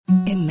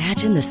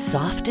Imagine the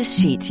softest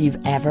sheets you've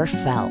ever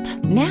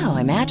felt. Now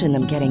imagine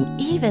them getting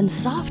even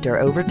softer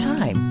over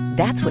time.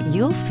 That's what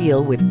you'll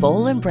feel with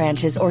Boll &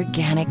 Branch's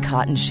organic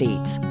cotton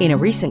sheets. In a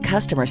recent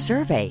customer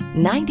survey,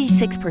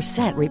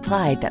 96%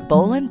 replied that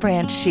Boll &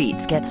 Branch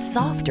sheets get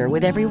softer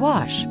with every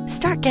wash.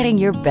 Start getting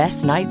your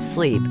best night's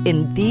sleep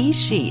in these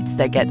sheets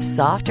that get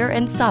softer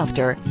and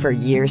softer for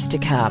years to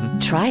come.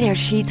 Try their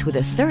sheets with a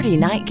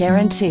 30-night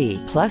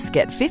guarantee. Plus,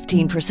 get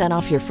 15%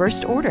 off your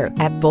first order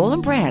at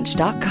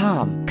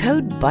bollandbranch.com.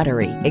 Code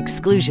BUTTERY.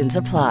 Exclusions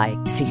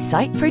apply. See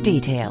site for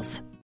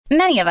details.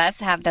 Many of us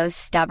have those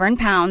stubborn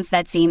pounds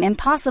that seem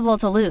impossible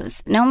to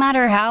lose, no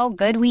matter how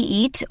good we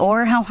eat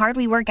or how hard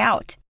we work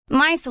out.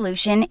 My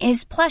solution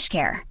is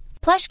PlushCare.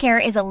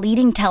 PlushCare is a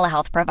leading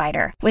telehealth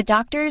provider with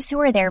doctors who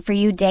are there for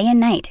you day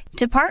and night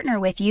to partner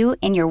with you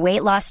in your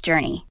weight loss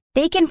journey.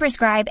 They can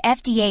prescribe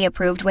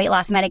FDA-approved weight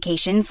loss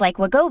medications like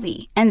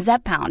Wegovy and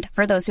Zepbound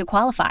for those who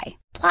qualify.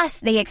 Plus,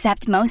 they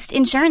accept most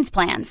insurance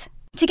plans.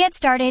 To get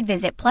started,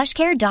 visit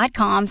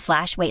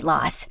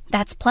plushcare.com/weightloss.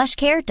 That's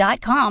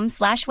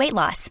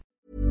plushcare.com/weightloss.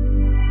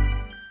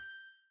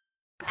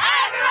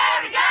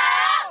 Everywhere we go,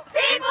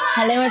 people.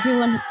 Hello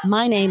everyone,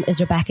 my name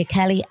is Rebecca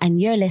Kelly and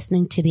you're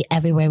listening to the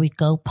Everywhere We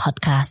Go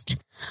podcast.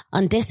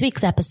 On this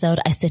week's episode,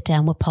 I sit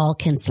down with Paul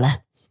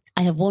Kinsella.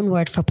 I have one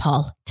word for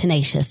Paul: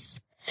 tenacious.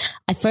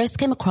 I first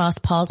came across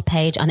Paul's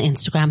page on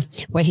Instagram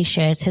where he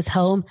shares his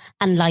home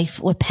and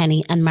life with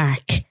Penny and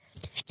Mark.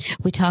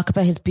 We talk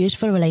about his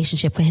beautiful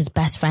relationship with his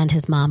best friend,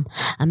 his mom,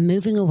 and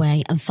moving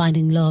away and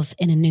finding love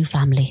in a new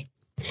family.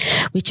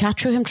 We chat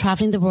through him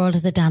travelling the world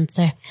as a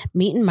dancer,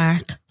 meeting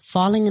Mark,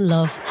 falling in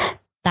love,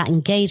 that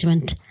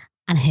engagement,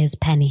 and his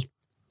Penny.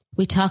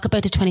 We talk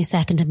about the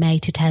 22nd of May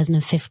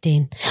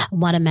 2015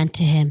 and what it meant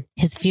to him,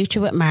 his future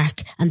with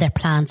Mark, and their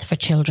plans for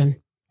children.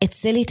 It's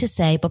silly to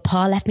say, but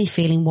Paul left me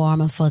feeling warm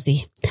and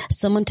fuzzy.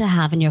 Someone to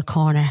have in your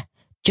corner.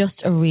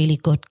 Just a really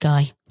good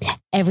guy.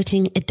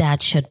 Everything a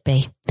dad should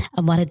be.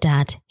 And what a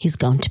dad he's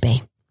going to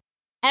be.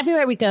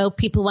 Everywhere we go,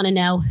 people want to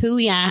know who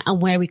we are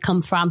and where we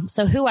come from.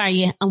 So who are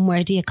you and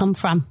where do you come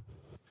from?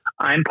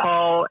 I'm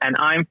Paul and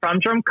I'm from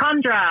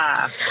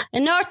Drumcondra. A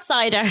North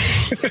Sider.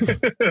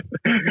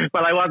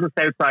 Well, I was a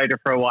South Sider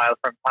for a while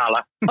from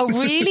Tala. Oh,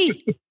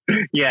 really?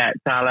 Yeah,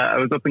 Tala. I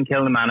was up in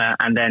Kilnamanagh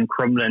and then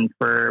Crumlin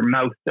for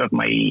most of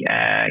my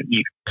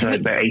youth. So I was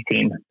about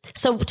 18.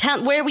 So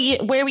where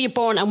were you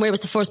born and where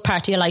was the first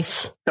part of your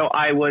life? So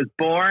I was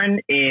born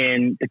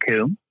in the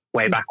Coombe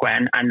way back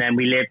when, and then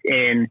we lived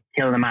in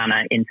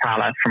Kilnamanagh in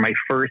Tala for my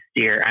first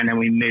year, and then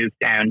we moved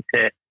down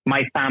to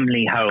my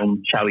family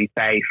home, shall we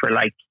say, for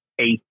like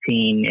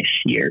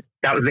 18-ish years.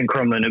 That was in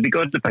Crumlin. It'd be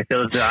good if I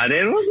filled that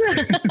in,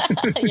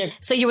 wasn't it?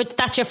 So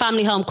that's your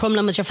family home.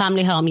 Crumlin was your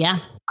family home, yeah?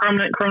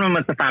 Crumlin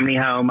was the family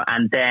home,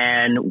 and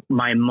then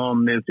my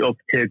mum moved up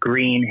to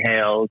Green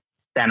Hills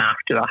then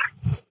after that.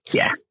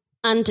 Yeah.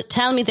 And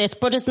tell me this,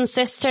 brothers and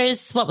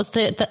sisters, what was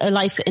the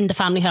life in the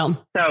family home?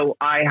 So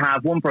I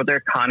have one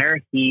brother, Connor.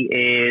 He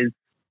is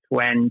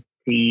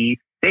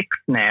 26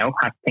 now.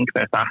 I have to think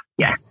about that.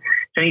 Yeah.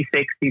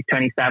 26, he's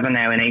 27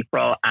 now in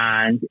April,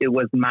 and it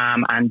was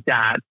mum and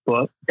dad,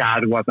 but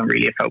dad wasn't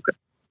really a focus.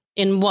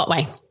 In what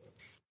way?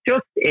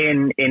 Just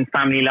in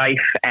family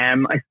life.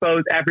 I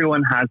suppose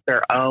everyone has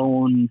their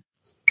own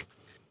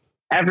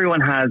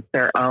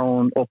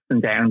ups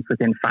and downs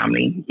within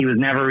family. He was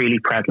never really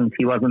present.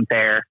 He wasn't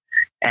there.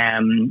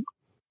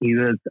 He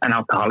was an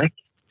alcoholic.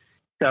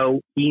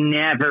 So he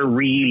never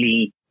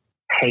really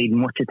paid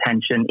much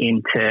attention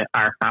into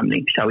our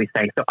family, shall we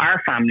say. So our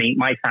family,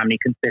 my family,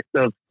 consists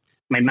of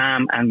my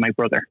mum and my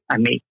brother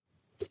and me.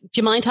 Do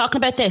you mind talking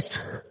about this?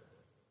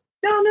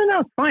 No,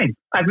 it's fine.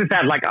 As I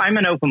said, like, I'm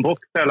an open book.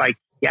 So like,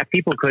 yeah,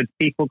 people could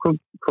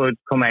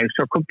come out,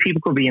 or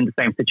people could be in the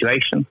same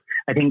situation.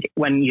 I think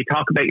when you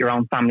talk about your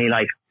own family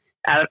life,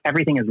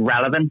 everything is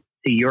relevant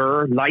to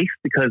your life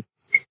because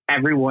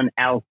everyone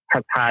else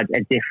has had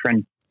a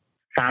different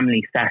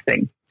family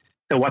setting.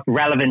 So what's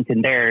relevant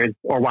in theirs,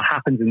 or what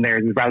happens in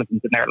theirs, is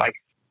relevant in their life.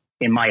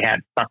 In my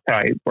head, that's how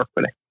I work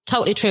with it.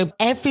 Totally true.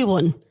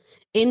 Everyone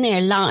in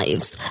their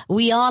lives,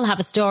 we all have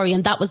a story,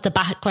 and that was the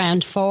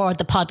background for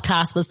the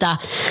podcast, was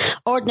that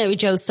ordinary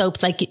Joe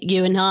Soaps like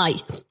you and I,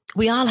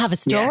 we all have a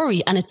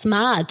story, and it's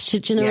mad. Do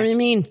you know what I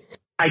mean?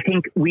 I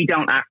think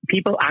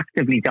people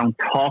actively don't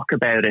talk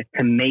about it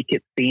to make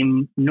it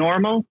seem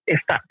normal.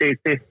 There's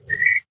this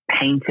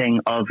painting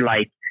of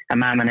like a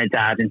mum and a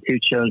dad and two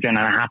children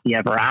and a happy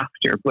ever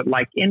after, but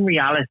like in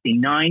reality,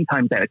 9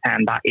 times out of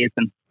 10, that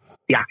isn't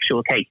the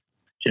actual case,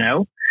 you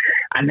know?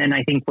 And then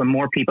I think when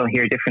more people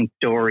hear different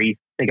stories,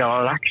 they go,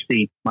 oh,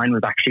 actually, mine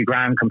was actually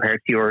grand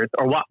compared to yours,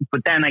 or what?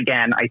 But then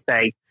again, I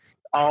say,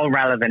 all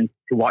relevant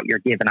to what you're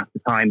given at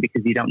the time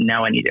because you don't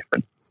know any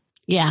different.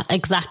 Yeah,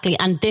 exactly.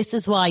 And this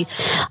is why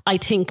I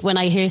think when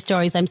I hear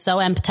stories, I'm so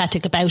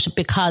empathetic about it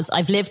because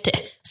I've lived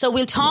it. So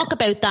we'll talk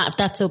about that if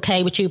that's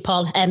okay with you,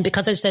 Paul,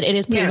 because as I said, it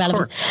is pretty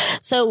relevant.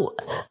 So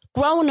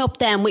growing up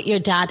then with your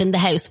dad in the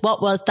house,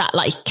 what was that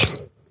like?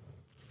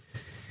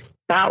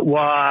 That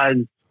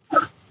was,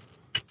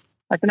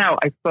 I don't know,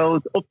 I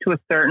suppose up to a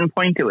certain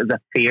point it was a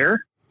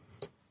fear.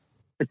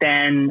 But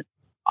then,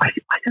 I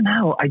don't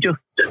know, I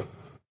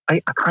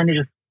kind of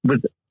just was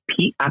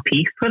at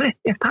peace with it,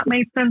 if that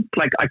made sense.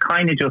 Like, I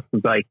kind of just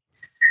was like,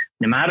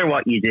 no matter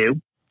what you do,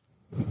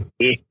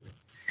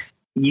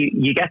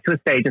 you get to a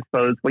stage, I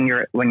suppose, when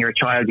you're a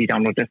child, you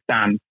don't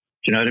understand.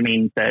 Do you know what I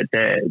mean?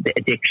 The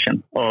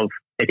addiction of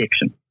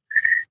addiction.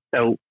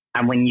 So,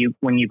 and when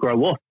you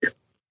grow up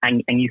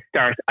and you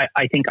start,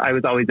 I think I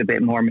was always a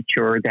bit more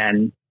mature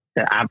than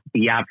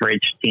the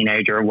average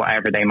teenager or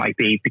whatever they might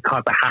be,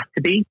 because I had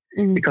to be,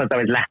 because I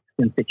was left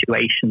in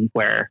situations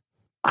where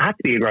I had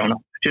to be a grown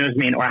up. Do you know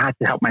what I mean? Or I had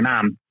to help my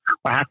mum,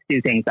 or I had to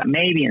do things that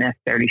maybe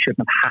necessarily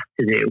shouldn't have had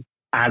to do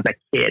as a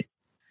kid.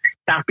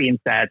 That being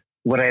said,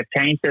 would I have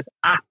changed this?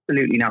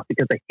 Absolutely not,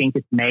 because I think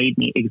it's made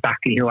me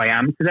exactly who I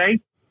am today.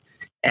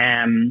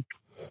 It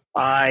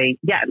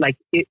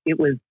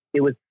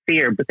was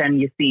fear, but then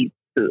you see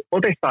the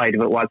other side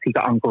of it was he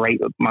got on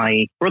great with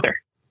my brother.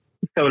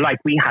 So like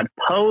we had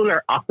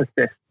polar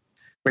opposite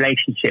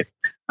relationships.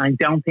 I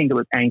don't think it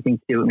was anything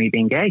to do with me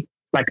being gay.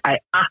 Like I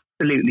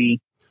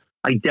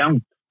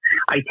don't.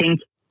 I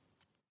think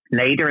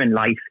later in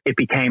life it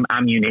became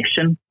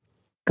ammunition,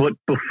 but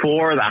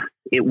before that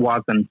it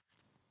wasn't.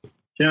 Do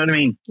you know what I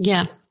mean?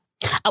 Yeah.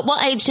 At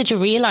what age did you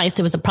realise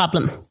there was a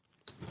problem?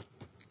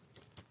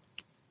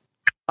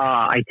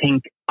 I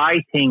think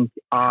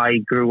I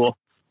grew up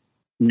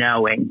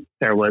knowing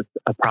there was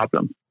a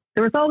problem.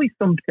 There was always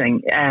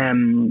something.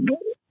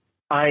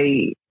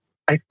 I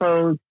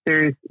suppose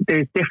there's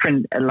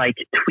different like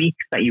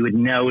tweaks that you would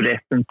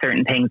notice in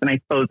certain things, and I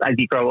suppose as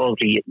you grow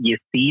older, you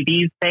see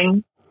these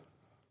things.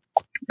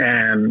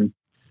 But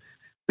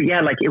yeah,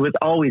 like it was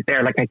always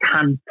there. Like I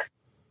can't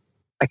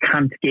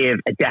give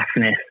a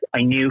definite.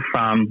 I knew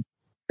from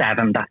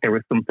 7 that there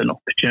was something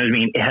up. Do you know what I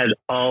mean? It had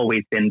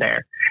always been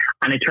there,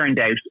 and it turned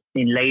out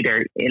in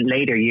later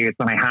years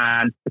when I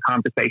had the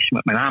conversation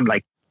with my mom,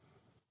 like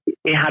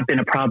it had been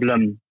a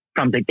problem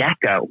from the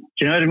get-go.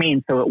 Do you know what I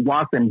mean? So it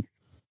wasn't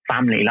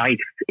family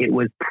life. It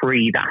was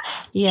pre that.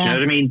 Yeah. Do you know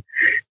what I mean?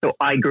 So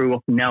I grew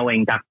up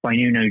knowing that, so I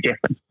knew no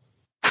different.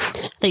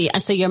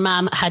 So your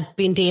mom had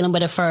been dealing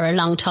with it for a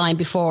long time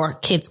before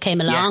kids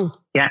came along.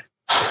 Yeah.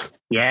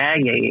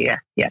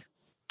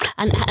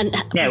 And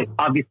now,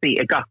 obviously,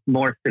 it got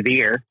more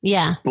severe.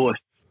 Yeah. But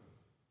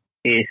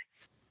it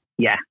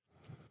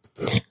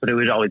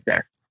was always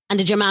there. And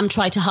did your mom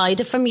try to hide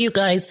it from you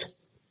guys?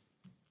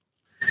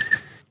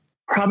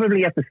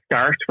 Probably at the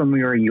start when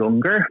we were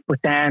younger, but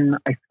then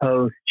I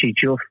suppose she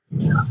just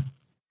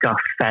got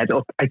fed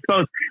up. I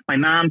suppose my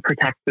mom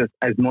protects us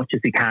as much as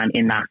we can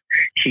in that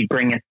she'd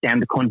bring us down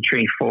the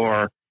country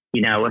for,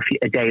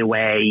 a day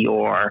away,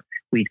 or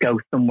we'd go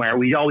somewhere.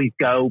 We'd always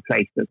go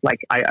places. Like,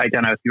 I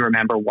don't know if you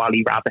remember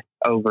Wally Rabbit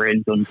over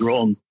in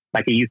Dundrum.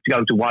 Like, I used to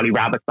go to Wally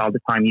Rabbits all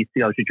the time. I used to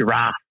go to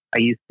Giraffe. I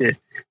used to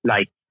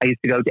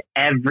go to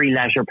every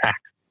leisure park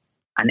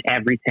and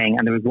everything.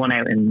 And there was one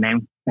out in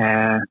there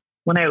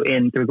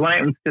was one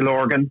out in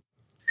Stillorgan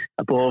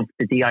above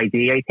the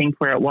DID, I think,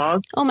 where it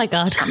was. Oh my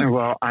God. I can't remember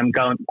where I'm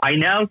going. I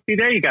know. See,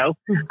 there you go.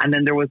 And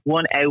then there was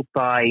one out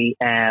by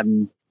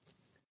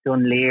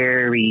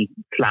Dunleary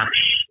 /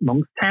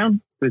 Monkstown.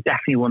 There was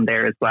definitely one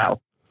there as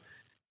well.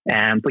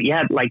 But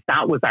yeah, like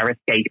that was our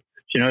escape.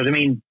 Do you know what I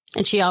mean?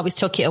 And she always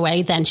took you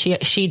away then.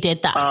 She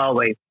did that.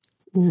 Always.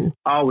 Mm-hmm.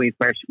 Always.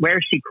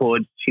 Where she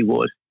could, she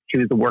would. She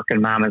was a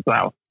working mom as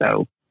well.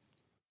 So.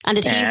 And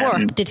did he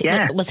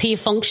work? Was he a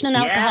functioning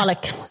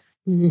alcoholic?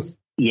 Mm.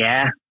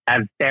 Yeah,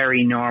 a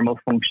very normal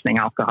functioning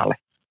alcoholic,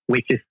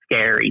 which is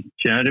scary. Do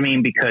you know what I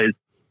mean? Because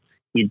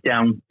you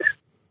don't,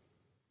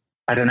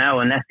 I don't know,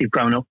 unless you've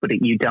grown up with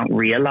it, you don't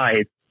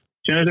realise.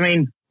 Do you know what I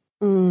mean?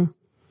 Mm.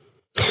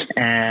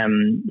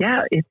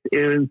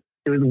 It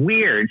was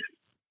weird.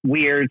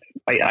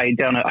 I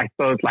don't know. I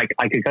suppose like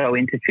I could go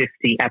into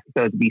 50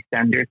 episodes of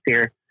EastEnders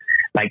here.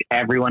 Like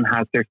everyone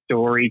has their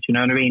story. Do you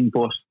know what I mean?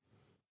 But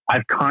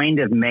I've kind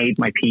of made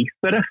my peace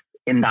with it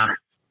in that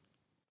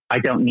I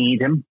don't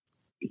need him.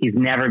 He's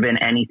never been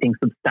anything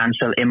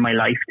substantial in my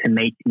life to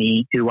make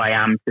me who I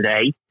am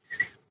today.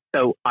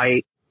 So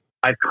I've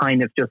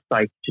kind of just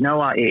like, do you know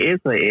what? It is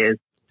what it is.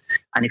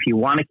 And if you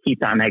want to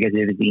keep that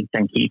negativity,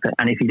 then keep it.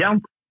 And if you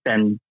don't,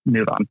 then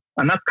move on.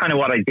 And that's kind of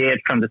what I did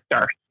from the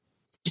start.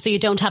 So you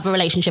don't have a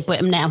relationship with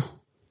him now?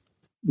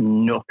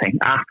 Nothing.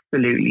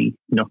 Absolutely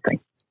nothing.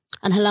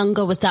 And how long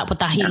ago was that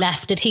he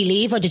left? Did he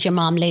leave or did your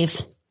mom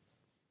leave?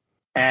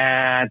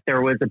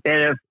 There was a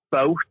bit of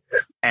both,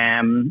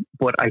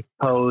 but I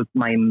suppose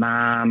my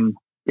mom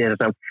did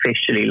it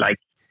officially, like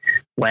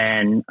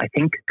when I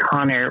think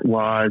Connor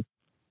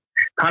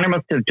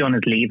must have done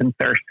his leaving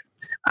cert,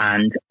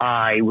 and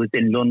I was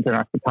in London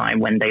at the time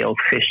when they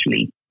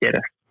officially did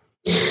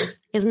it.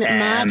 Isn't it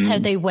mad how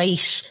they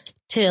wait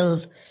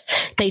till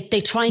they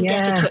try and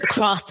get you to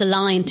cross the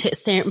line to a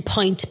certain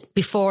point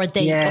before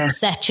they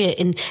upset you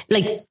in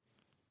like.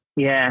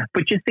 Yeah,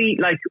 but you see,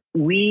 like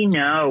we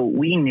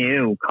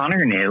knew,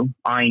 Connor knew,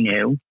 I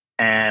knew,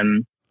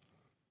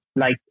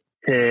 like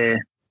to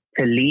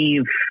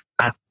leave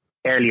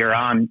earlier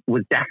on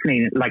was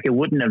definitely like it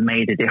wouldn't have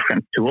made a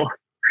difference to us.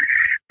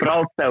 But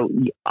also,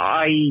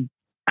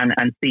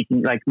 and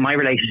speaking, like, my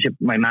relationship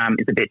with my mom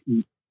is a bit,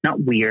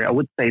 not weird, I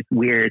would say it's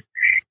weird,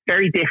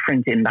 very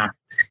different in that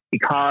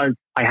because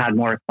I had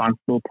more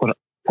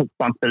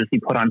responsibility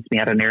put onto me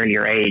at an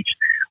earlier age,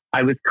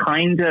 I was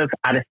kind of,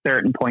 at a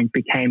certain point,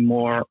 became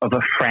more of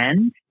a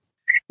friend.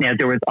 Now,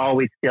 there was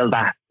always still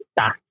that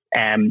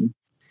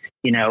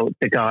you know,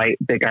 the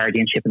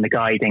guardianship and the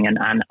guiding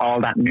and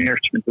all that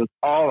nourishment, was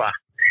all that.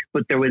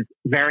 But there was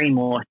very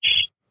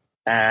much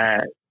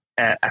a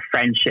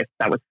friendship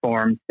that was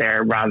formed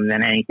there rather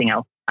than anything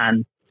else.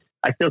 And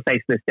I still say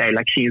to this day,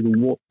 like, she is,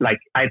 like,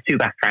 I have two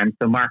best friends.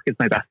 So Mark is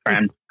my best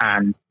friend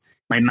and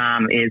my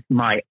mom is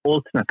my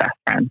ultimate best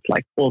friend,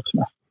 like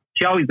ultimate.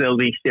 She always will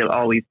be. She'll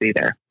always be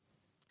there.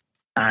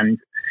 And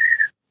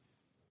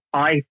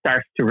I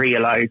started to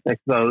realize, I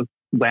suppose,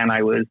 when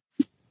I was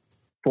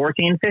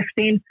 14,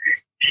 15,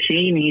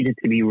 she needed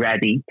to be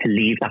ready to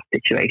leave that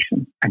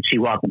situation. And she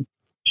wasn't.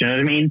 Do you know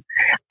what I mean?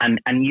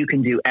 And you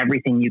can do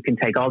everything. You can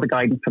take all the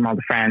guidance from all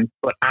the friends,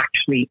 but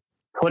actually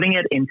putting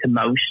it into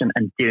motion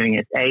and doing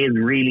it, A, is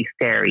really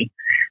scary.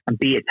 And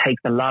B, it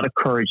takes a lot of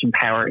courage and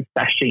power,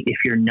 especially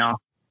if you're not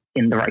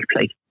in the right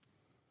place.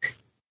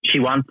 She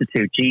wanted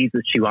to.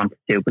 Jesus, she wanted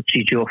to. But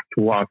she just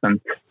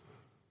wasn't,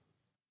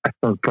 I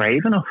suppose,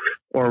 brave enough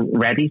or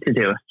ready to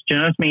do it. Do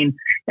you know what I mean?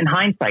 In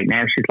hindsight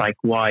now, she's like,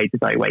 why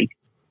did I wait?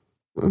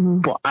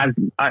 Mm-hmm. But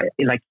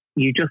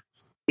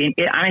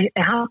it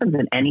happens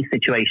in any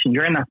situation.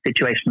 You're in that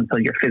situation until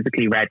you're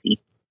physically ready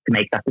to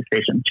make that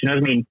decision. Do you know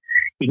what I mean?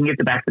 You can give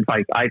the best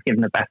advice. I've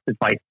given the best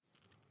advice.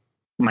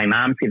 My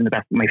mom's given the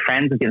best. My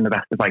friends have given the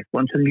best advice. But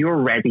until you're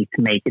ready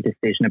to make a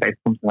decision about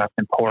something that's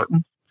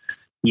important,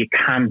 you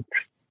can't.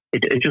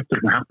 It just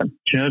doesn't happen.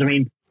 Do you know what I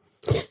mean?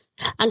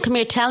 And come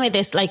here, tell me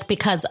this, like,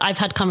 because I've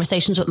had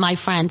conversations with my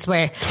friends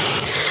where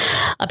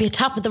I'd be at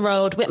top of the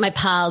road with my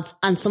pals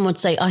and someone would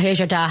say, oh, here's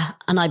your dad.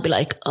 And I'd be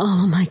like,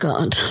 oh my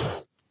God,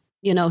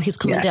 you know, he's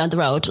coming down the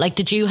road. Like,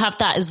 did you have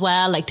that as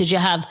well? Like, did you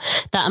have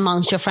that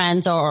amongst your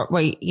friends, or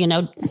were you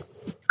know?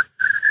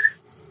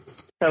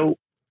 So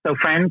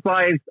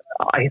friends-wise,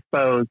 I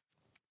suppose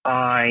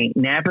I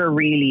never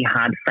really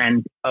had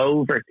friends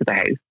over to the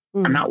house.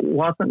 And that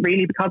wasn't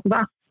really because of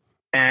that.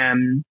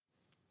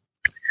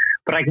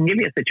 But I can give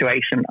you a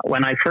situation.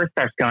 When I first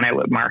started going out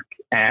with Mark,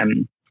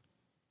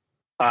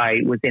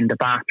 I was in the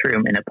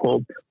bathroom in a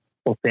pub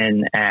up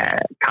in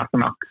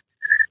Castlemilk,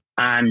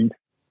 and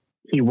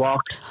he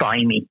walked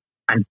by me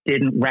and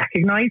didn't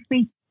recognise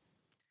me.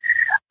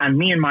 And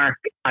me and Mark,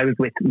 I was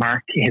with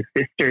Mark, his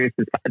sisters,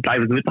 I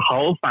was with the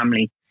whole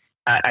family.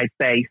 I'd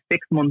say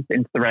 6 months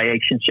into the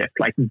relationship,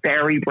 like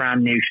very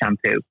brand new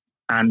shampoo.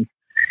 And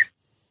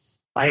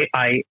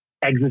I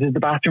exited the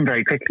bathroom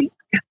very quickly,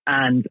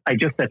 and I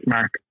just said to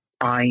Mark,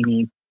 I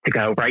need to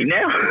go right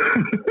now.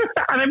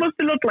 And I must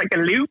have looked like a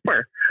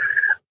looper.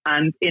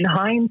 And in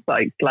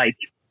hindsight, like,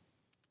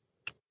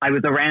 I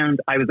was around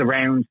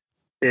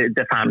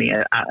the family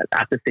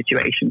at the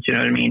situation. Do you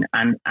know what I mean?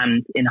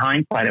 And in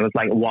hindsight, I was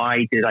like,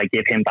 why did I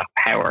give him that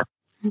power?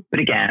 But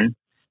again,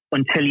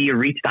 until you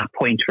reach that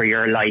point where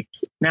you're like,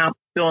 no,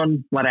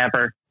 done,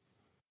 whatever,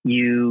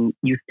 you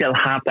still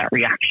have that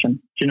reaction. Do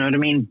you know what I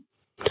mean?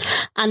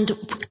 And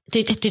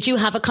did you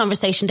have a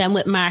conversation then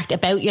with Mark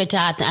about your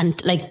dad?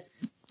 And like,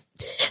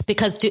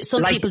 because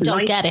some people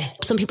don't get it.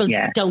 Some people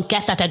don't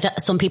get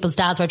that some people's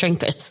dads were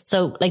drinkers.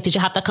 So like, did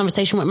you have that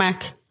conversation with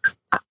Mark?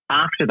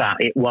 After that,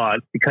 it was,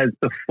 because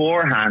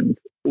beforehand,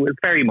 it was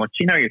very much,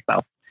 you know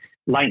yourself,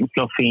 light and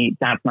fluffy,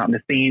 dad's not in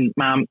the scene,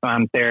 mom's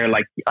there.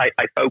 Like, I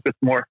focused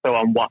more so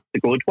on what the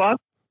good was.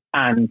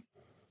 And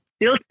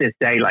still to this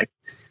day, like,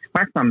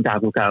 Mark's mom and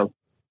dad will go,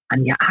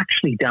 and you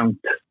actually don't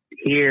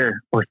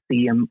hear or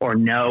see him or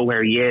know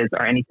where he is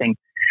or anything.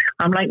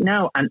 I'm like,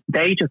 no. And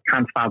they just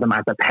can't fathom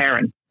as a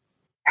parent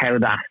how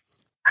that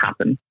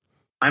happened.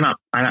 I'm at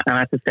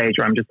the stage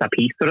where I'm just at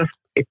peace with it.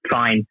 It's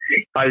fine.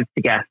 If I was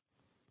to get,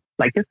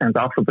 like, this sounds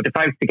awful, but if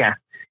I was to get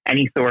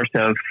any sort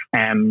of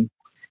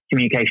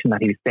communication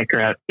that he was sick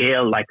or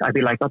ill, like, I'd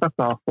be like, oh, that's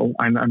awful.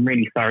 I'm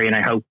really sorry, and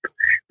I hope.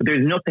 But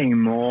there's nothing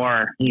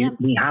more.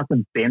 He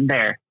hasn't been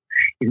there.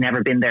 He's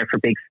never been there for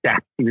big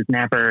steps. He was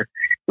never,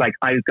 like,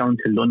 I was going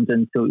to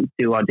London to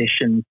do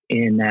auditions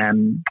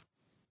in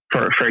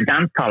for a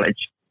dance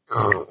college,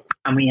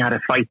 and we had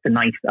a fight the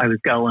night I was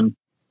going.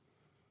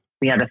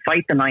 We had a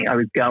fight the night I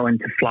was going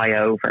to fly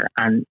over,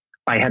 and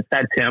I had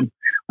said to him,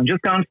 I'm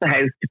just going to the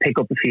house to pick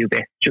up a few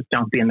bits. Just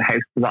don't be in the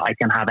house so that I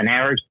can have an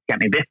hour to get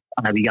my bits,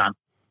 and I'll be gone.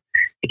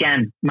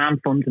 Again, man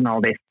funds and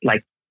all this,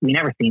 like, we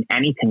never seen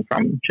anything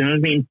from him. Do you know what I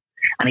mean?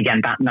 And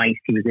again, that night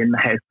he was in the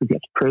house because he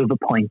had to prove a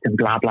point and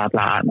blah, blah,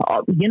 blah. And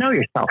all, you know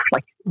yourself,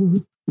 like,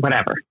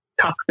 whatever.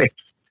 Toxic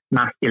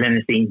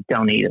masculinity,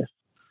 don't need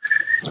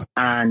it.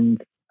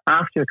 And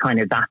after kind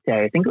of that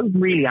day, I think it was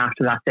really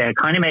after that day, I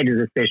kind of made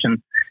a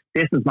decision.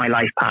 This is my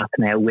life path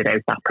now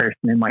without that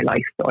person in my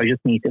life. So I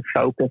just need to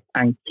focus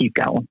and keep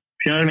going.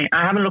 Do you know what I mean?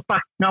 I haven't looked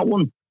back, not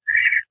once.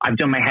 I've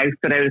done my house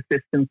without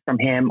assistance from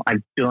him.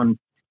 I've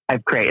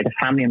created a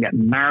family. I'm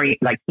getting married.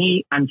 Like,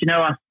 and you know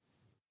what?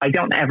 I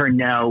don't ever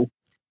know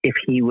if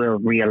he will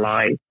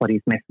realize what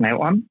he's missing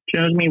out on. Do you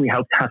know what I mean? We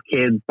hope to have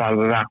kids, blah,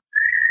 blah, blah.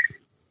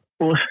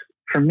 But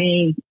for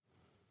me,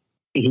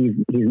 he's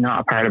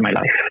not a part of my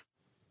life.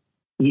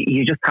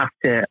 You just have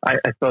to, I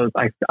suppose,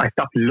 I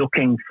stopped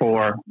looking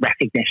for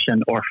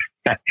recognition or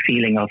that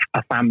feeling of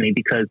a family,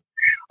 because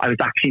I was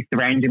actually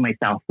surrounding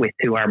myself with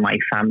who are my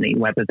family,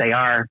 whether they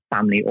are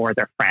family or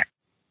they're friends.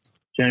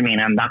 Do you know what I mean?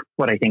 And that's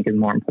what I think is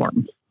more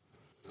important.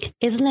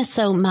 Isn't it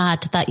so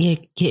mad that you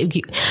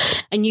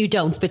and you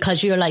don't,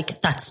 because you're like,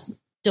 that's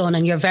done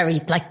and you're very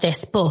like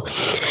this, but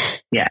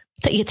yeah,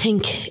 that you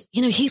think,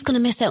 you know, he's going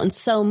to miss out on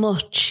so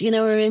much, you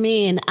know what I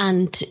mean?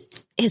 And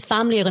his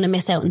family are going to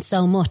miss out on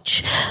so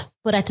much.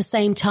 But at the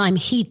same time,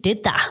 he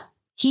did that,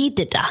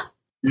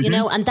 you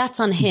know, and that's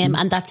on him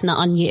and that's not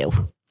on you.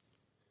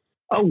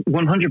 Oh,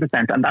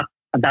 100%. And that's,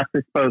 I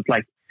suppose,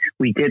 like,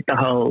 we did the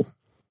whole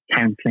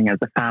counselling as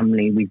a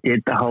family. We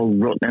did the whole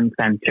Rutland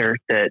Centre,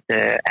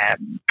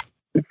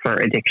 for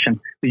addiction.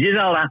 We did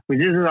all that. We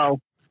did it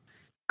all.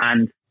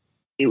 And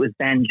it was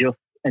then just,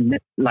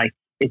 like,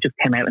 it just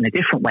came out in a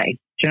different way.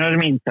 Do you know what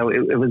I mean? So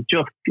it was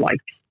just like,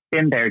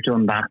 been there,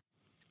 done that.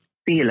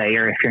 See you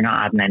later if you're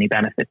not adding any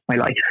benefit to my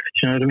life. Do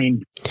you know what I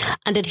mean?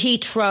 And did he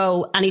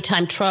throw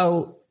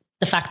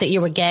the fact that you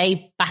were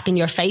gay back in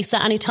your face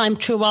at any time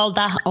through all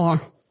that?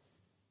 Or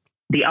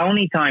the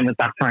only time was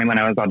that time when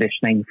I was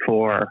auditioning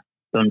for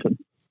London.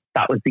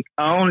 That was the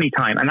only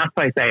time. And that's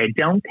why I say I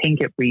don't think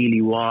it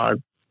really was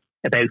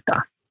about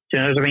that. Do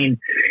you know what I mean?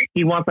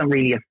 He wasn't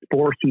really a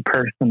sporty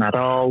person at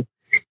all.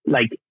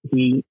 Like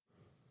he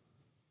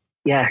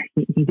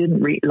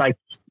didn't really, like,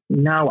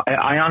 no,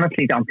 I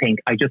honestly don't think.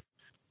 I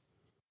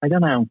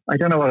don't know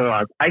what it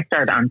was. I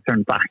started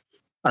answering back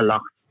a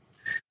lot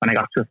when I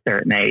got to a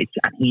certain age,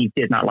 and he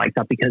did not like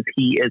that because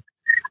he is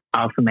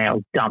alpha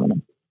male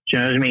dominant. Do you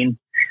know what I mean?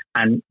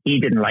 And he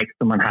didn't like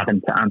someone having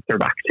to answer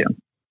back to him. Do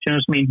you know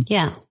what I mean?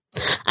 Yeah.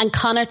 And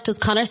does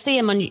Connor see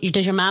him?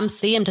 Does your mum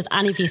see him? Does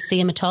any of you see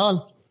him at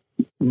all?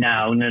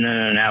 No.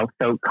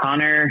 So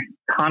Connor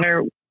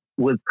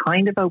was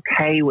kind of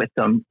okay with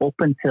them up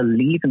until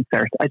Leaving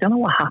Cert. I don't know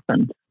what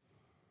happened.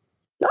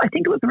 I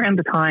think it was around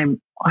the time,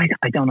 I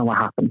don't know what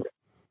happened.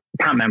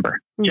 I can't remember.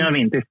 Do you know what I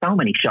mean? There's so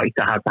many shite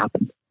that has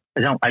happened.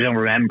 I don't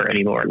remember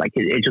anymore. Like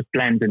it just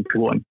blends into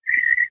one.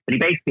 But he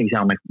basically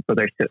told my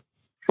brother to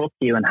fuck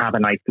you and have a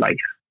nice life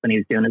when he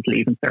was doing his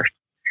Leaving Cert.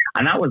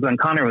 And that was when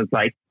Connor was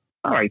like,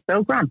 all right,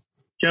 so grand.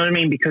 Do you know what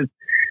I mean? Because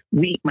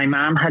my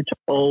mom had to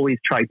always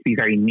try to be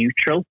very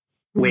neutral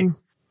with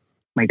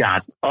my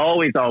dad.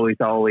 Always. And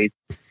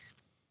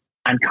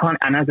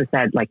as I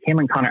said, like him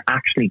and Connor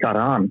actually got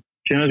on.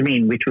 Do you know what I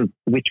mean? Which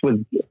was,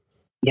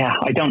 yeah,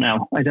 I don't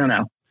know.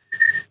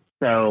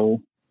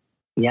 So,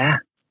 yeah.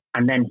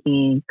 And then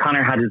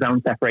Connor had his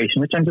own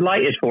separation, which I'm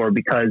delighted for,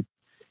 because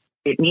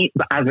as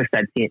I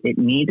said, it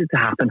needed to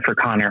happen for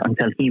Connor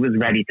until he was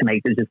ready to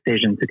make the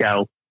decision to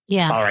go,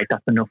 yeah, all right,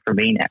 that's enough for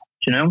me now.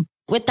 Do you know?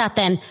 With that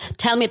then,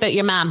 tell me about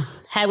your mum.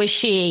 How is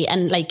she?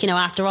 And like, you know,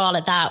 after all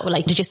of that,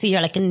 like, did you see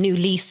her like a new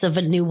lease of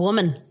a new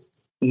woman?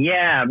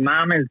 Yeah,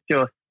 mum is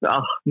just,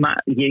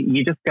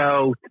 you just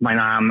go to my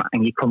mum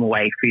and you come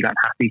away feeling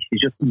happy.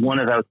 She's just one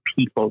of those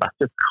people that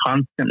just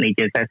constantly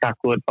gives out that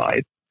good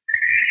vibe.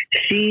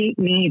 She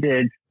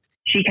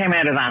came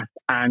out of that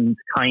and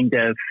kind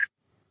of,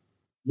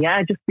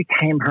 just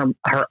became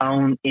her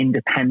own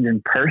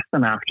independent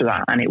person after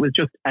that. And it was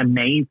just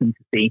amazing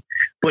to see.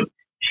 But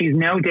she's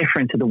no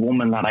different to the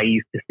woman that I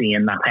used to see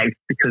in that house,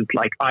 because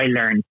like I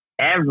learned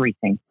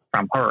everything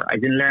from her. I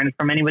didn't learn it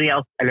from anybody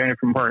else. I learned it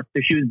from her.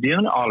 So she was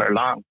doing it all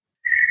along.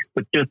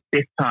 But just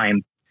this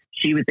time,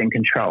 she was in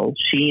control.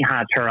 She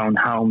had her own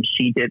home.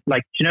 She did,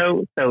 like, you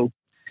know, so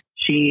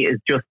she's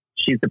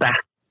the best.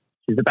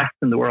 She's the best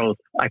in the world.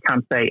 I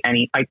can't say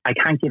I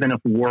can't give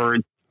enough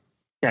words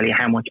to tell you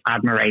how much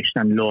admiration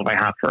and love I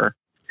have for her,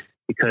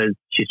 because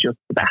she's just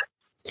the best.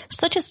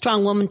 Such a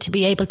strong woman to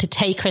be able to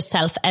take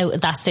herself out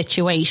of that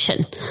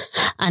situation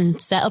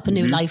and set up a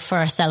new life for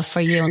herself,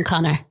 for you and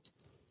Connor.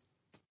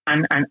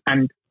 And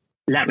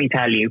let me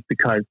tell you,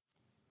 because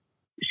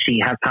she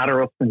has had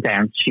her ups and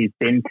downs. She's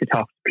been to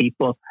talk to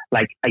people.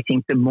 Like, I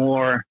think the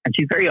more, and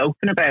she's very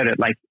open about it.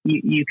 Like,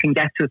 you can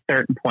get to a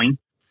certain point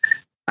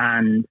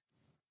and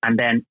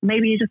then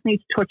maybe you just need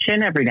to touch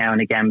in every now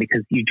and again,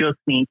 because you just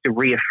need to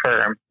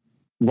reaffirm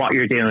what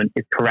you're doing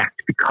is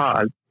correct,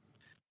 because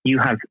you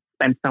have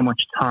spent so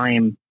much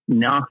time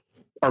not,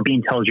 or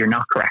being told you're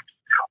not correct,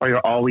 or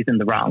you're always in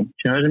the wrong. Do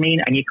you know what I mean?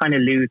 And you kind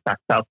of lose that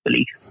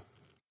self-belief.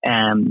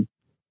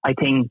 I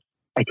think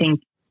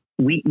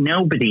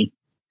nobody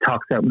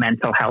talks about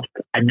mental health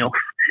enough.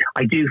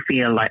 I do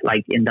feel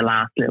like in the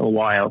last little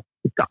while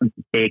it's gotten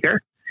bigger,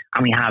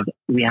 and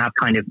we have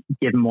kind of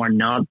given more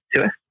nods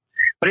to it.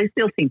 But I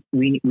still think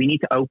we need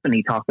to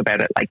openly talk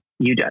about it. Like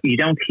you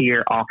don't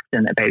hear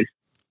often about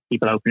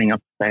people opening up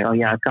to say, "Oh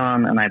yeah, I've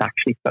gone and I've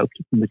actually spoken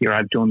to somebody, or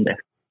I've done this."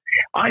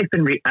 I've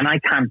been and I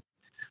can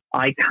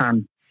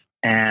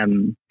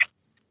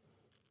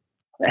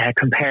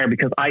compare,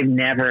 because I've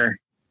never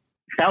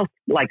felt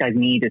like I've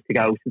needed to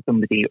go to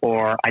somebody,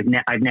 or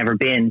I've never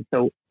been.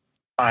 So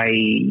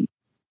I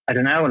I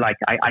don't know, like,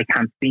 I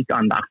can't speak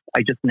on that.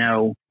 I just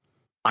know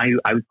I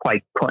was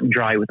quite cut and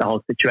dry with the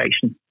whole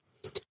situation.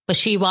 But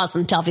she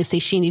wasn't, obviously.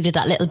 She needed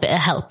that little bit of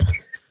help.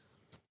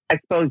 I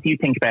suppose you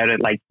think about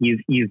it, like,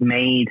 you've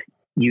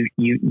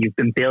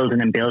been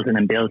building and building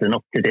and building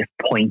up to this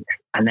point,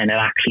 and then it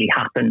actually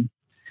happened.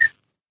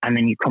 And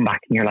then you come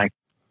back and you're like,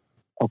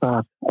 oh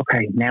God,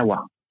 okay, now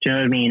what? Do you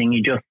know what I mean?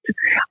 And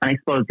I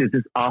suppose there's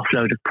this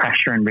offload of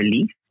pressure and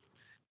relief.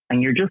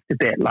 And you're just a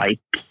bit like,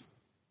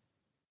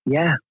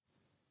 yeah.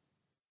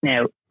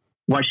 Now,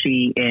 was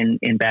she in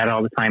bed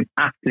all the time?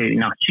 Absolutely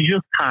not. She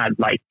just had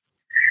like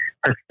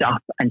her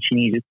stuff, and she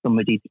needed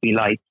somebody to be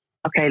like,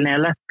 okay, now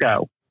let's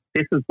go.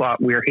 This is what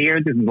we're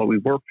here. This is what we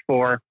worked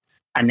for.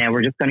 And now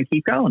we're just going to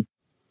keep going.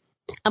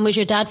 And was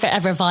your dad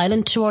forever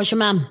violent towards your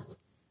mum?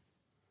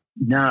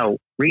 No,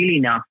 really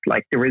not.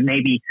 Like, there was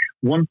maybe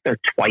once or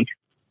twice,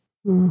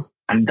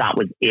 and that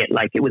was it.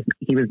 Like, he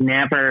was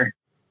never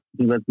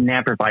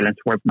violent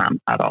towards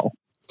mum at all.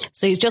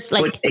 So he's just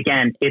like, but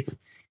again, it's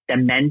the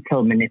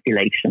mental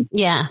manipulation.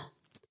 Yeah,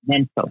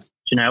 mental.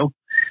 You know,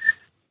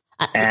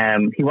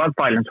 he was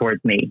violent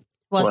towards me.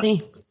 Was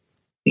he?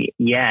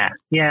 Yeah.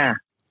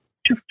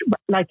 Just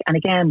like, and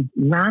again,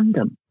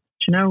 random.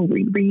 You know,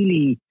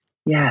 really,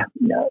 yeah.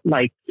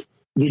 Like,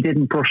 you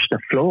didn't brush the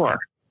floor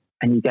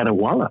and you get a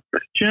wallop. Do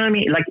you know what I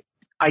mean? Like,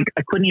 I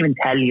couldn't even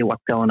tell you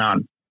what's going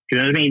on. Do you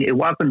know what I mean? It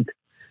wasn't,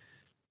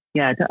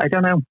 yeah, I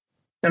don't know.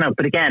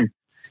 But again,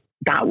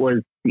 that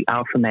was the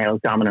alpha male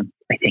dominance,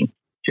 I think.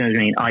 Do you know what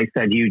I mean? I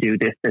said, you do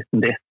this, this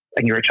and this,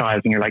 and you're a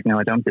child, and you're like, no,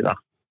 I don't do that.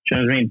 Do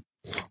you know what I mean?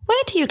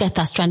 Where do you get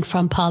that strength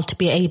from, Paul, to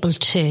be able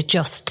to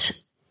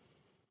just...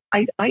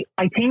 I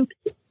think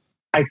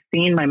I've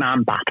seen my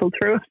mom battle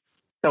through it.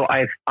 So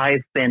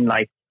I've been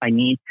like, I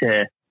need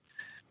to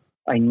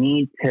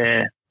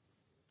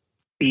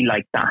be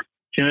like that.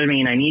 Do you know what I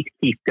mean? I need to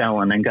keep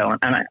going and going.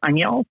 And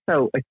you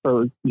also, I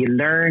suppose, you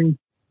learn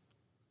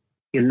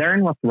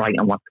what's right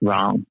and what's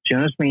wrong. Do you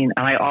know what I mean?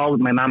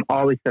 And my mom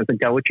always says,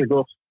 go with your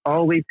gut.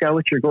 Always go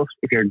with your gut.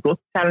 If your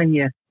gut's telling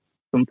you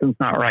something's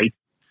not right,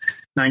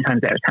 9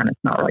 times out of 10, it's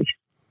not right.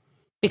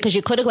 Because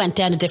you could have went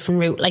down a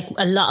different route. Like,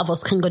 a lot of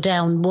us can go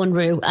down one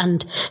route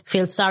and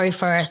feel sorry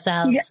for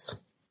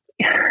ourselves.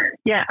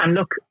 Yeah. And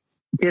look,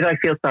 did I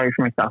feel sorry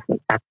for myself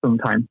at some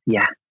time?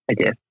 Yeah, I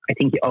did. I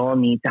think we all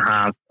need to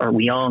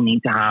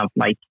have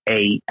like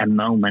a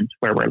moment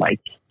where we're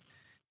like,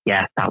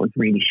 yeah, that was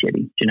really shitty.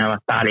 Do you know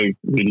what? That is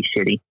really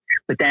shitty.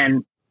 But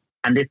then,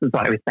 and this is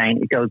what I was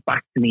saying, it goes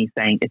back to me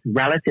saying it's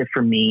relative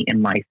for me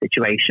in my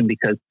situation,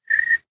 because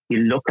you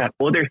look at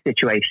other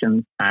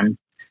situations and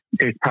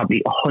there's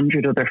probably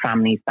 100 other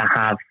families that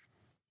have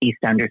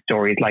EastEnder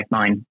stories like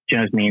mine, do you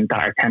know what I mean,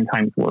 that are 10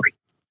 times worse.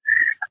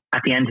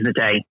 At the end of the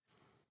day,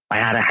 I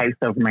had a house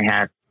over my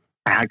head.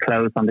 I had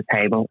clothes on the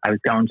table. I was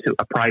going to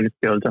a private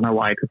school. Don't know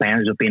why, because I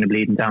ended up being a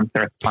bleeding dancer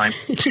at the time.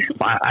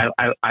 But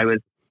I was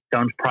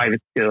going to private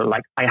school.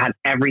 Like, I had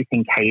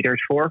everything catered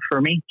for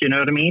me. Do you know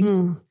what I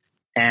mean?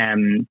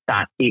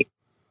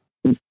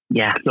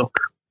 Look,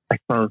 I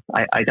suppose,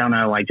 I don't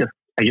know. I just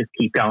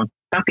keep going.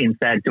 That being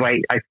said,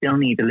 I still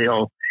need a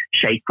little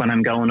shake when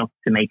I'm going up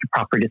to make a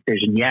proper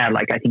decision? Yeah,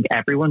 like, I think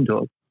everyone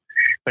does.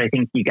 But I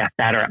think you get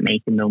better at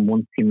making them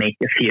once you make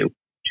a few, do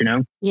you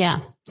know? Yeah.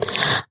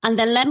 And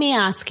then let me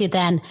ask you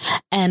then,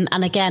 and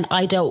again,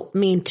 I don't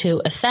mean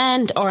to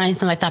offend or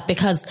anything like that,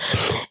 because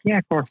yeah,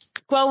 of course.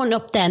 Growing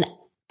up then,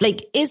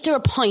 like, is there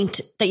a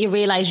point that you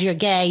realise you're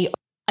gay?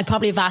 I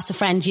probably have asked a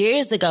friend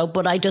years ago,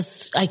 but I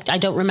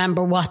don't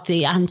remember what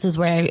the answers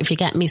were, if you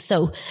get me.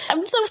 So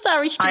I'm so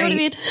sorry. Do you know what I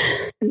mean?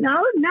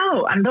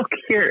 No. And look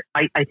here,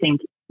 I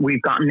think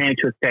we've gotten now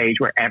to a stage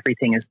where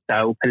everything is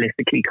so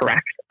politically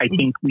correct. I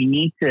think we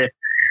need to,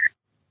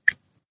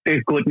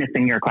 there's goodness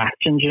in your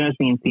questions, you know what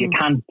I mean? So you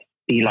can't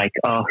be like,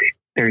 I'm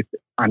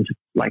just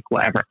like,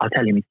 whatever, I'll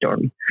tell you my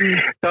story.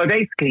 So I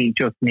basically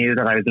just knew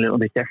that I was a little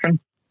bit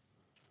different.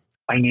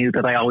 I knew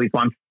that I always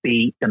wanted to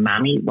be the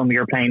mammy when we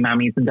were playing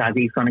mammies and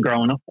daddies when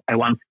growing up. I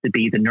wanted to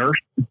be the nurse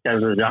instead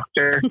of the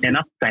doctor. They're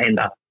not saying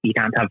that you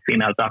can't have a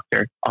female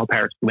doctor, all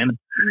power to women.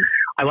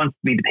 I wanted to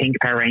be the pink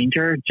Power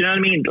Ranger. Do you know what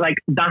I mean? Like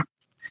that.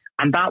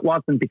 And that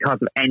wasn't because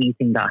of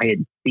anything that I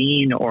had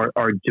seen or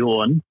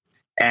done.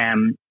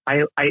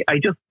 I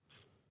just,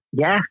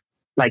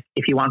 like,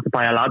 if you want a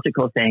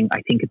biological thing,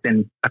 I think it's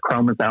in a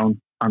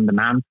chromosome on the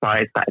man's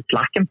side that it's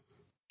lacking.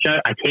 You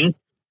know, I think.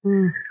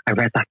 I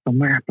read that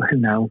somewhere, but who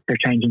knows? They're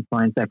changing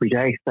science every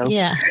day. So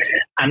yeah,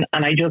 and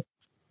I just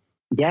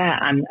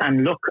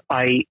and look,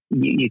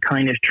 you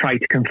kind of try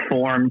to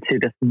conform to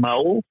this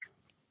mold,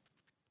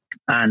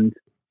 and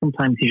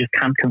sometimes you just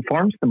can't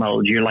conform to the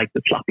mold. You're like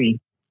the sloppy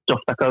stuff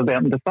that goes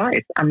out on the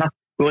side, and that's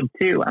good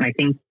too. And I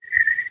think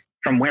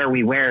from where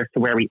we were to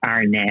where we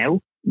are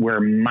now, we're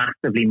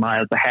massively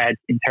miles ahead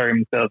in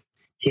terms of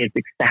kids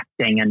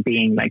accepting and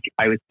being like.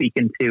 I was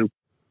speaking to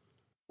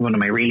one of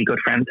my really good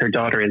friends, her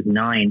daughter is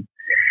 9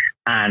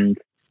 and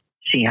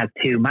she has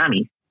 2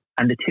 mammies,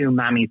 and the 2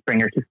 mammies bring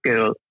her to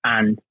school,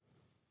 and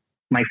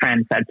my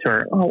friend said to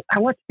her, what do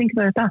you think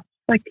about that?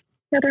 Like,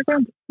 yeah, they're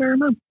grand, they're a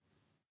mum.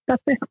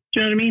 That's it.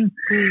 Do you know what I mean?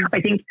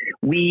 I think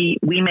we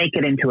make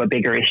it into a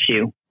bigger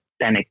issue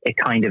than it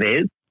kind of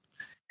is.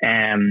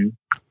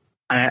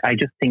 I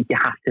just think you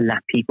have to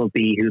let people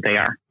be who they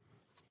are.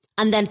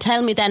 And then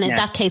tell me then, in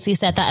that case, you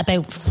said that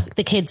about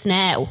the kids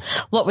now.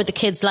 What were the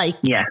kids like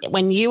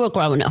when you were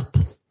growing up?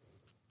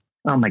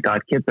 Oh my God,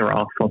 kids are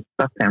awful.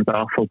 That sounds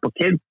awful. But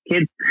kids,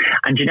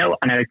 and you know,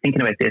 and I was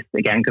thinking about this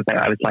again because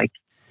I was like,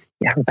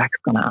 yeah, Rebecca's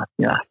going to ask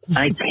me that. And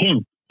I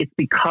think it's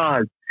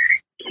because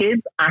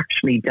kids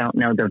actually don't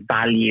know the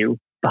value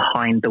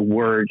behind the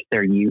word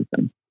they're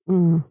using.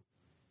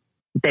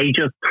 They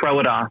just throw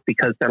it off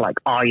because they're like,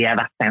 oh yeah,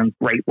 that sounds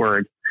great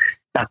word.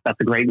 That's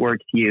a great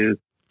word to use.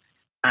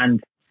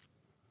 And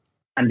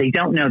they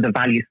don't know the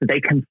value, so they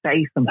can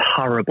say some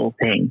horrible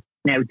thing.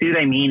 Now, do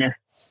they mean it?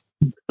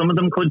 Some of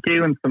them could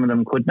do, and some of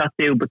them could not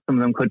do, but some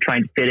of them could try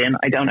and fit in.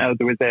 I don't know.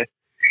 There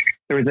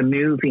was a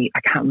movie, I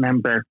can't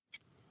remember.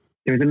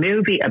 There was a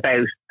movie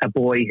about a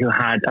boy who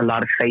had a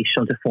lot of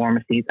facial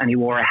deformities, and he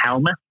wore a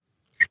helmet.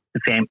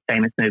 It's a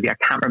famous movie. I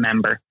can't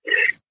remember,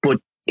 but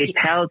it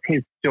tells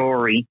his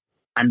story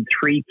and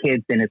 3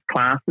 kids in his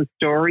class's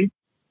story,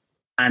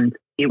 and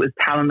it was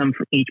telling them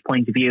from each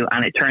point of view.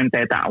 And it turns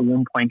out that at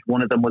one point,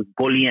 one of them was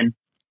bullying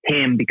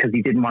him because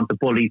he didn't want the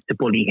bullies to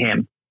bully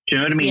him. Do you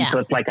know what I mean? Yeah. So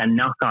it's like a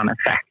knock-on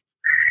effect.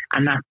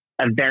 And that's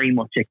a very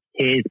much a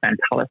kid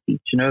mentality. Do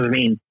you know what I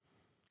mean?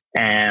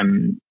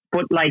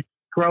 But like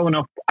growing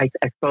up, I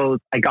suppose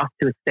I got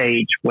to a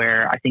stage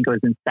where I think I was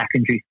in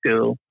secondary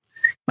school.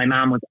 My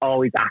mom was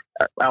always so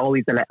I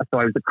was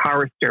a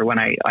chorister when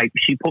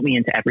she put me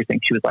into everything.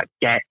 She was like,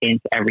 get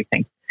into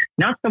everything.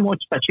 Not so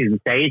much that she was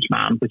a stage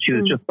mom, but she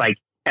was just like,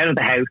 out of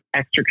the house,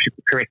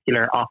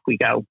 extracurricular, off we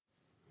go.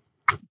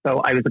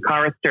 So I was a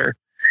chorister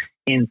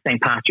in St.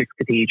 Patrick's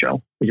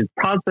Cathedral, which is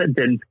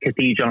Protestant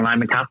Cathedral, and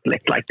I'm a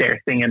Catholic. Like they're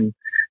singing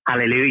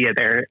Hallelujah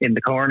there in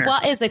the corner.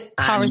 What is a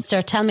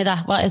chorister? Tell me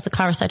that. What is a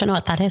chorister? I don't know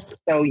what that is.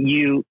 So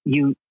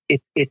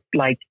it's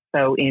like,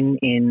 so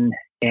in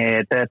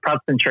the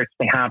Protestant church,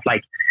 they have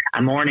like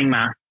a morning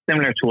mass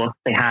similar to us.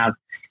 They have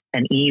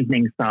an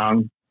evening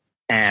song,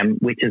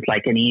 which is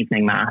like an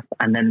evening mass,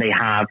 and then they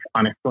have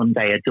on a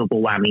Sunday a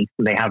double whammy.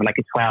 So they have like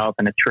a 12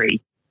 and a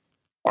 3,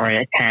 or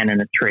a 10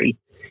 and a 3.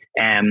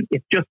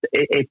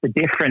 It's a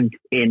difference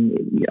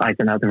in, I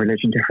don't know, the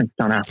religion difference.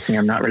 Don't ask me,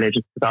 I'm not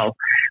religious at all.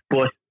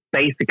 But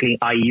basically,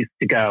 I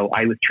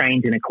was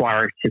trained in a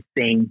choir to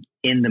sing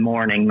in the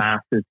morning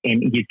masses.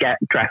 You'd get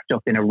dressed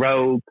up in a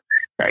robe,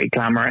 very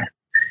glamorous.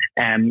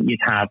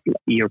 You'd have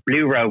your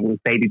blue robe,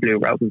 baby blue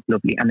robe was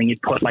lovely. And then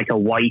you'd put like a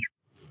white,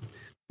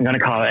 I'm going to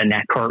call it a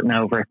neck curtain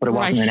over it, but it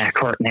wasn't a neck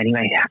curtain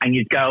anyway. And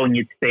you'd go and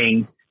you'd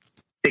sing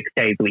 6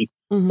 days a week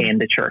in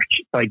the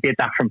church. So I did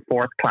that from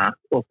 4th class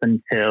up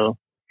until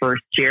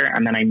first year,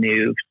 and then I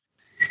moved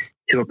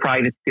to a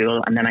private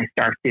school, and then I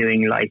started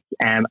doing like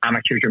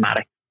amateur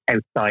dramatics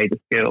outside the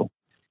school.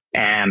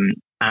 And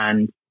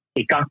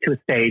it got to a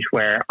stage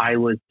where I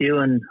was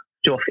doing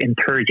stuff in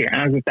 3rd year.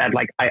 And as I said,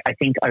 like I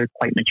think I was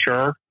quite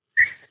mature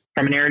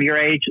from an earlier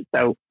age.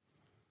 So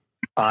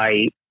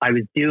I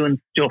was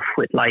doing stuff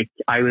with like,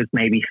 I was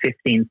maybe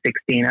 15,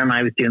 16, and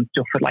I was doing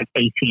stuff with like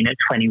 18 or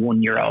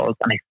 21 year olds.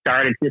 And I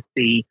started to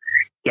see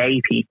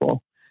gay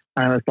people.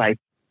 And I was like,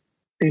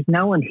 there's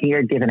no one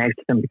here giving out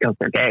to them because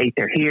they're gay.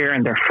 They're here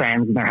and they're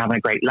friends and they're having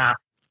a great laugh.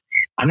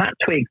 And that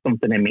twigged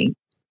something in me.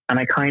 And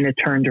I kind of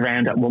turned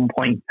around at one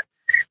point.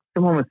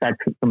 Someone was said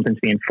something to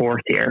me in 4th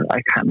year.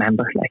 I can't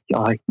remember, like,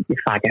 oh, you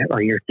faggot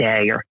or you're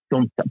gay or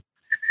something.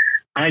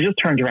 And I just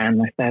turned around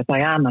and I said, I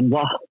am, and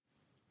what?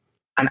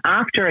 And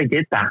after I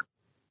did that,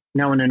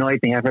 no one annoyed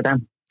me ever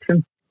then.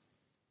 It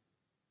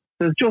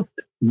was just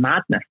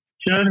madness.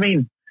 Do you know what I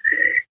mean?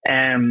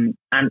 And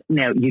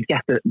now you'd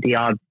get the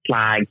odd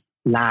slag,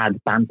 lad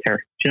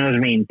banter. Do you know what I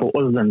mean? But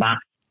other than that,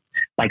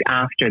 like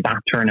after that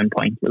turning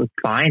point, it was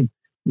fine.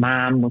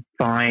 Mom was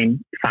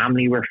fine.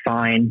 Family were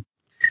fine.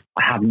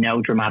 I have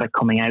no dramatic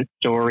coming out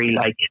story.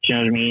 Like, do you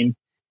know what I mean?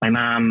 My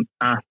mom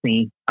asked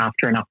me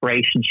after an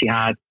operation she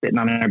had, sitting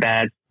on her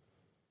bed.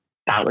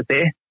 That was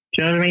it.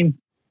 Do you know what I mean?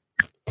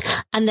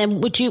 And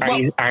then would you...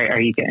 Are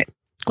you gay?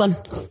 Go on.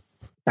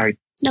 Sorry.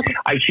 No.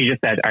 She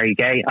just said, are you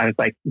gay? I was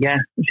like, yeah.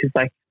 And she's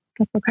like,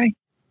 that's okay.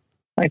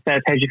 I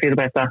said, how do you feel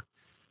about that?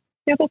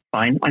 Yeah, that's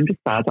fine. I'm just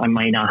sad I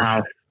might not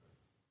have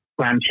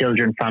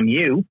grandchildren from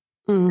you.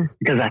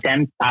 Because at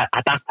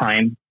that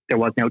time, there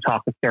was no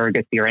talk of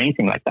surrogacy or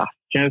anything like that.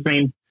 Do you know what I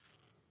mean?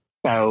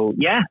 So,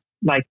 yeah,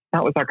 like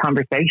that was our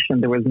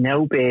conversation. There was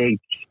no big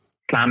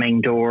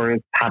slamming doors,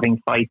 having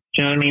fights.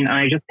 Do you know what I mean? And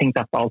I just think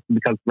that's also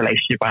because the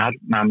relationship I had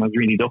with Mum was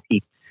really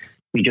lucky.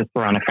 We just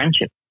were on a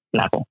friendship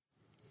level.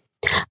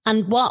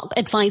 And what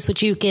advice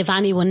would you give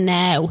anyone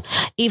now,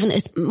 even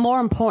as more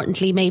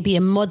importantly, maybe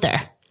a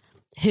mother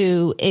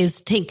who is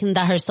thinking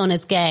that her son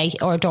is gay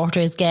or daughter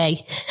is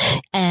gay,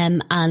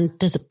 and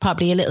there's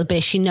probably a little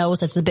bit, she knows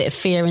there's a bit of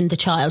fear in the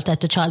child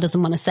that the child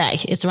doesn't want to say.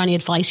 Is there any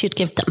advice you'd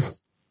give them?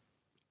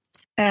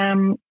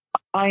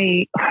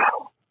 I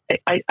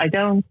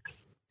don't,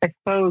 I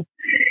suppose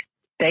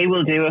they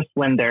will do it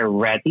when they're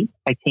ready.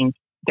 I think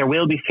there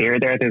will be fear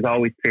there. There's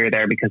always fear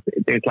there because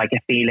there's like a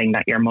feeling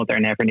that your mother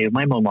never knew.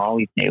 My mum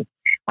always knew.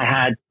 I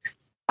had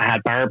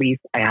Barbies.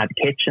 I had a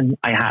kitchen.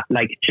 I had,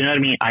 like, do you know what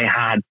I mean? I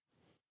had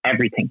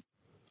everything.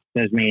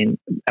 You know what I mean?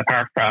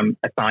 Apart from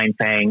a sign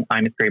saying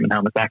I'm a screaming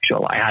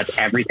homosexual, I had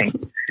everything.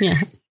 Yeah.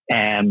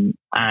 And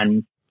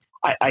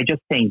I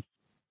just think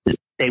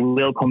they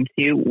will come to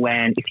you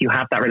if you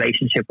have that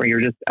relationship where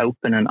you're just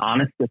open and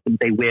honest with them,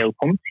 they will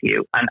come to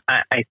you. And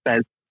I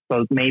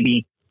suppose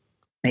maybe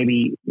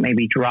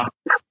drop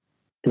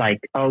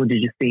like, oh,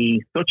 did you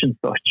see such and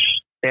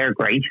such? They're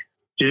great.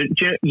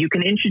 You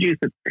can introduce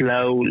it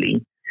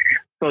slowly.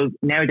 So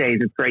nowadays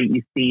it's great.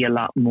 You see a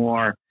lot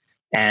more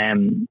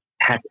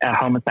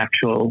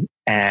homosexual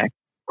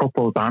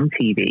couples on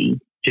TV.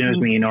 Do you know what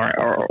I mean?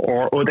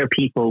 Or other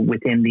people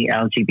within the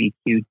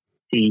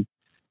LGBTQ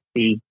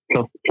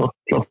plus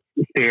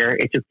sphere.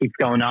 It just keeps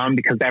going on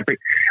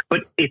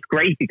but it's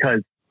great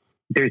because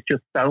there's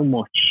just so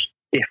much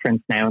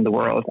difference now in the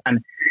world, and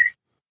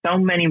so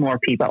many more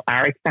people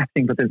are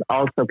accepting, but there's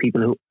also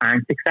people who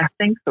aren't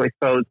accepting. So I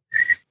suppose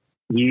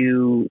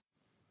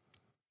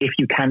if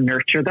you can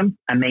nurture them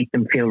and make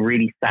them feel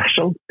really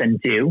special, then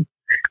do.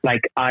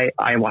 Like I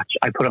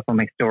put up on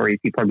my stories,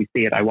 you probably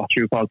see it, I watch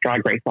RuPaul's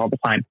Drag Race all the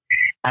time.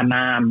 A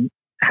mom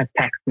has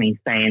texted me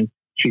saying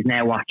she's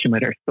now watching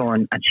with her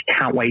son and she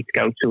can't wait to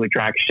go to a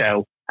drag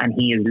show, and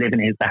he is living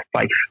his best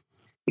life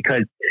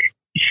because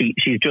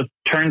she's just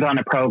turned on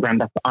a program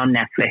that's on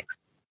Netflix.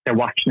 They're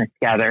watching it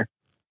together,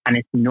 and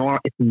it's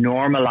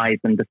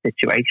normalizing the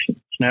situation,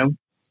 you know?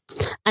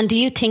 And do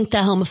you think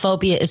that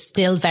homophobia is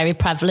still very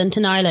prevalent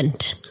in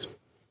Ireland?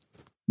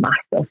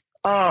 Massive.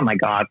 Oh my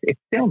God, it's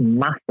still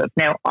massive.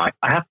 Now, I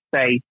have to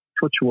say,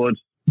 touch wood,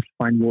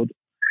 find wood,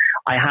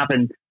 I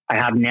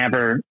have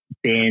never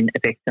been a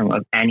victim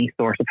of any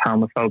sort of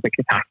homophobic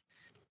attack.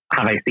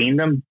 Have I seen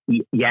them?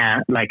 Yeah,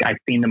 like I've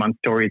seen them on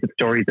stories of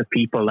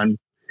people, and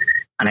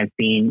I've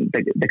seen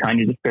the kind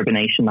of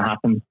discrimination that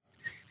happens.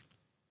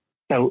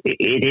 So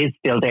it is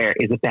still there.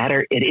 Is it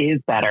better? It is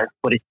better,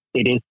 but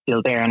it is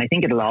still there. And I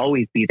think it'll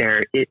always be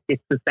there.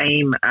 It's the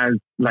same as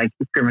like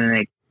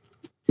discriminating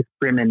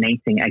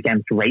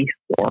against race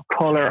or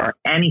colour or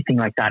anything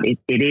like that. It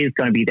is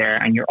going to be there,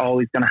 and you're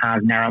always going to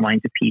have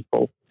narrow-minded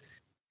people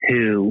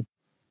who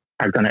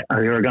are going to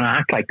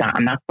act like that.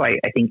 And that's why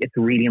I think it's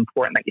really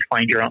important that you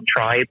find your own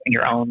tribe and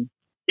your own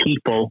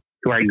people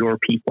who are your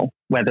people,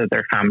 whether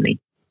they're family.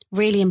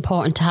 Really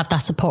important to have that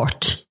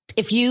support.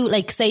 If you,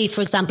 like, say,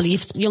 for example,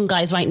 you've young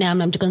guys right now,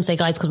 and I'm just going to say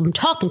guys because I'm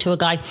talking to a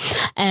guy,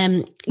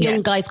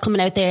 young guys coming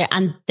out there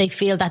and they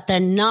feel that they're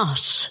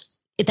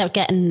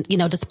getting,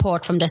 the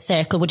support from their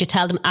circle, would you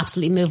tell them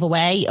absolutely move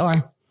away?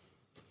 Or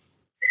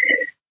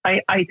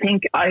I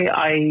think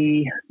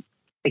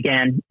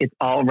again, it's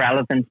all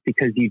relevant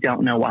because you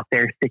don't know what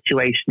their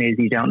situation is.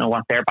 You don't know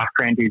what their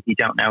background is. You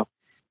don't know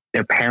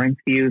their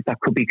parents' views that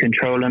could be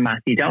controlling that.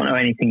 You don't know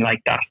anything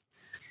like that.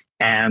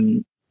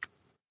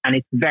 And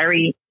it's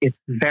very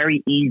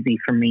easy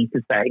for me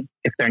to say,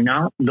 if they're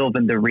not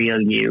loving the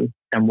real you,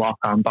 then walk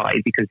on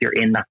by because you're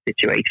in that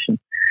situation.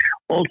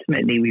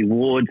 Ultimately, we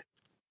would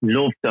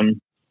love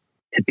them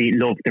to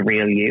love the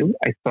real you.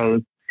 I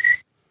suppose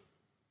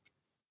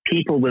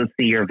people will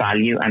see your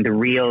value, and the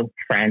real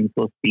friends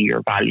will see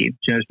your value. Do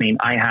you know what I mean?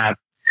 I have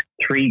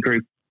 3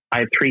 groups. I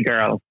have 3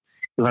 girls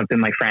who have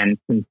been my friends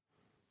since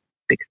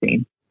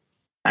 16,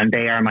 and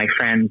they are my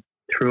friends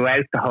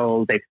throughout the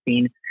whole. They've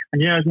seen.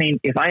 And you know what I mean?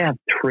 If I have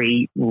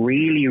 3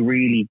 really,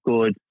 really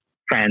good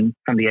friends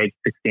from the age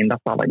of 16,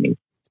 that's all I need.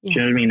 Yeah. Do you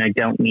know what I mean? I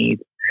don't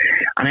need.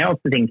 And I also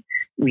think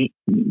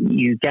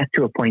you get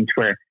to a point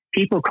where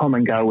people come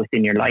and go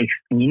within your life,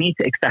 and you need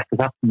to accept that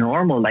that's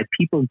normal. Like,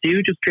 people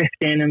do just drift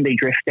in and they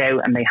drift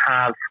out, and they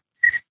have.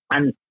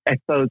 And I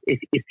suppose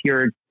if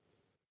you're,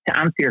 to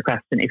answer your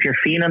question, if you're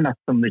feeling that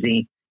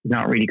somebody is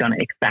not really going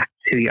to accept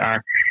who you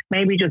are,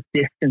 maybe just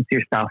distance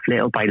yourself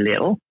little by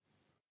little,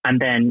 and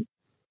then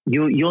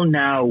you'll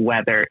know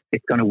whether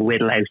it's going to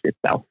whittle out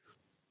itself.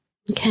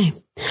 Okay.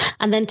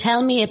 And then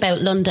tell me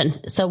about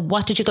London. So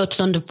what did you go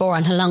to London for,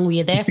 and how long were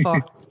you there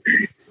for?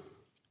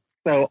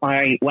 So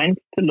I went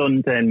to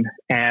London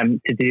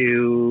to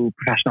do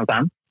professional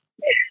dance.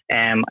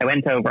 I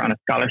went over on a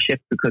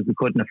scholarship because we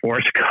couldn't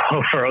afford to go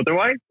over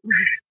otherwise.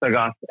 So I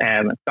got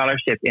a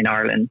scholarship in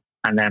Ireland,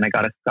 and then I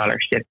got a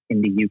scholarship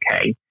in the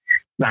UK.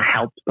 That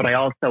helped. But I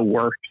also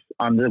worked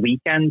on the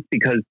weekends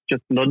because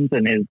just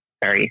London is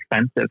very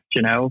expensive,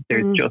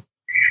 there's just,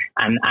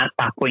 and at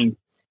that point,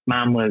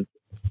 Mum was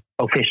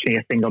officially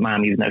a single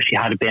mom, even though she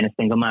had been a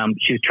single mom.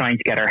 She was trying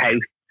to get her house.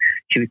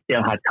 She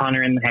still had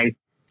Connor in the house.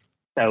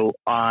 So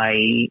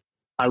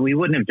we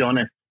wouldn't have done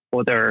it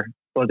other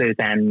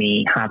than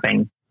me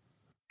having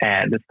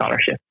the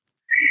scholarship.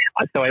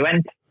 So I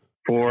went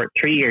for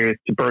 3 years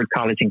to Bird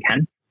College in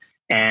Kent,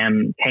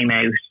 came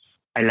out,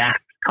 I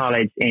left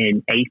college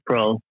in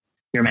April.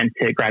 You're meant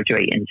to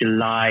graduate in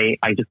July.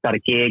 I just got a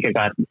gig. I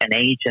got an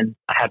agent.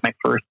 I had my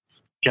first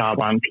job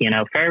on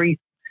P&O Ferries.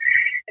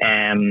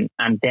 And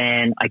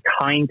then I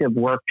kind of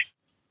worked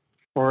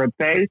for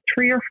about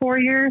 3 or 4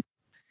 years.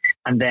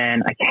 And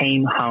then I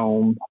came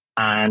home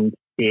and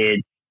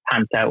did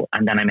Panto,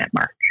 and then I met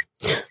Mark.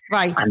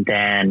 Right. And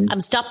then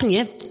I'm stopping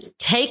you.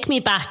 Take me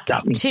back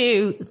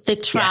to the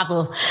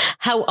travel. Yeah.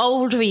 How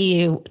old were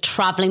you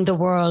traveling the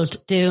world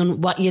doing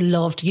what you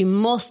loved? You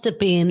must have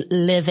been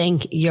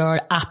living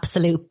your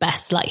absolute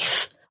best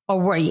life,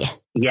 or were you?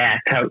 Yeah,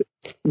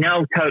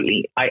 no,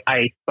 totally.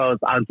 I suppose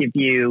I'll give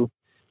you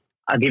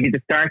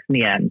the start and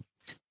the end.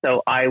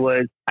 So I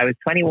was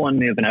 21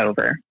 moving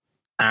over.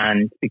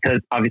 And because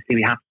obviously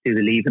we have to do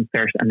the leaving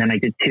cert, and then I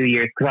did 2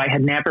 years because I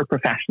have never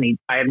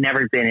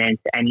been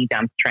into any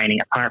dance training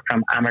apart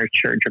from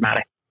amateur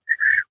dramatic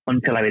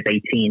until I was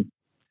 18.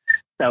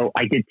 So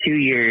I did 2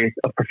 years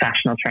of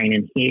professional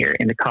training here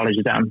in the College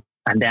of Dance,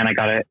 and then I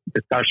got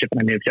the scholarship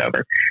and I moved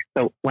over.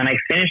 So when I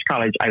finished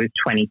college, I was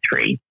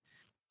 23,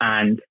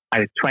 and I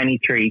was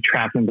 23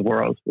 traveling the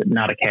world with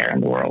not a care in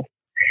the world.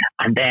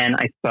 And then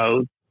I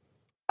suppose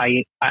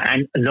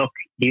and look,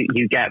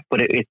 you get,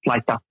 but it's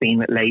like that scene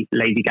with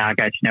Lady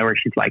Gaga, you know, where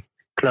she's like,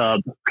 club,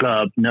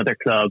 another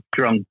club,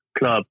 drunk,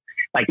 club.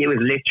 Like it was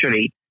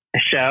literally a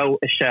show,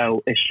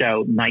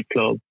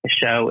 nightclub, a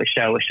show,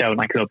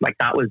 nightclub. Like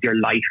that was your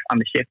life on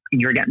the ship,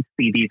 and you're getting to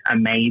see these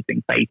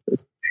amazing places.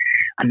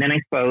 And then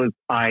I suppose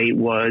I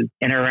was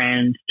in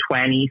around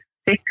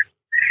 26.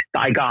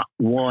 I got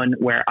one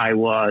where I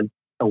was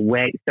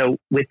away. So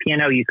with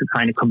piano, you could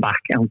kind of come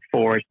back and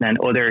forth. And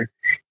then other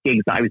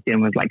gigs that I was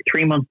doing was like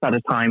 3 months at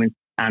a time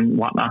and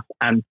whatnot.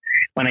 And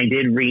when I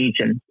did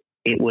Regent,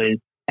 it was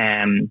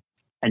a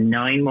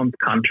 9-month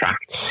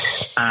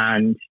contract,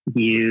 and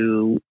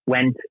you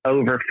went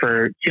over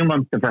for 2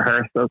 months of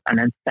rehearsals and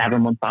then 7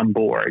 months on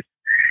board.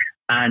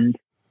 And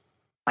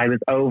I was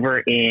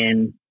over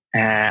in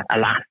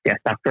Alaska.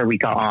 That's where we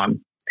got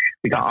on.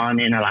 We got on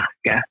in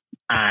Alaska.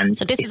 And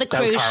so this is a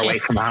cruise ship. Away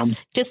from home.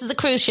 This is a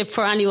cruise ship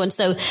for anyone.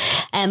 So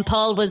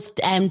Paul was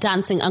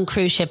dancing on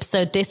cruise ships.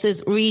 So this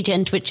is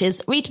Regent, which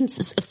is Regent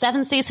of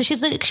Seven Seas. So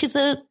she's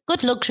a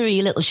good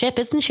luxury little ship,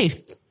 isn't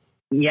she?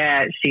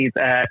 Yeah, she's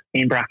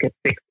in bracket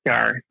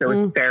 6-star. So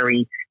it's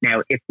very,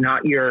 now it's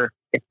not your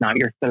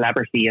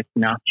celebrity, it's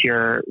not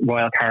your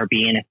Royal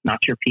Caribbean, it's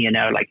not your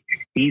P&O. Like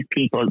these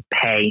people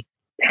pay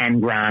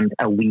 10 grand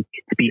a week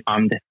to be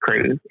on this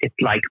cruise. It's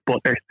like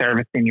butler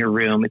service in your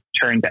room. It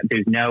turns out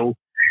there's no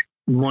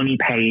money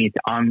paid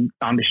on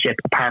the ship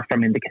apart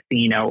from in the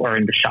casino or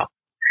in the shop.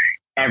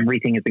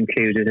 Everything is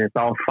included. It's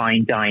all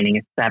fine dining.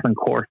 It's 7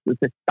 courses.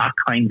 It's that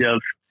kind of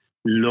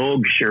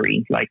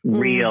luxury, like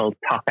real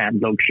top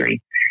end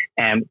luxury.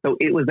 So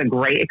it was a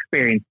great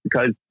experience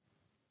because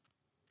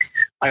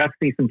I got to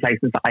see some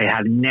places that I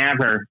had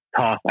never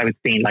thought I would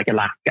see, like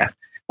Alaska.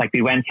 Like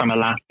we went from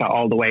Alaska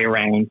all the way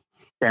around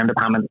down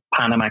the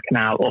Panama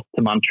Canal up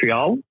to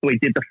Montreal. So we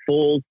did the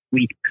full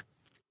sweep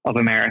of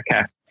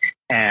America.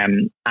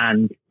 And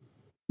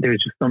there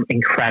was just some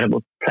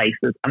incredible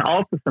places and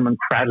also some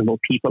incredible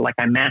people. Like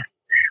I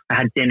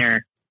had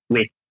dinner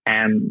with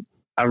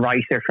a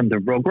writer from the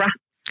Rugrats.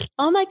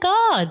 Oh my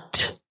God.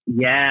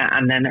 Yeah.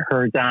 And then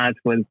her dad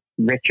was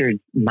Richard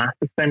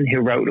Matheson, who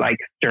wrote like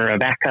Stir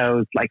of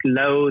Echoes, like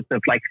loads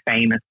of like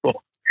famous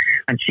books.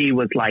 And she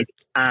was like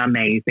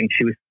amazing.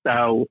 She was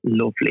so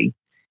lovely.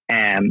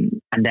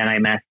 And then I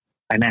met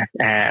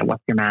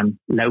what's your man?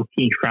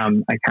 Loki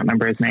from, I can't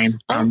remember his name.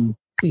 From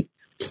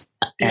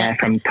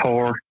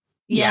Thor.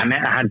 Yeah.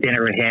 I had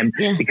dinner with him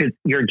because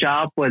your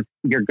job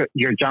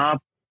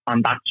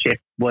on that ship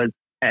was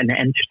an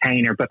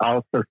entertainer, but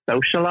also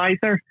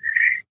socializer.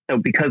 So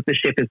because the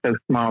ship is so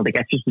small, they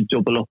get you to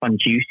double up on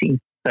duty.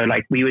 So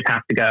like we would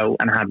have to go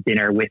and have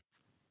dinner with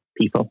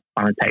people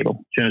on a table. Do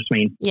you know what I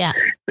mean? Yeah.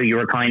 So you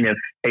were kind of,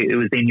 it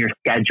was in your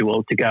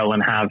schedule to go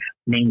and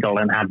mingle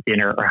and have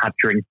dinner or have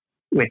drinks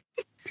with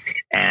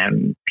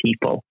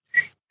people.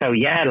 So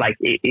yeah, like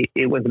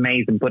it was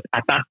amazing. But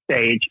at that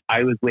stage,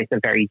 I was with a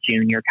very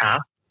junior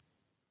cast,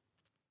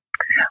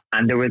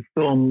 and there was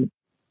some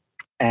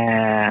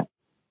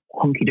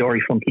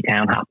hunky-dory funky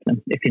town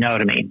happening, if you know what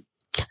I mean.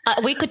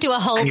 We could do a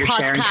whole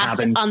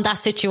podcast on that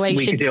situation.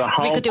 We could do a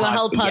whole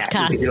podcast.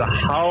 Yeah, we could do a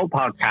whole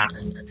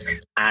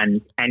podcast.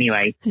 And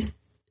anyway,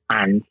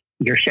 and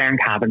you're sharing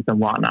cabins and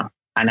whatnot.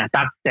 And at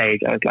that stage,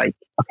 I was like,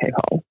 okay,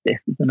 Paul, this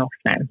is enough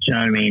now. Do you know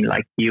what I mean?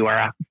 Like you are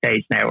at the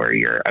stage now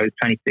where I was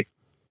 26,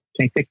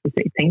 I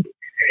think.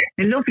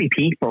 They're lovely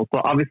people,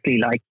 but obviously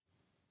like,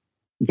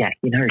 yeah,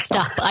 you know.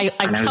 Stop. I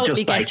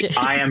totally get like, you.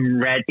 I am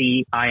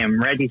ready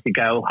to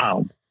go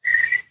home.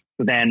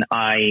 So then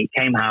I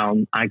came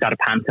home, I got a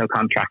Panto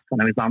contract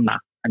when I was on that.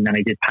 And then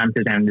I did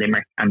Panto down in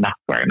Limerick, and that's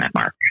where I met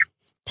Mark.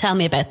 Tell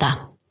me about that.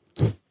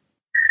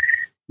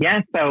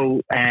 Yeah,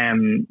 so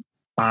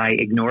I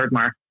ignored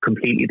Mark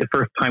completely the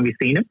first time we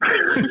seen him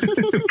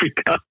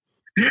because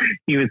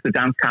he was the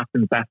dance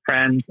captain's best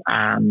friend,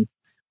 and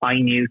I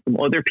knew some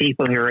other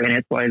people who were in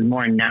it, so I was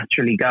more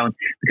naturally going.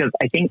 Because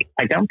I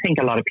don't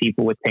think a lot of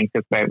people would think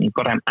this about me,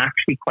 but I'm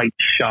actually quite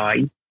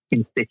shy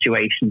in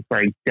situations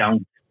where I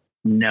don't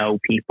know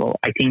people.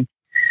 I think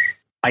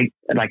I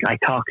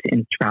talk to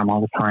Instagram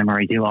all the time, or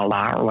I do all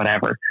that or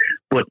whatever,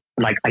 but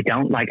like I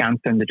don't like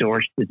answering the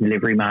door to the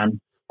delivery man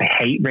I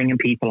hate ringing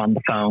people on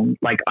the phone.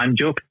 Like, I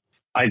don't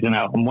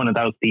know, I'm one of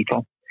those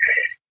people.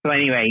 So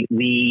anyway,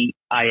 we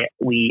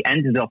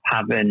ended up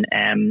having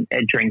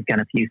a drink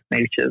and a few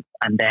smooches,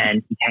 and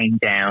then he came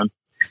down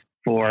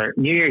for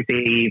New Year's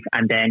Eve,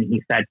 and then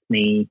he said to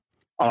me,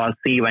 "Oh, I'll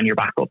see you when you're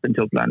back up in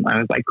Dublin." I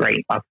was like,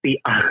 "Great, I'll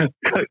see."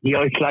 So he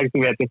always likes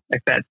me at this. I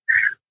said,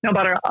 "No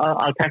matter,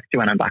 I'll text you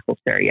when I'm back up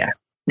there." Yeah.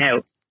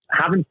 Now,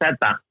 having said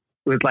that,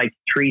 it was like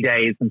 3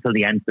 days until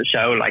the end of the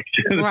show. Like,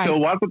 right. So it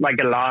wasn't like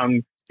a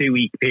long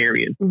 2-week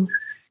period.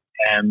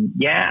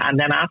 Yeah, and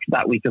then after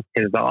that, we just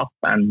hit it off,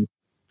 and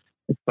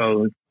I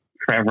suppose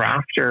forever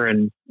after,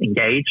 and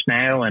engaged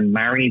now, and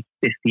married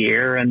this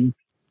year, and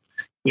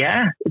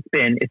yeah, it's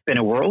been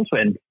a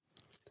whirlwind.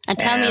 And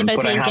tell me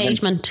about the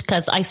engagement,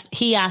 because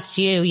he asked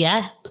you,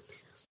 yeah?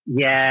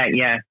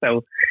 Yeah.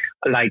 So,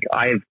 like,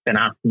 I've been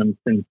asking him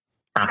since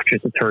after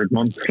the 3rd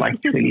month,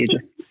 like, will you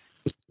just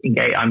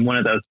engage? I'm one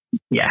of those.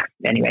 Yeah.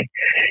 Anyway,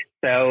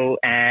 so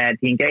the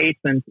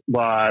engagement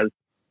was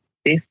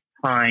this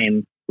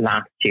time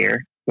last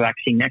year. So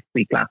actually next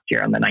week last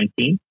year on the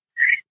 19th.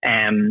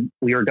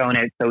 We were going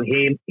out. So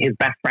his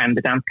best friend,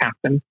 the dance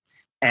captain,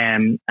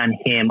 and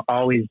him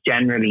always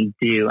generally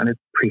do, and it's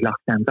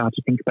pre-lockdown, God,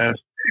 to think about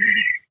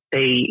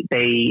it.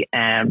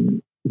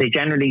 They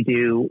generally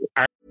do.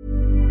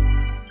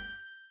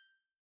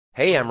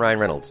 Hey, I'm Ryan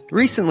Reynolds.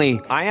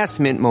 Recently, I asked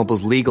Mint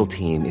Mobile's legal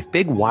team if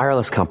big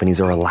wireless companies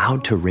are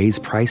allowed to raise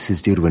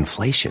prices due to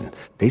inflation.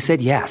 They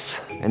said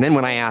yes. And then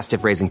when I asked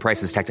if raising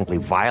prices technically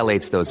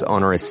violates those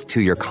onerous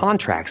 2-year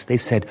contracts, they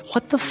said,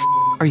 "What the f***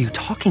 are you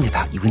talking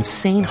about, you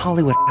insane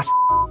Hollywood ass?"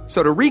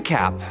 So to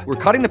recap, we're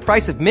cutting the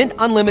price of Mint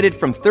Unlimited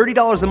from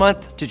 $30 a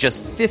month to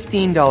just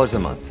 $15 a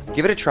month.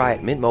 Give it a try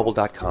at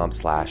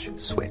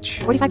mintmobile.com/switch.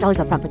 $45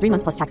 up front for 3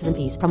 months plus taxes and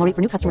fees. Promo rate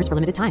for new customers for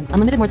limited time.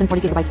 Unlimited more than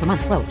 40 gigabytes per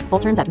month. Slows full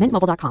terms at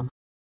mintmobile.com.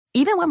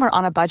 Even when we're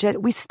on a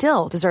budget, we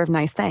still deserve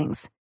nice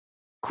things.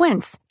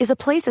 Quince is a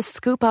place to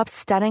scoop up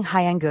stunning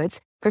high-end goods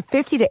for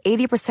 50 to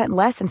 80%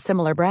 less than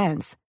similar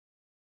brands.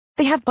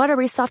 They have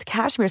buttery soft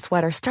cashmere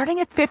sweaters starting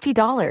at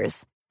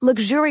 $50,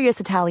 luxurious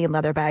Italian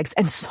leather bags,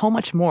 and so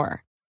much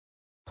more.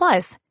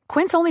 Plus,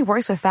 Quince only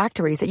works with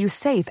factories that use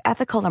safe,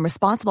 ethical, and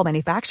responsible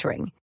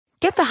manufacturing.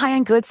 Get the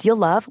high-end goods you'll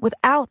love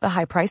without the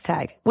high price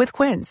tag with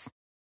Quince.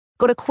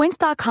 Go to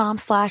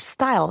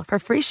quince.com/style for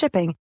free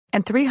shipping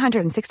and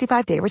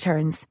 365-day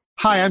returns.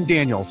 Hi, I'm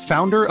Daniel,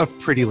 founder of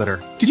Pretty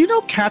Litter. Did you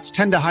know cats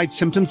tend to hide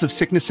symptoms of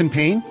sickness and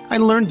pain? I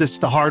learned this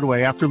the hard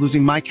way after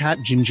losing my cat,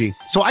 Gingy.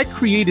 So I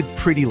created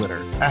Pretty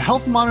Litter, a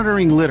health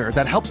monitoring litter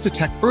that helps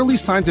detect early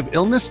signs of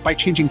illness by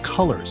changing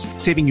colors,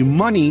 saving you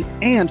money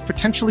and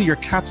potentially your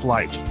cat's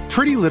life.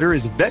 Pretty Litter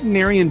is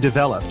veterinarian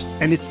developed,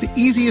 and it's the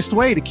easiest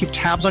way to keep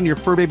tabs on your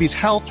fur baby's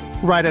health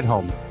right at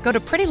home. Go to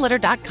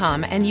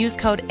prettylitter.com and use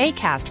code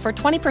ACAST for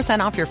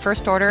 20% off your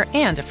first order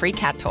and a free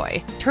cat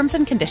toy. Terms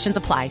and conditions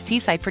apply. See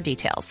site for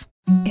details.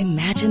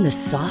 Imagine the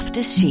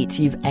softest sheets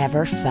you've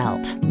ever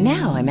felt.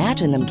 Now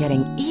imagine them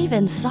getting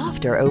even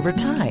softer over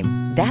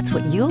time. That's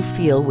what you'll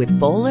feel with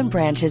Boll &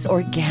 Branch's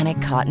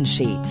organic cotton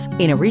sheets.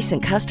 In a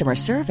recent customer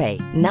survey,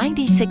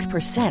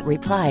 96%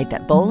 replied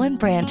that Boll &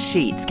 Branch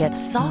sheets get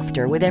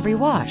softer with every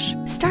wash.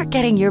 Start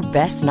getting your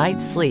best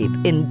night's sleep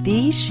in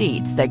these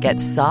sheets that get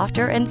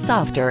softer and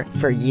softer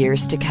for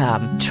years to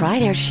come. Try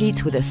their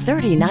sheets with a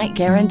 30-night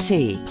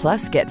guarantee.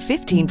 Plus, get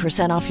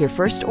 15% off your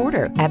first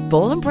order at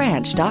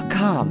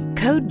bollandbranch.com.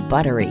 Code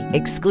BUTTERY.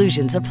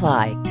 Exclusions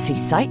apply. See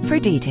site for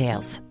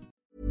details.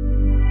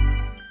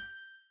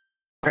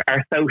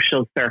 Our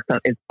social circle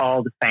is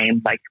all the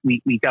same. Like,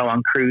 we go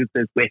on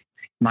cruises with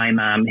my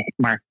mum,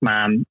 Mark's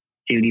mum,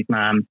 Julie's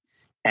mum,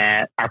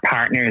 our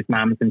partners'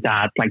 mums and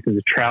dads. Like, there's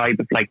a tribe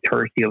of like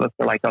 30 of us.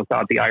 They're like, oh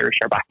God, the Irish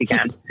are back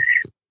again.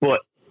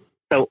 But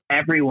so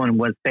everyone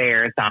was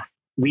there that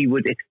we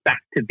would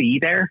expect to be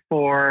there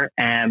for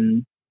a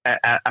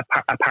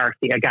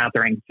party, a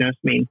gathering. Do you know what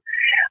I mean?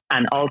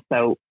 And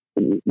also,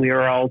 we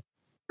were all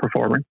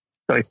performers.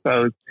 So I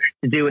suppose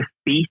to do a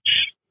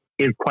speech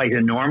is quite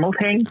a normal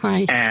thing.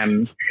 Right.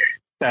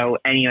 So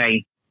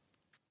anyway,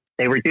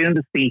 they were doing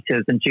the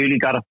speeches, and Julie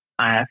got up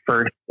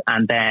first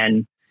and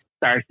then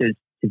started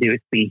to do a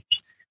speech.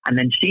 And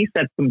then she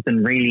said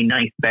something really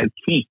nice about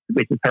Keith,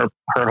 which is her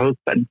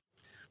husband.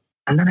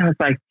 And then I was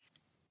like,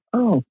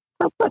 oh,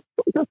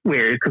 that's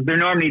weird, because they're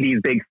normally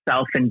these big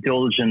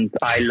self-indulgent,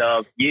 I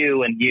love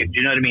you and you. Do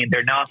you know what I mean?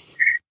 They're not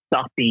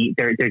sloppy.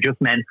 They're just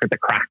meant for the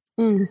crack.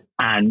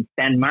 And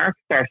then Mark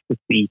starts to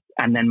speak,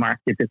 and then Mark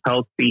did this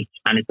whole speech,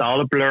 and it's all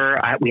a blur.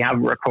 We have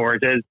it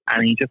recorded,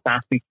 and he just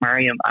asked me to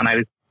marry him, and I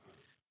was,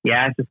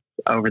 just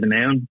over the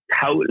moon,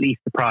 totally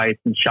surprised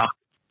and shocked.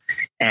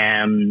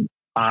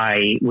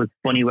 I was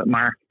funny with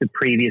Mark the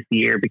previous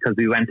year because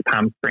we went to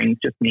Palm Springs,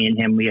 just me and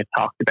him. We had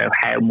talked about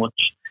how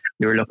much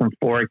we were looking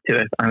forward to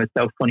it, and I was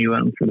so funny with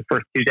him for the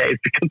first 2 days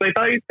because I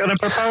thought he was going to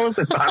propose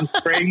at Palm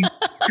Springs.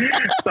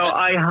 So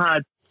I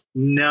had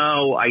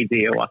no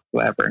idea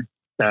whatsoever.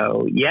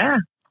 So,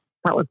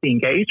 that was the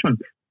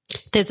engagement.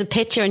 There's a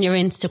picture on your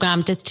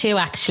Instagram. There's two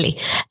actually.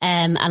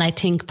 And I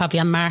think probably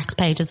on Mark's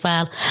page as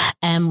well,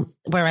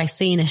 where I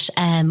seen it,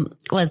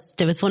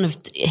 there was one of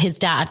his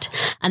dad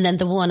and then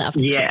the one of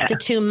the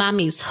two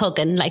mammies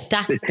hugging, like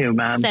that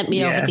sent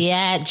me over the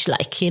edge,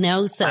 like, you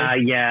know, so.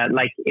 Yeah,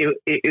 like it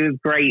was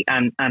great.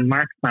 And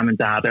Mark's mum and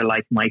dad are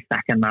like my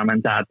second mum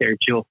and dad. They're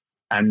just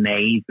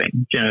amazing.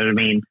 Do you know what I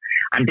mean?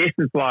 And this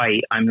is why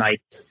I'm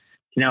like,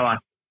 you know what?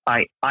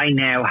 I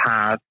now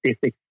have this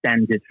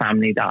extended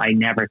family that I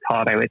never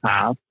thought I would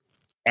have.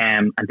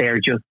 And they're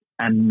just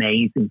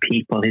amazing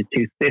people. His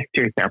two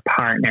sisters, their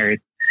partners,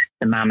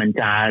 the mum and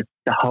dad,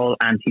 the whole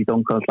aunties,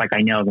 uncles, like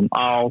I know them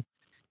all.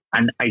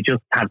 And I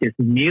just have this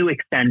new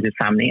extended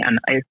family. And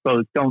I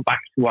suppose going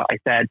back to what I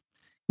said,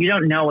 you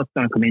don't know what's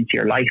going to come into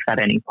your life at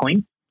any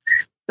point.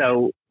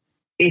 So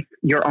if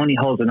you're only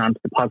holding on to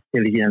the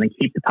positivity, and then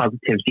keep the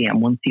positivity,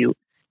 and once you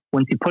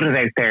put it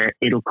out there,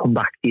 it'll come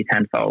back to you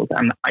tenfold.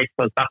 And I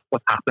suppose that's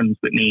what happens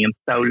with me. I'm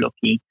so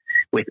lucky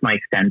with my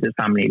extended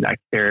family. Like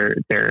they're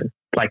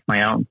like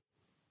my own.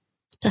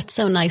 That's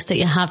so nice that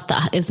you have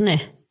that, isn't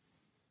it?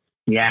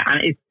 Yeah.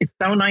 And it's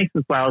so nice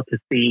as well to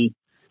see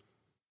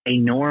a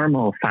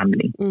normal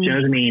family. Do you know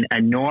what I mean?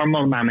 A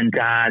normal mum and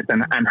dad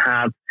and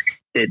have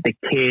the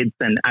kids.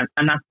 And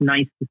that's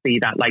nice to see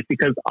that, like,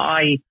 because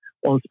I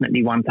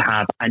ultimately want to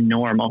have a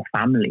normal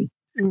family.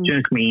 Do you know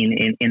what I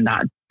mean? In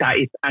that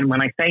is, and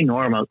when I say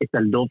normal, it's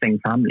a loving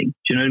family. Do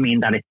you know what I mean?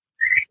 That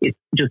it's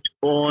just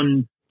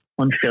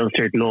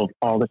unfiltered love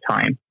all the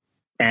time.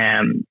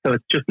 So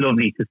it's just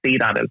lovely to see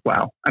that as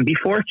well, and be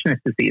fortunate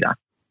to see that.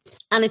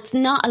 And it's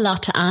not a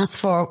lot to ask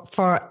for,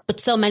 but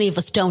so many of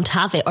us don't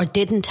have it or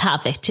didn't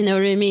have it. Do you know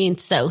what I mean?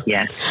 So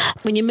yeah,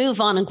 when you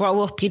move on and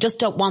grow up, you just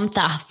don't want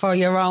that for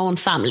your own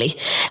family.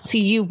 So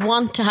you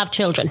want to have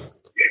children.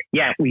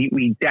 Yeah,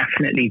 we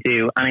definitely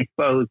do. And I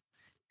suppose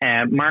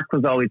Mark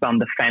was always on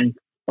the fence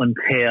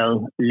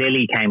until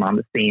Lily came on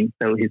the scene.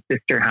 So his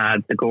sister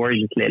had the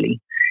gorgeous Lily.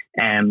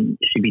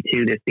 She'd be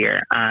 2 this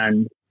year.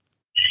 And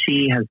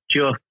she has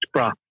just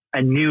brought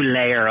a new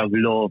layer of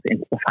love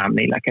into the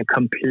family, like a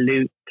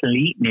complete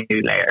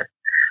new layer.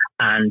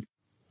 And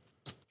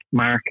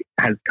Mark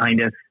has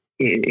kind of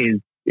is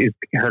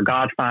her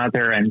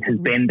godfather and has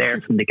been there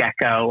from the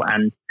get-go.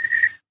 And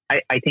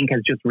I think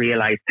has just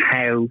realised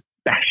how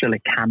special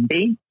it can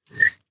be.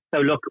 So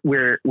look,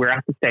 we're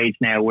at the stage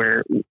now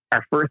where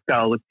our first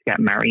goal was to get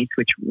married,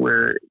 which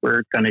we're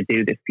going to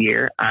do this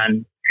year,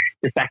 and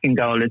the second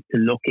goal is to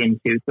look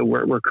into. So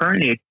we're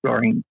currently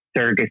exploring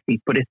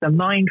surrogacy, but it's a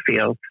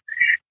minefield.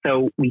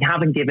 So we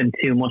haven't given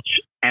too much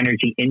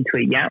energy into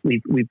it yet.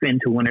 We've been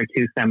to 1 or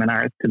 2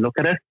 seminars to look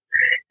at it,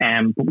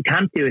 but we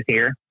can't do it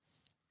here.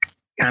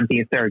 Can't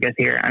be a surrogate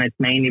here, and it's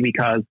mainly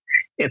because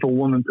if a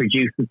woman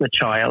produces a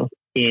child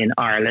in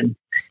Ireland,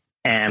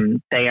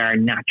 they are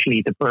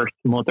naturally the birth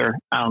mother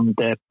and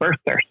the birth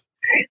cert.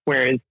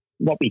 Whereas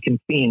what we can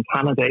see in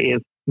Canada is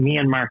me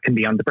and Mark can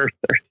be on the birth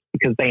cert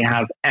because they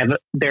have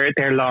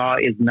their law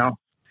is not.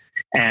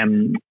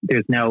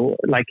 There's no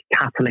like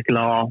Catholic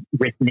law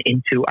written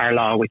into our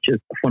law, which is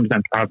a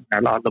fundamental part of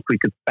our law. Look, we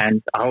could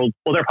spend a whole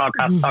other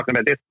podcast talking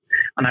about this,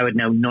 and I would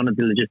know none of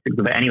the logistics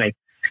of it anyway.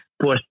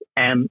 But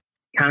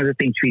Canada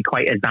seems to be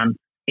quite advanced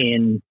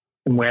in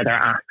where they're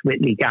at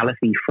with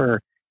legality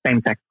for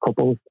same-sex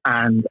couples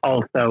and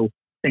also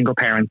single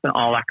parents and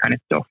all that kind of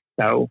stuff.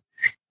 So,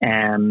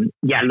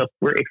 yeah, look,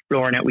 we're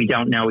exploring it. We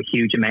don't know a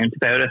huge amount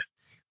about it,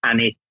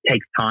 and it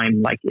takes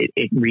time. Like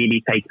it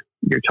really takes.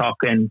 You're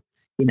talking,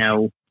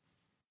 2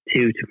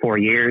 to 4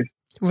 years.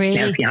 Really?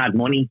 Now, if you had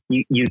money,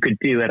 you could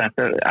do it at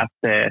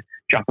the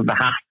drop of a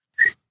hat.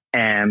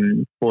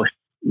 But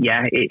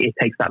yeah, it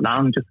takes that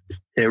long just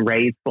to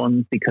raise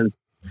funds because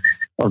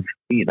of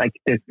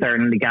there's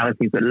certain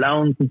legalities with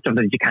loans and stuff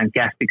that you can't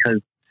get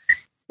because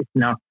it's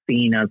not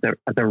seen as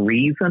a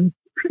reason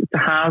to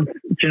have,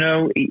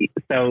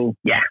 So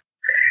yeah,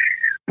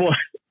 but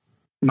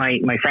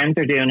my friends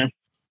are doing it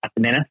at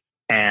the minute,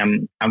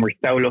 and we're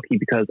so lucky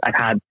because I've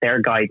had their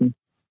guidance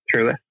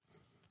through it,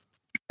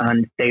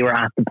 and they were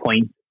at the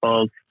point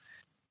of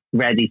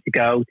ready to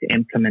go to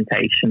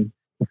implementation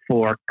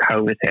before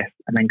COVID hit,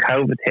 and then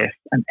COVID hit,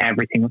 and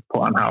everything was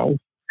put on hold.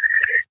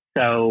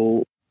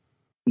 So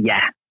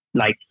yeah,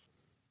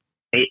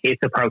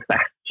 it's a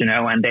process,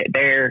 and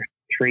they're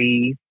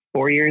 3-4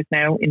 years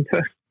now into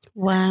it.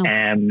 Wow.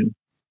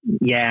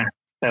 Yeah.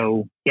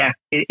 So yeah,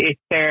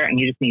 it's there, and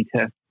you just need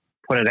to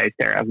put it out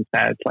there. As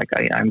I said,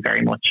 I'm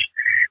very much,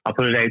 I'll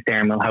put it out there,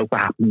 and we'll hope it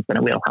happens, and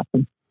it will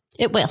happen.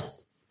 It will.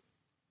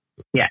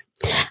 Yeah.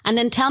 And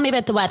then tell me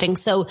about the wedding.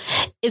 So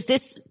is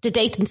this the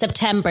date in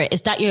September?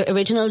 Is that your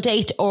original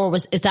date, or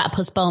is that a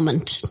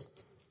postponement?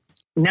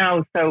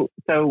 No. So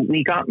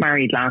we got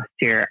married last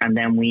year, and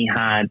then we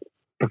had,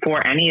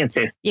 before any of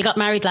this. You got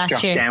married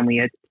last year? Down,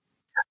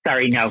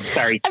 Sorry.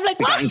 I'm like,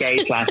 we got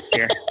engaged last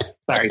year.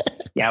 Sorry.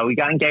 Yeah, we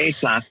got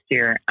engaged last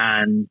year,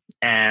 and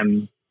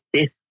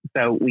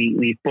so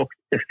we booked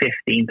the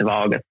 15th of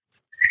August.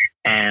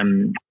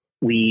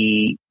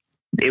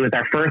 It was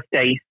our first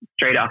date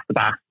straight off the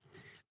bat,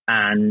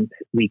 and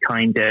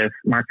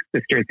Mark's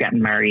sister is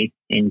getting married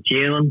in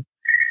June.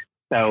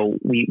 So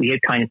we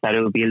had kind of said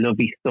it would be a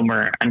lovely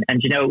summer. And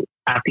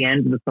at the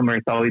end of the summer,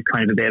 it's always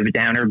kind of a bit of a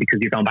downer because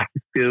you're going back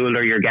to school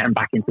or you're getting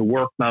back into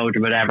work mode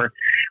or whatever.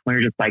 We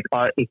were just like,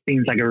 oh, it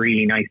seems like a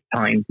really nice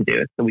time to do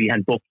it. So we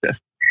had booked it.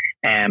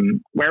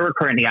 Where we're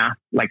currently at,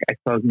 like, I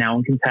suppose no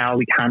one can tell.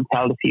 We can't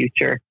tell the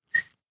future.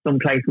 Some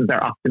places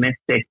are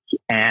optimistic.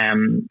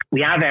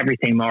 We have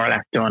everything more or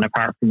less done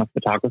apart from a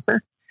photographer.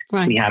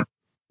 Right. We have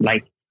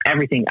like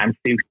everything and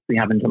suits. We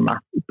haven't done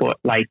that, but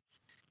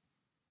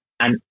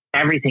and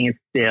everything is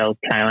still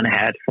plowing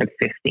ahead for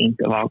the 15th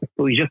of August.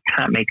 But we just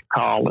can't make a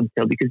call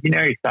until, because you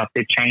know yourself,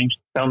 they've changed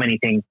so many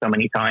things so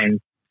many times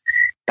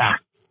that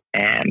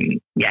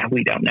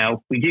we don't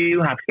know. We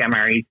do have to get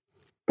married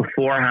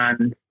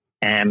beforehand,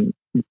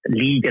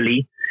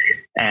 legally,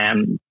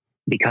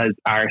 because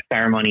our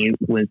ceremony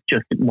was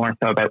just more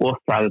so about us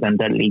rather than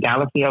the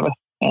legality of it.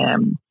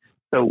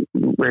 So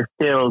we're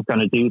still going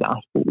to do that,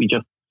 but we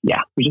just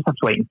have to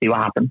wait and see what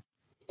happens.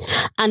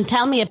 And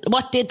tell me,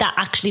 what did that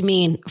actually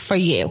mean for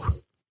you?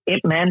 It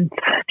meant,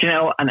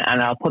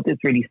 and I'll put this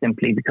really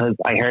simply because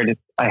I heard it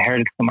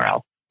somewhere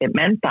else. It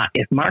meant that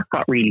if Mark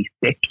got really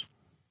sick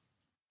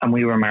and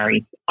we were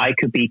married, I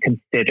could be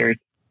considered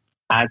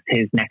as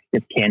his next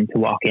of kin to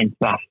walk into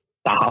that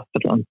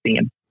hospital and see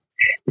him.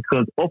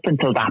 Because up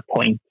until that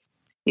point,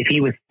 if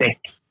he was sick,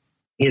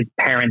 his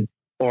parents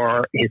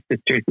or his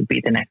sisters would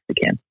be the next of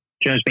kin.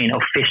 Do you know what I mean?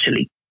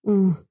 Officially.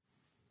 Mm.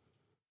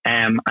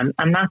 And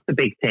that's the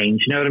big thing.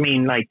 Do you know what I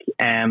mean? Like,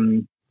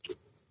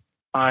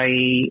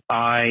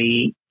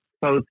 I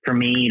suppose for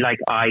me, like,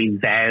 I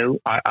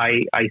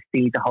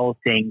see the whole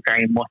thing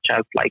very much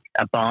as like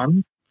a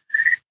bond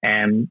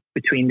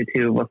between the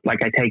two of us.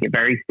 Like, I take it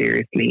very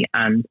seriously,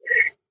 and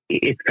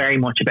it's very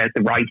much about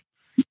the right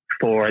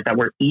that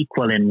we're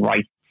equal in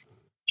rights.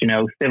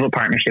 Civil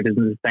partnership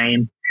isn't the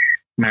same.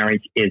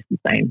 Marriage is the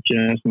same. Do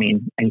you know what I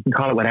mean? And you can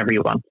call it whatever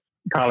you want.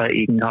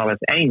 You can call it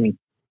anything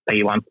that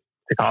you want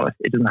to call it.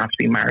 It doesn't have to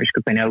be marriage,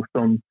 because I know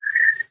some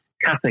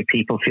Catholic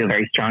people feel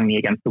very strongly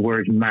against the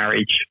word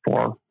marriage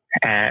for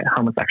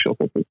homosexual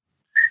couples.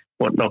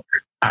 But look,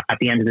 at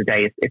the end of the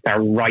day, it's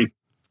our rights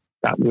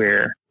that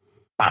we're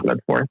battling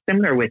for.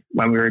 Similar with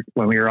when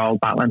we were all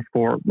battling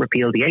for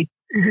repeal the 8th.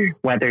 Mm-hmm.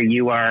 Whether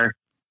you are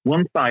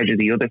one side or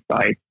the other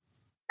side,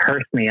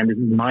 personally, and this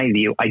is my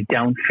view, I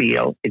don't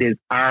feel it is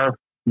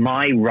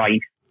my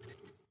right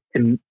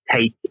to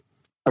take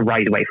a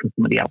right away from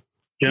somebody else.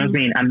 Do you know what I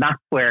mean? And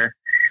that's where,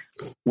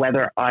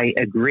 whether I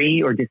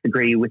agree or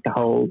disagree with the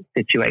whole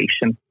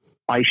situation,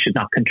 I should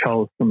not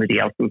control somebody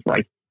else's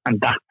right. And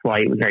that's why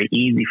it was very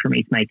easy for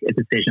me to make a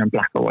decision in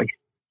black or white.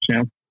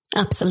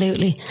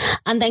 Absolutely.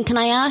 And then can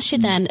I ask you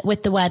then,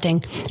 with the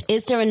wedding,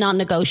 is there a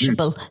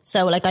non-negotiable?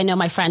 So like, I know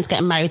my friend's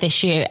getting married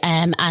this year,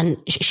 and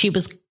she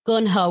was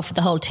gung-ho for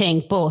the whole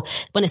thing, but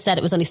when it said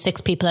it was only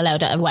 6 people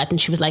allowed at a wedding,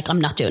 she was like, I'm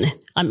not doing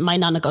it. My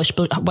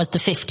non-negotiable was the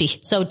 50.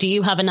 So do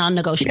you have a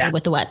non-negotiable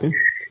with the wedding?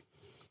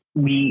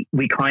 We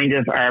kind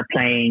of are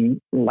playing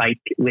like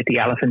with the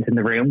elephant in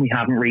the room. We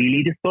haven't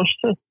really discussed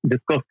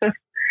it.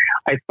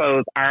 I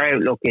suppose our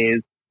outlook is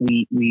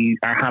we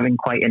are having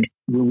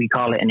we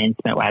call it an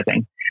intimate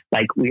wedding.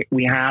 Like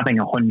we're having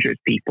 100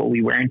 people.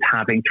 We weren't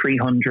having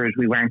 300.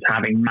 We weren't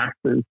having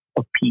masses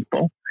of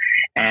people.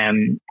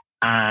 And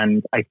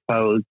I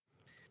suppose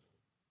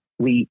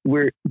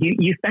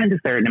you spend a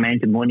certain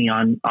amount of money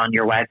on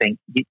your wedding.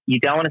 You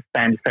don't want to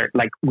spend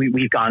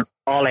we've gone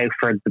all out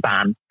for the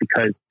band,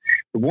 because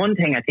the one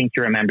thing I think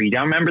you remember, you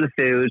don't remember the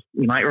food,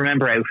 you might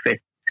remember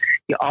outfits.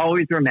 You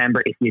always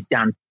remember if you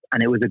danced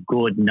and it was a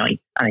good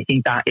night. And I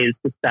think that is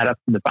the setup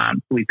for the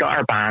band. So we've got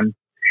our band,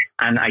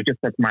 and I just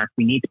said to Mark,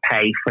 we need to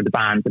pay for the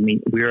band. I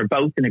mean, we were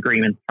both in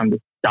agreement from the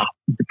start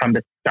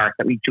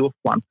that we just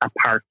want a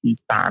party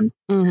band.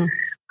 Mm-hmm.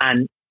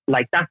 And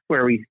like, that's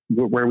where we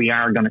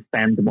are going to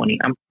spend the money.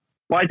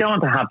 Well, I don't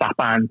want to have that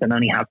band and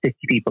only have 50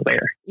 people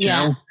there. You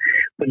know?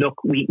 But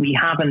look, we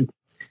haven't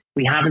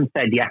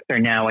said yes or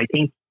no. I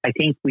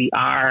think we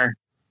are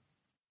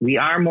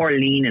more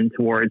leaning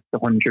towards the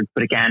 100,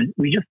 but again,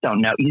 we just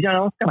don't know. You don't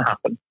know what's going to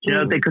happen. You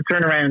know, they could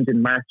turn around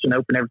in March and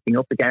open everything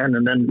up again,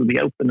 and then it'll be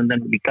open, and then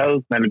it'll be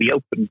closed, and then it'll be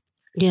open.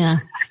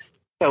 Yeah.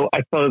 So I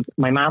suppose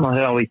my mum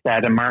had always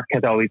said, and Mark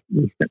has always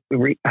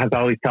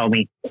told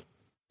me,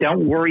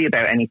 don't worry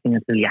about anything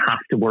until you have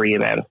to worry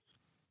about it.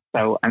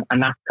 So,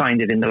 and that's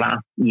kind of in the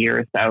last year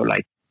or so,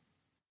 like,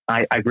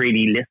 I've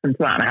really listened to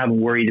that, and I haven't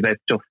worried about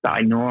stuff that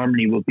I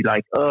normally would be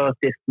like, oh,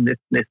 this and this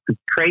and this, could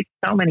create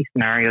so many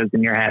scenarios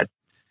in your head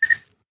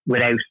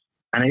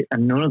and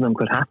none of them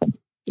could happen.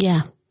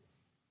 Yeah.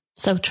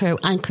 So true.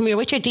 And come here,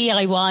 with your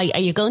DIY, are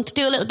you going to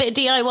do a little bit of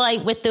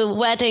DIY with the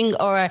wedding,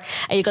 or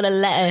are you going to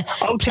let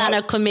a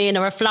planner come in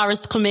or a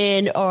florist come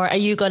in, or are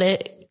you going to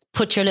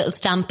put your little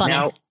stamp on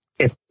it?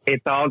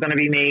 It's all going to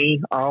be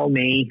me, all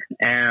me.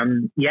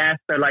 So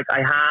like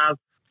I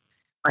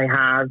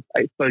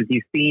suppose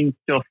you've seen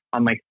stuff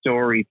on my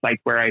stories, like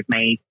where I've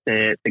made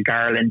the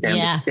garland down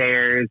the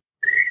stairs.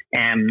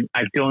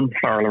 I've done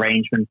floral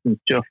arrangements and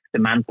stuff, the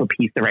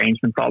mantelpiece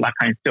arrangements, all that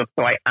kind of stuff.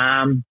 So I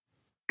am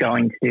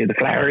going to do the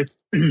flowers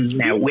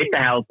now with the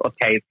help of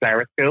Kay's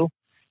Flower School.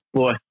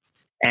 But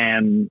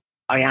I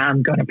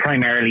am going to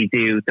primarily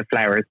do the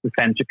flowers, the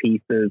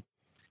centerpieces,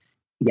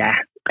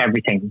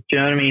 everything. Do you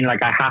know what I mean?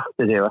 Like I have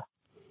to do it.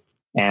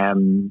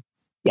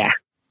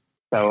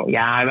 So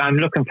I'm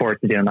looking forward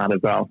to doing that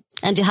as well.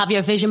 And you have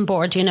your vision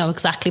board, you know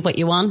exactly what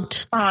you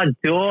want?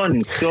 Done.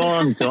 So,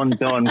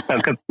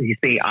 cause you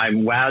see,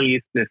 I'm well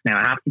used to this now.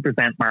 I have to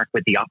present Mark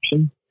with the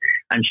options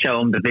and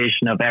show him the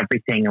vision of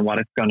everything and what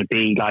it's going to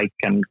be like.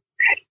 And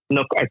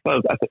look, I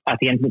suppose at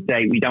the end of the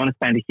day, we don't want to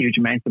spend a huge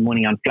amount of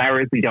money on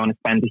flowers. We don't want to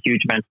spend a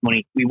huge amount of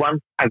money. We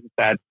want, as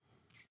I said,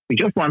 we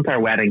just want our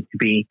wedding to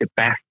be the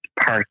best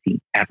party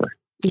ever.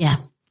 Yeah.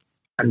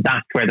 And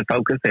that's where the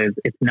focus is.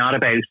 It's not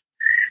about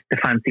the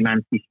fancy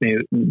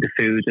the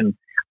food and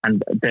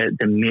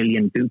the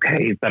million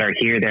bouquets that are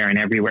here, there and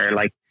everywhere.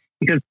 Like,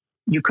 because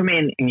you come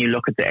in and you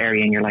look at the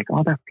area and you're like,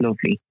 oh, that's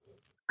lovely.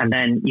 And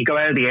then you go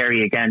out of the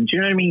area again. Do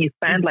you know what I mean? You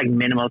spend like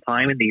minimal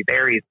time in these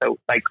areas. So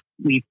like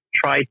we've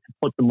tried to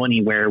put the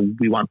money where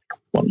we want to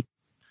put money.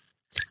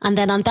 And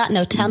then on that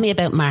note, tell me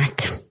about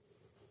Mark.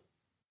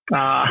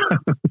 The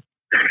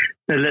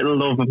little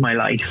love of my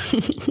life.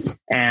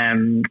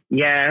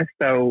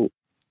 So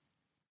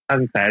as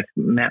I said,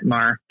 met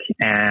Mark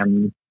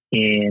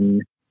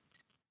in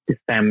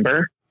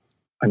December.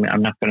 I mean,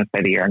 I'm not going to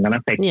say the year. I'm going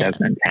to say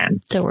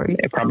 2010. Don't worry.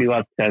 It probably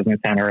was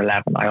 2010 or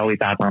 11. I always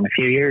add on a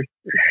few years.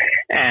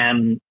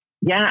 And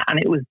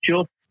it was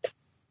just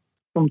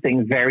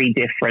something very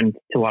different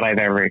to what I've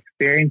ever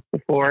experienced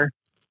before.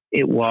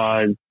 It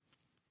was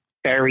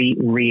very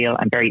real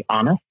and very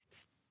honest.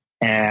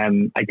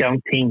 I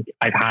don't think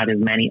I've had as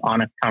many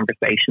honest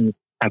conversations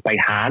as I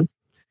had.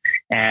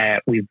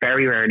 We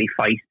very rarely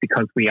fight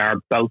because we are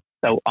both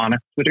so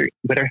honest with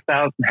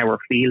ourselves and how we're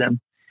feeling.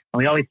 And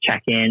we always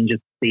check in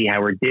just to see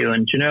how we're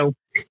doing, you know.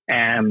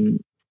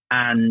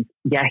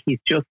 He's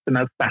just the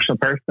most special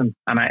person.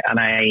 And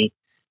I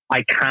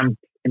can't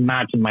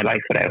imagine my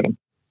life without him.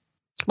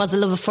 Was it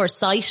love at first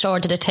sight, or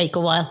did it take a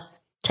while?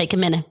 Take a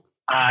minute?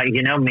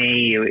 You know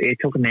me, it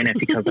took a minute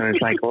because I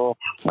was like, oh,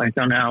 I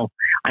don't know.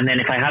 And then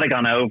if I had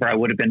gone over, I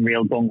would have been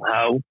real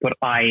gung-ho. But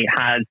I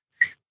had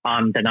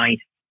on the night,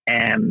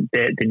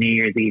 the New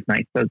Year's Eve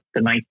night, so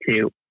the night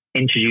to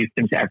introduce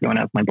him to everyone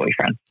as my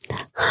boyfriend.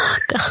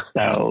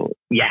 So,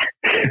 yeah.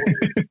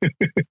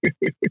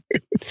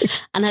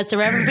 And has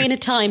there ever been a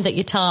time that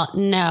you thought,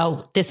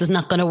 no, this is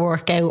not going to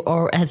work out,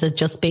 or has it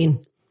just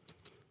been?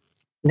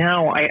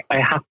 No, I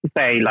have to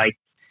say, like,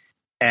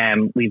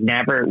 we've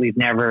never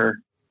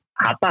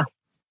had that.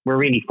 We're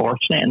really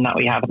fortunate in that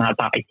we haven't had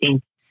that. I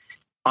think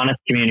honest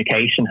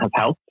communication has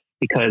helped,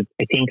 because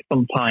I think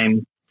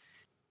sometimes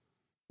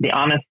the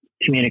honest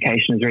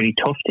communication is really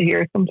tough to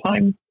hear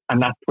sometimes,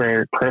 and that's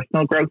where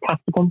personal growth has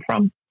to come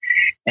from.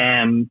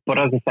 But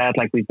as I said,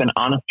 like, we've been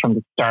honest from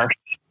the start.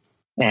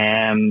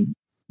 And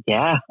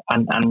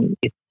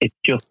it's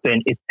just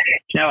been, you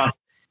know what,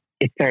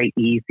 it's very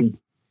easy.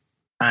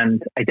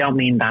 And I don't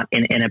mean that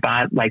in a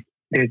bad, like,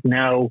 there's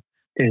no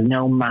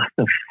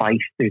massive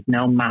fight. There's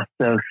no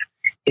massive,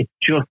 it's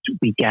just,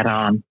 we get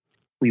on.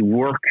 We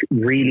work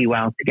really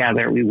well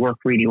together. We work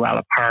really well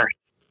apart.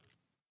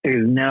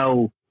 There's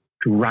no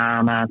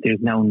drama.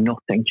 There's no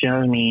nothing. Do you know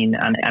what I mean?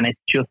 And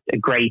it's just a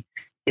great,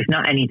 if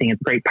not anything,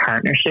 it's a great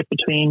partnership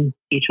between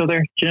each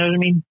other. Do you know what I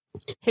mean?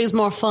 Who's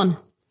more fun?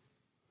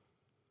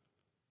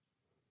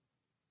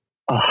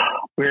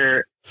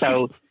 We're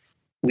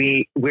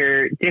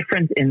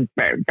different in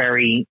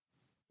very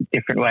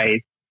different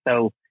ways.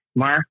 So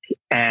Mark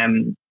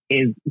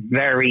is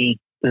very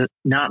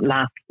not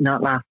last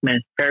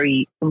minute.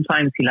 Very,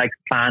 sometimes he likes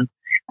to plan,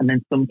 and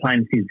then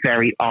sometimes he's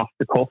very off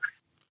the cuff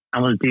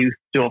and will do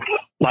stuff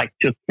like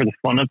just for the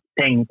fun of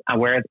things. And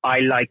whereas I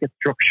like a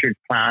structured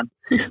plan,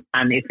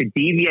 and if it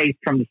deviates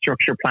from the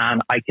structured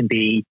plan, I can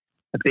be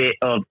a bit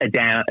of a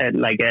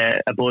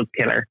buzz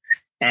killer.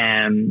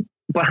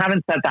 But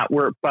having said that,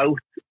 we're both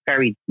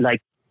very,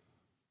 like,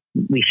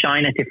 we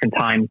shine at different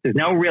times. There's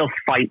no real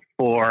fight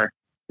for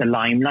the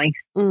limelight.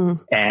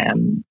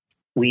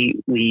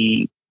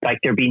 We like,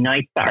 there'd be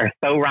nights that are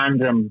so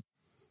random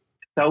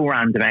out,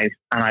 and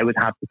I would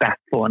have the best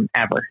fun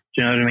ever.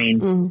 Do you know what I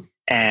mean?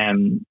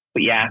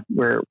 But yeah,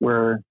 we're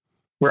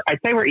I'd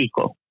say we're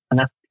equal, and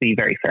that's to be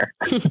very fair.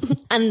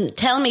 And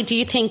tell me, do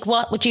you think,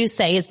 what would you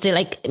say is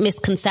the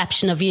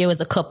misconception of you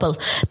as a couple?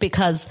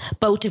 Because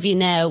both of you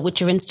now, with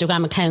your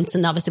Instagram accounts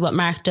and obviously what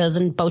Mark does,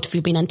 and both of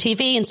you being on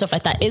TV and stuff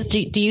like that,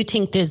 do you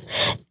think there's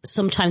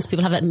sometimes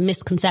people have a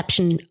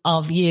misconception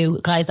of you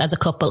guys as a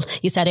couple?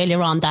 You said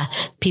earlier on that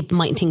people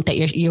might think that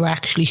you're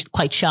actually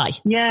quite shy.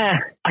 Yeah,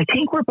 I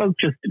think we're both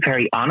just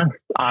very honest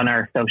on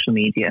our social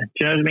media. Do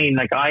you know what I mean?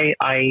 Like,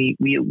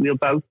 we'll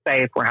both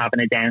say if we're having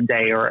a down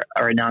day or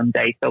a non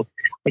day. So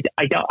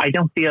I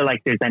don't feel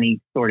like there's any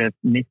sort of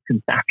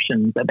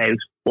misconceptions about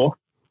us.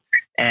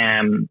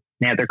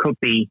 Now there could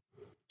be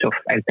stuff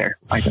out there,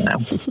 I don't know.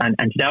 And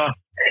you know what?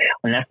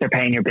 Unless they're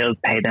paying your bills,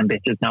 pay them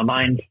bitches, no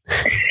mind.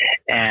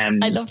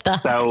 I love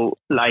that. So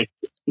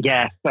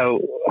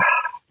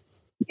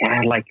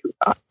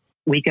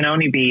we can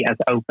only be as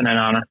open and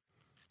honest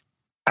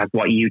as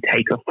what you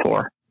take us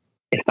for,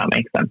 if that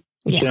makes sense.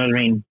 Yeah. Do you know what I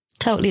mean?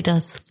 Totally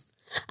does.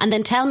 And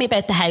then tell me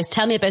about the house.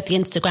 Tell me about the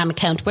Instagram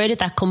account. Where did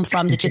that come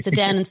from? Did you sit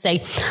down and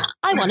say,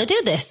 I want to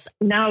do this?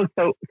 No.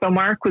 So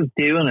Mark was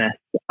doing it,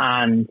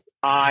 and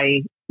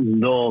I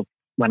love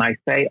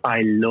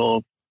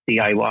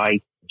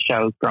DIY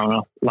shows growing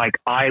up. Like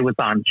I was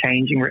on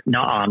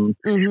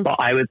but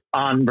I was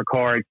on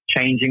record,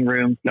 changing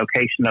rooms,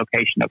 location,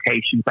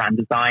 brand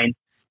design,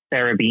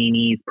 Sarah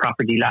Beanie's,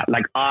 Property Lab.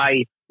 Like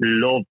I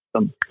loved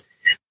them.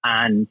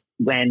 And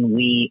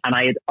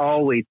I had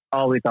always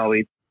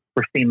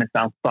foreseen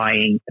myself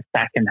buying a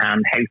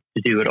second-hand house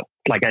to do it up.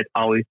 Like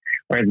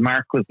whereas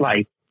Mark was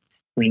like,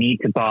 we need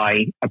to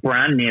buy a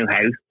brand new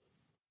house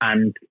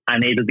and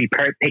it'll be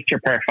picture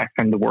perfect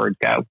from the word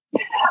go.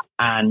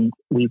 And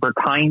we were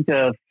kind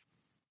of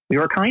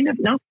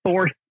not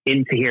forced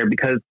into here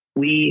because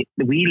we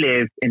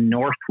lived in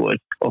Northwood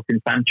up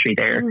in Santry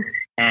there,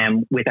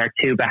 with our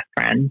two best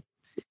friends,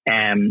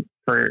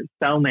 for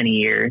so many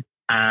years,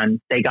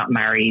 and they got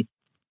married.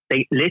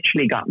 They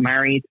literally got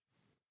married,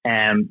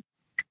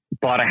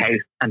 bought a house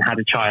and had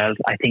a child,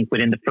 I think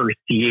within the first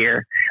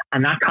year.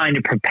 And that kind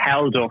of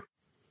propelled us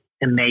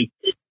to make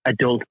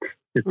adult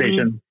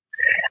decisions.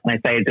 And I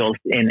say adult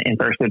in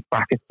inverted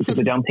brackets because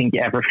I don't think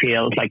you ever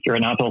feel like you're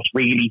an adult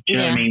really. Do you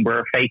know what I mean?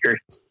 We're fakers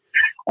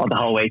all the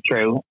whole way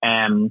through.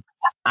 And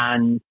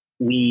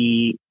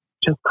we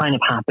just kind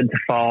of happened to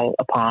fall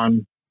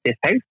upon this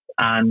house.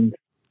 And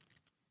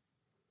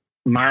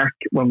Mark,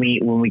 when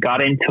we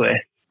got into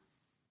it,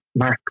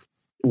 Mark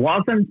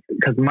wasn't,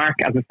 because Mark,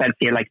 as I said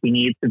to you, like he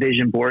needs the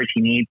vision board,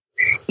 he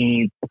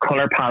needs a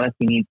colour palette,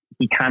 he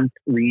can't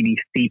really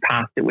see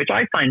past it, which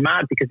I find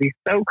mad because he's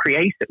so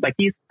creative. Like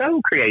he's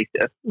so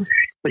creative,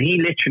 but he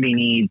literally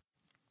needs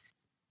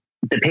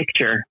the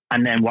picture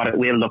and then what it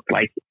will look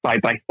like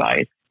side by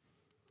side.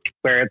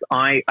 Whereas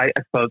I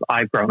suppose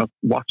I've grown up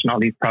watching all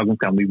these programs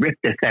going, we rip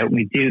this out and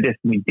we do this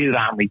and we do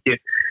that and we do.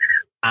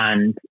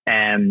 And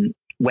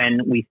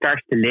when we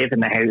started to live in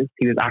the house,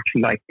 he was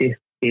actually like, this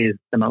is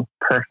the most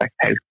perfect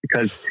house,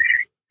 because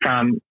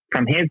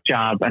from his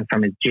job and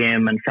from his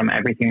gym and from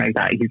everything like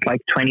that, he's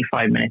like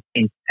 25 minutes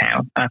into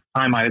town. At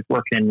the time I was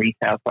working in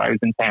retail, so I was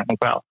in town as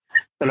well.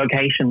 The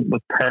location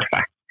was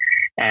perfect.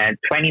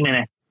 25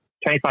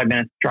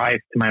 minutes drive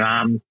to my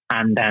mum's,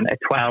 and then a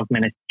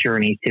 12-minute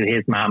journey to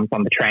his mum's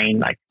on the train.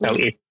 Like, so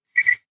it's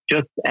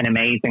just an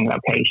amazing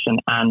location.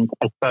 And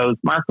I suppose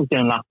Mark was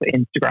doing lots of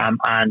Instagram,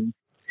 and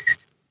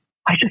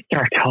I just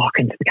started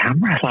talking to the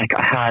camera. Like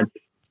I had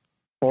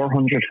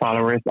 400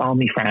 followers, all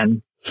my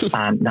friends,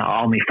 not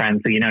all my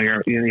friends, so you know,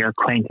 your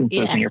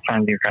acquaintances and your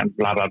friends,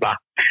 blah, blah, blah.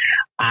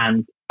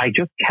 And I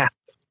just kept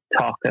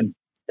talking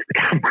to the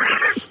camera.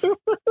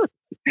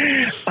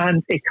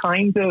 And it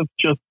kind of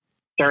just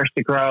started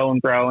to grow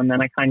and grow. And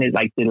then I kind of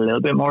like did a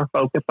little bit more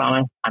focus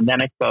on it. And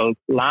then I suppose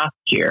last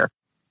year,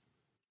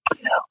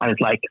 I was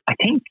like, I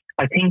think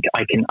I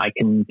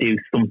can do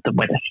something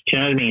with it. Do you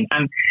know what I mean?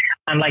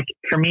 And like,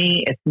 for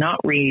me, it's not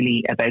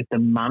really about the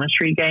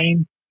monetary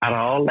gain at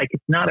all. Like,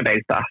 it's not about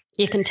that.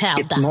 You can tell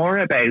it's that. More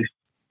about,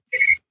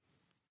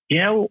 you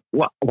know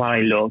what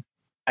I love?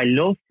 I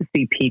love to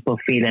see people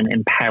feeling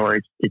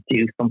empowered to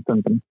do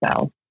something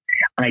themselves.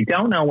 And I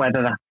don't know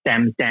whether that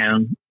stems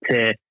down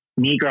to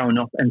me growing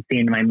up and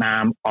seeing my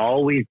mom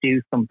always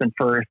do something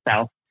for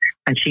herself.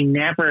 And she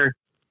never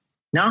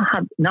not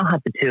had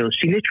the tools.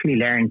 She literally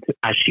learned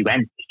as she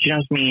went. Do you know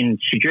what I mean?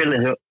 She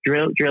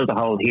drilled a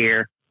hole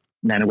here,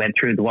 and then it went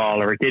through the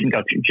wall, or it didn't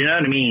go through. Do you know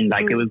what I mean?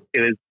 Like it was.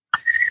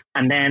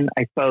 And then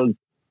I suppose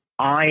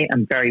I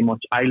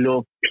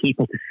love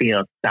people to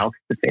feel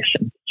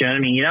self-sufficient. Do you know what I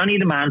mean? You don't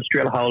need a man to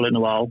drill a hole in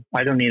the wall.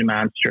 I don't need a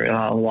man to drill a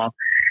hole in the wall.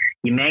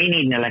 You may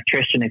need an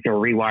electrician if you're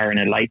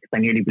rewiring a light, because I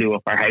nearly blew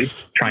up our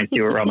house trying to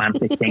do a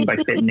romantic thing by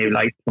fitting new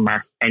lights from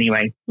Mark.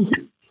 Anyway,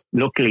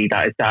 luckily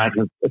that his dad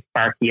was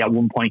sparky at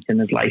one point in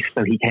his life,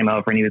 so he came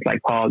over and he was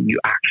like, Paul, you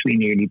actually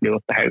nearly blew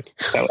up the house.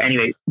 So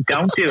anyway,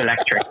 don't do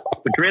electric,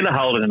 but drill a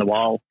hole in the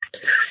wall.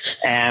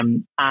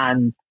 And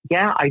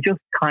yeah, I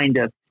just kind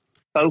of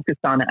focused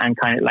on it, and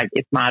kind of like,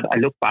 it's mad. I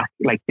look back,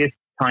 like this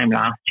time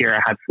last year,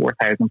 I had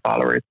 4,000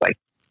 followers, like,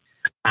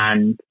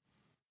 and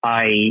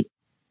I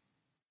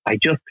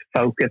just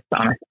focused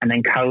on it. And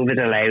then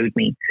COVID allowed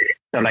me.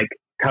 So like,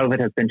 COVID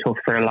has been tough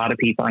for a lot of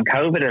people, and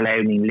COVID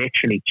allowed me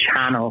literally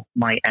channel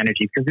my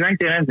energy, because we weren't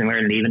doing anything. We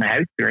weren't leaving the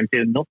house. We weren't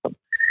doing nothing.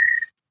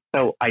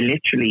 So I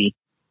literally,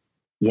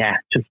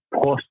 just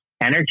put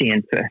energy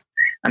into it.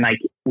 And like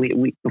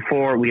we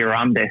before we were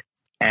on this,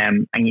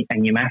 and you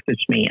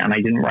messaged me, and I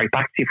didn't write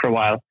back to you for a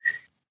while.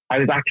 I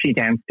was actually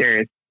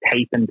downstairs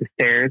taping the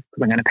stairs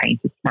because I'm going to paint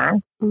it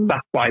tomorrow.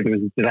 That's why there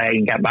was a delay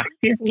in getting back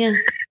to you.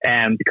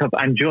 Yeah. Because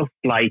I'm just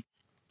like,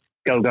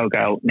 go.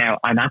 Now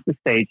I'm at the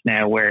stage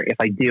now where if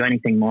I do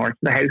anything more to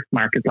the house,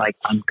 Mark is like,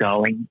 I'm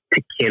going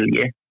to kill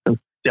you. So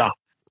stop.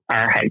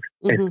 Our house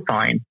is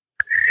fine.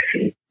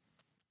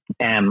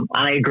 And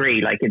I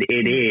agree. Like it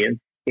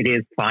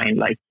is fine.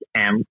 Like,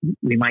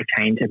 we might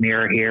change a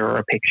mirror here or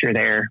a picture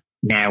there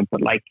now,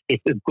 but like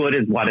it's as good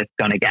as what it's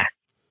going to get.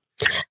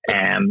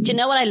 Do you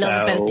know what I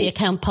love about the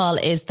account, Paul,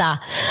 is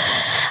that,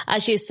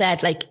 as you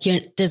said, like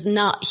there's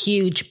not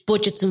huge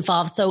budgets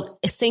involved. So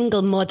a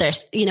single mother,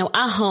 you know,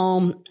 at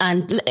home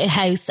and a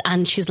house,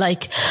 and she's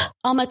like,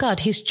 oh my God,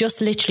 he's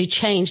just literally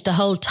changed the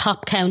whole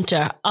top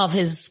counter of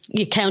his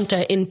counter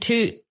in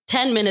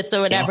 10 minutes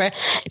or whatever. Yeah.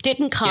 It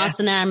didn't cost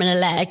an arm and a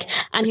leg,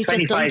 and he's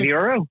just done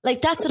 €25. Like,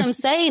 that's what I'm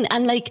saying.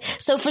 And like,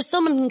 so for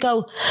someone can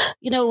go,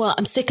 you know what,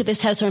 I'm sick of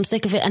this house, or I'm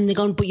sick of it, and they're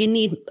going, but you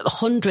need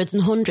hundreds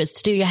and hundreds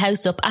to do your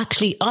house up.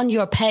 Actually, on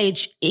your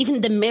page, even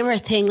the mirror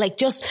thing, like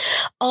just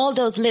all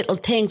those little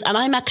things. And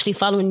I'm actually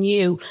following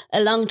you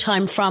a long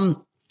time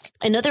from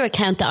another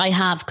account that I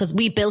have, because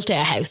we built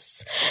our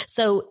house.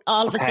 So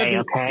all of a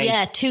sudden,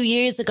 2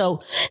 years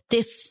ago,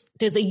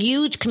 there's a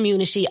huge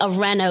community of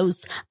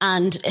renos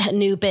and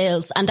new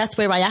builds. And that's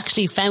where I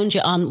actually found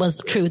you on,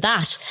 was through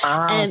that.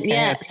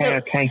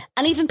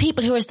 And even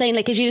people who are saying,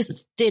 like, as you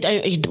did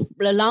a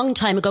long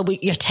time ago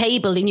with your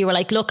table, and you were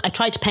like, look, I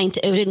tried to paint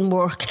it, it didn't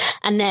work.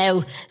 And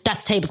now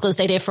that table's going to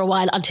stay there for a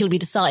while until we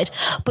decide.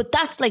 But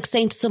that's like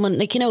saying to someone,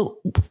 like, you know,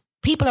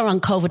 people are on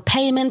COVID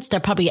payments,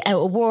 they're probably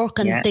out of work,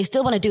 and they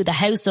still want to do the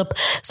house up.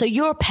 So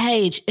your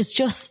page is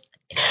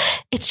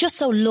it's just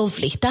so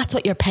lovely. That's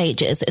what your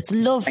page is. It's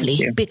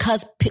lovely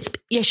because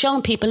you're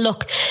showing people,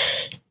 look,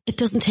 it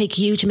doesn't take a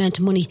huge amount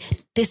of money.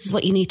 This is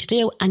what you need to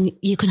do, and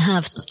you can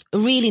have a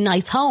really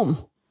nice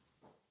home.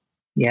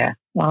 Yeah.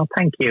 Well,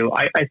 thank you.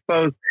 I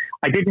suppose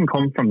I didn't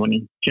come from money.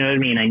 Do you know what I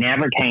mean? I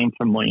never came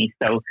from money.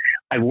 So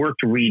I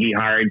worked really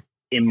hard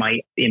in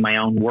my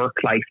own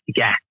work life to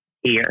get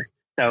here.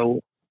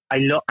 So I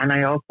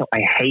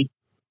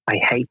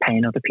hate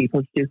paying other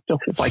people to do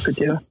stuff if I could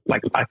do it.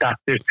 Like I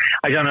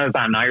don't know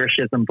about an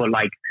Irishism, but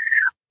like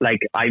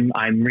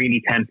I'm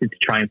really tempted to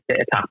try and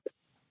fit a tap.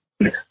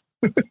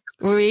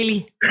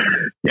 Really?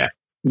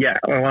 Yeah,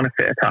 I want to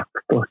fit a tap,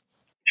 but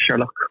sure,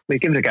 look, we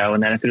give it a go,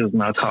 and then if it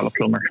doesn't, I'll call a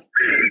plumber.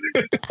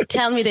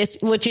 Tell me this: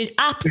 would you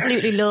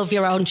absolutely love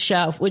your own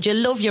show? Would you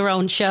love your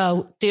own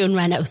show doing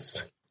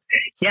renos?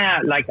 Yeah,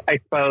 like I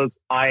suppose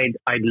I'd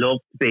love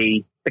to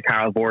be the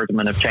Carol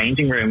Vorderman of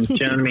changing rooms. Do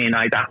you know what I mean?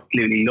 I'd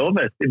absolutely love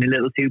it in a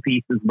little 2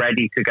 pieces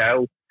ready to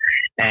go.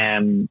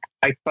 I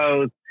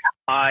suppose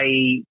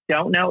I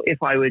don't know if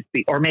I would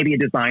be, or maybe a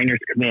designer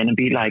to come in and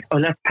be like, oh,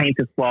 let's paint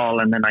this wall.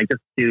 And then I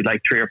just do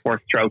like 3 or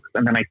 4 strokes,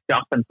 and then I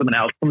stop and someone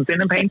else comes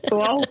in and paints the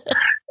wall.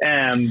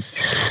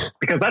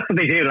 Because that's what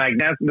they do. Like,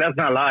 that's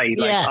not a lie.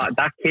 Like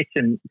that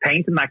kitchen,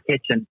 painting that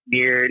kitchen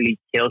nearly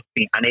kills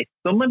me. And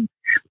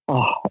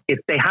if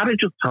they had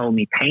just told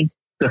me, paint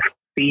the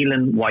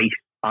ceiling white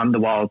on the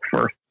walls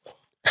first,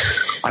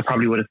 I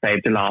probably would have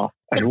saved a lot.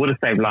 I would have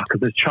saved a lot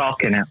because there's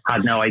chalk in it. I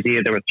had no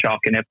idea there was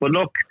chalk in it. But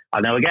look,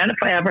 I'll know again if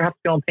I ever have to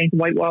go and paint a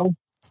white wall.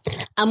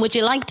 And would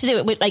you like to do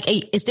it with, like,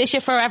 is this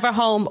your forever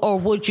home, or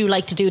would you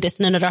like to do this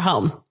in another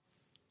home?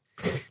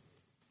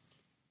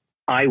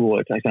 I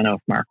would. I don't know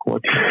if Mark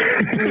would.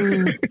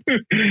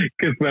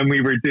 Because when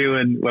we were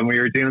doing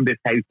this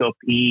house up,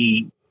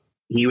 he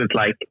was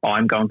like, oh,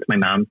 I'm going to my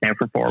mom's now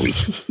for 4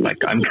 weeks.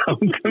 Like, I'm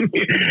going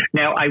to...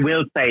 Now, I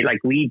will say, like,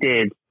 we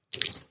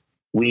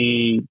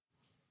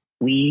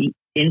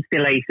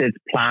insulated,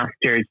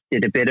 plastered,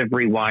 did a bit of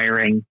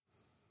rewiring,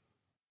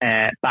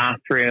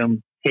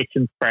 bathroom,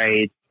 kitchen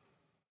sprayed.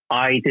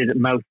 I did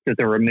most of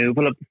the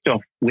removal of the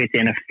stuff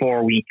within a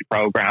 4-week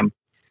program.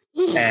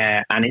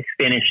 And it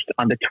finished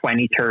on the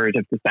 23rd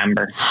of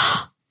December.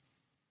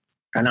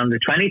 And on the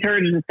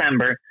 23rd of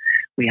December,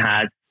 we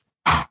had...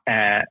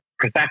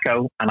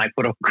 Prosecco, and I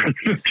put up a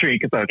Christmas tree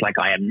because I was like,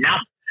 I am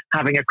not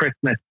having a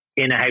Christmas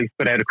in a house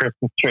without a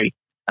Christmas tree.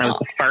 And it was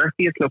the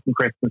farciest looking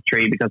Christmas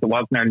tree because it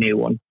wasn't our new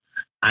one,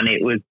 but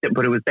it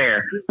was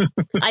there.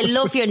 I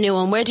love your new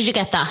one. Where did you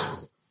get that?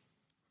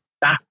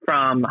 That's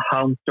from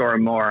Home Store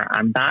More,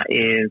 and that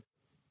is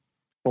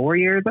 4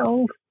 years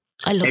old.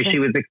 I love it. She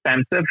was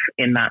expensive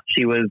in that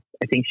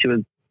I think she was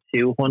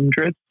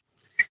 200.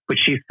 But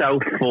she's so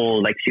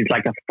full, like she's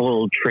like a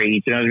full tree.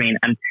 Do you know what I mean?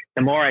 And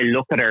the more I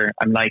look at her,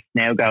 I'm like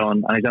now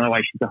going, and I don't know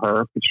why she's a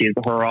her, but she is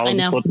a her all of a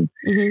sudden.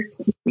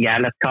 Mm-hmm. Yeah,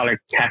 let's call her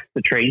Tess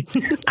the Tree.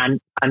 and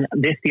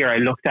this year I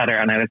looked at her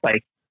and I was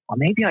like, well,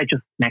 maybe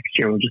next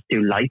year we'll just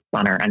do lights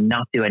on her and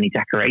not do any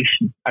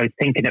decoration. I was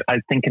thinking about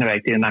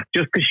doing that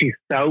just because she's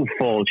so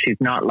full. She's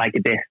not like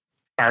a bit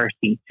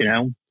farcy, you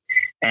know.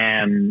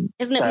 Isn't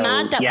it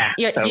mad that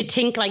you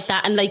think like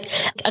that? And like,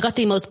 I got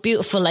the most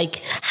beautiful like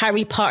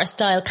Harry Potter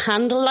style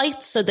candle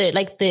lights. So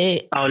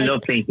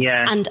lovely,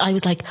 yeah. And I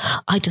was like,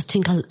 I just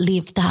think I'll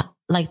leave that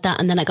like that.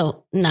 And then I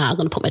go, nah, I'm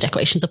going to put my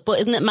decorations up. But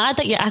isn't it mad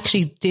that you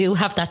actually do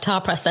have that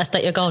thought process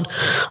that you're going,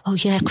 oh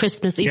yeah,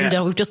 Christmas, even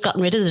though we've just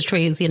gotten rid of the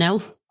trees, you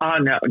know? Oh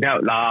no,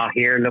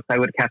 here, look, I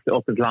would have kept it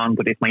up as long,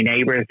 but if my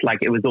neighbours,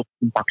 like, it was up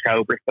in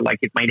October, so like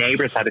if my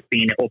neighbours had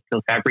seen it up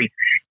till February,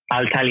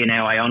 I'll tell you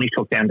now, I only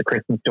took down the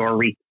Christmas store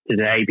wreath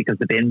today because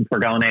the bins were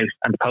going out,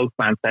 and the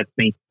postman said to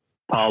me,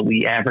 Paul, will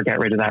you ever get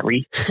rid of that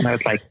wreath? And I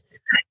was like,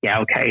 Yeah,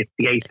 okay, it's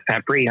the 8th of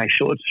February. I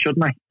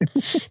shouldn't I?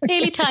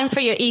 Nearly time for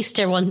your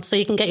Easter one, so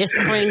you can get your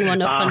spring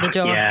one up on the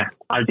door. Yeah,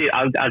 I'll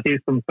do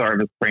some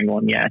sort of a spring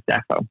one. Yeah,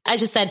 defo.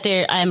 As you said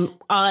there,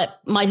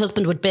 my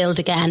husband would build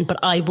again, but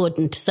I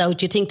wouldn't. So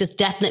do you think there's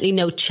definitely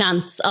no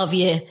chance of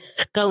you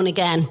going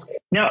again?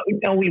 No,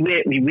 we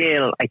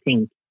will. I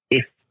think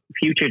if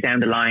future down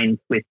the line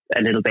with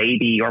a little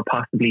baby or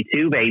possibly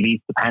 2 babies,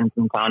 depends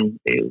on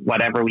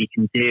whatever we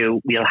can do,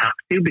 we'll have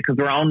to, because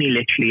we're only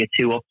literally a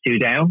 2 up, 2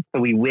 down.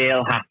 So we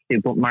will have to,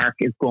 but Mark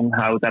is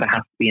gung-ho that it has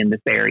to be in this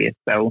area.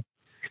 So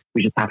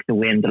we just have to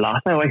win the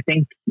lotto, I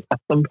think, at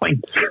some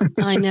point.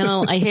 I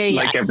know, I hear you.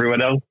 Like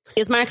everyone else.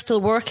 Is Mark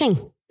still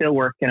working? Still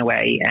working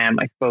away. I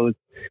suppose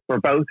we're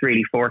both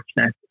really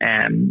fortunate.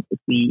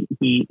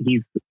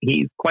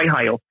 He's quite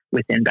high up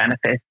within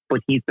Benefit,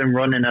 but he's been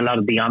running a lot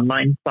of the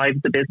online side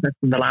of the business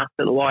in the last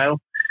little while.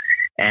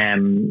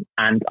 And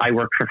I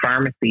work for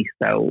pharmacy.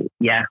 So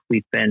yeah,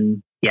 we've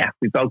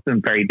both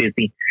been very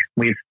busy.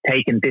 We've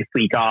taken this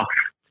week off,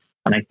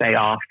 and I say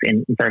off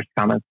in inverted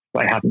commas.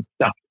 So I haven't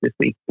stopped this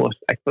week, but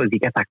I suppose you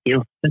get that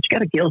guilt. Don't you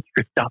get a guilt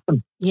for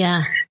stopping?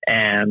 Yeah.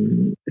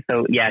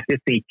 So yeah, this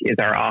week is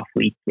our off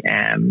week.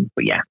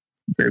 But yeah,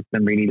 we've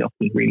been really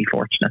lucky, really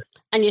fortunate.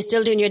 And you're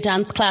still doing your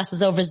dance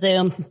classes over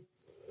Zoom?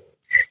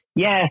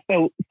 Yeah,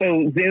 so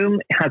Zoom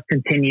has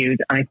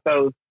continued. And I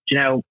suppose,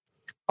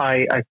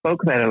 I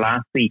spoke about it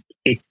last week.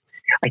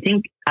 I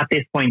think at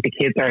this point, the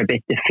kids are a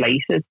bit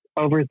deflated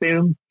over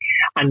Zoom.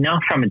 And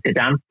not from the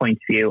dance point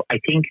of view. I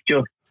think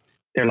just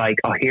they're like,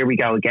 oh, here we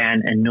go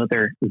again,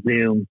 another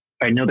Zoom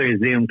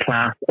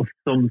class of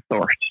some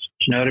sort.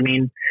 Do you know what I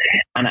mean?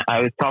 And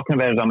I was talking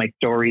about it on my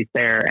stories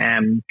there.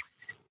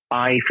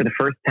 I, for the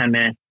first 10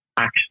 minutes,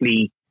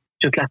 actually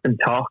just let them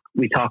talk.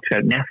 We talked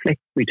about Netflix.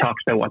 We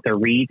talked about what they're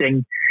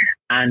reading,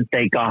 and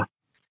they got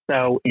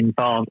so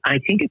involved. And I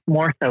think it's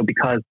more so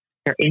because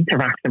they're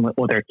interacting with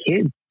other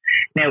kids.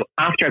 Now,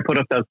 after I put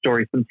up those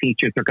stories, some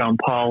teachers are going,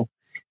 Paul,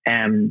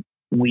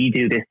 we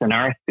do this in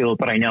our school,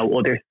 but I know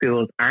other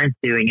schools aren't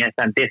doing it,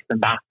 and this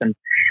and that.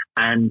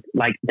 And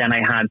like, then I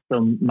had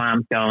some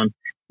moms going,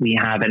 we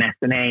have an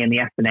SNA, and the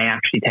SNA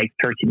actually takes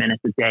 30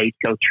 minutes a day to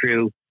go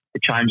through the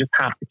child and just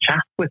have to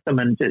chat with them.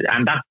 And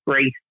that's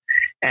great.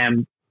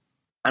 And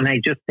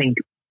I just think,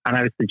 and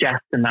I was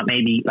suggesting that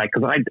maybe, like,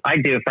 because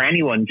I'd do it for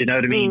anyone, do you know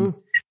what I mean?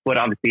 But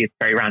obviously it's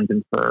very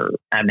random for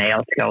a male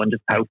to go and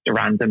just host a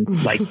random, 10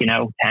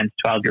 to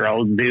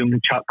 12-year-old Zoom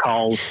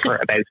calls for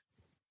about.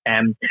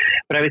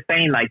 But I was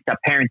saying, like,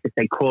 that parents, if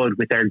they could,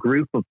 with their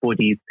group of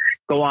buddies,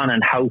 go on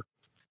and host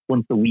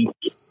once a week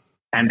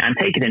and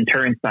take it in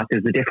turns, that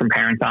there's a different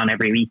parent on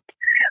every week.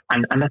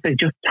 And that they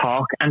just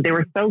talk. And they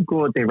were so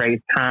good. They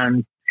raised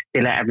hands. They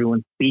let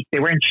everyone speak.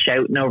 They weren't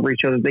shouting over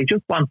each other. They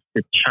just wanted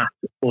to chat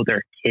with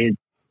other kids.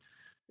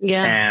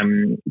 Yeah.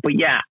 But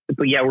yeah,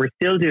 we're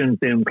still doing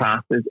Zoom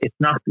classes. It's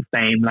not the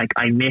same. Like,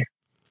 I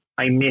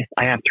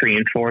have 3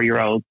 and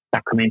 4-year-olds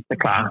that come into the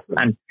class,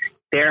 and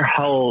their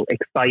whole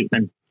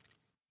excitement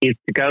is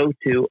to go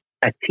to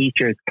a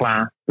teacher's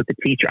class, but the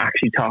teacher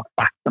actually talks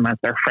back to them as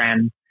their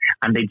friend,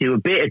 and they do a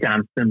bit of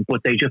dancing,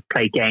 but they just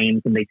play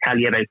games and they tell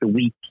you about the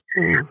week.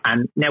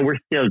 And now we're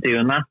still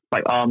doing that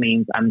by all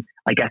means, and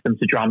I get them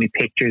to draw me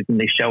pictures, and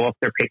they show up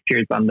their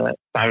pictures on the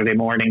Saturday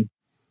morning.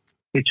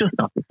 It's just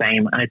not the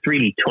same, and it's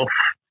really tough.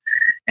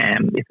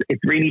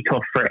 It's really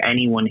tough for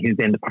anyone who's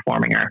in the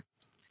performing arts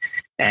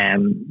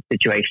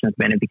situation at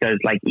the minute, because,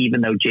 like, even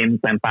though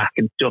gyms went back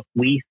and stuff,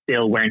 we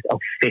still weren't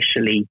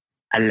officially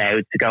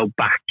allowed to go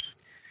back.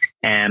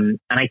 And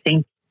I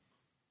think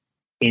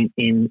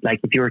in like,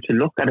 if you were to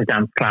look at a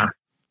dance class,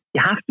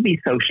 you have to be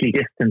socially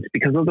distant,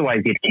 because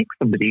otherwise you'd kick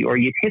somebody or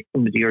you'd hit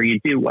somebody or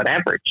you'd do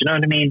whatever. Do you know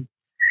what I mean?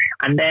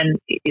 And then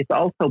it's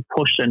also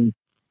pushing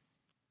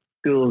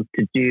schools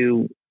to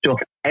do stuff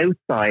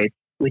outside,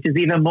 which is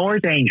even more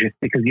dangerous,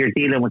 because you're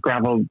dealing with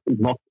gravel,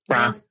 muck,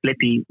 grass,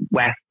 slippy,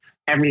 wet,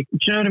 everything. Do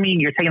you know what I mean?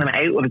 You're taking them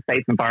out of a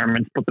safe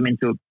environment, put them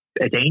into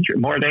a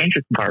more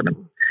dangerous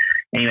environment.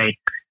 Anyway,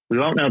 we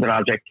won't know the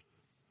logic,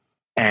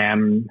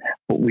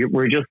 but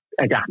we're just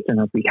adapting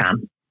as we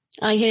can.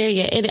 I hear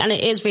you. And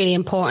it is really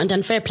important,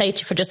 and fair play to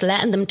you for just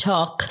letting them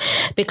talk,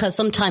 because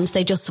sometimes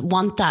they just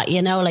want that,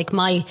 like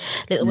my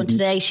little one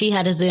today, she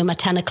had a Zoom at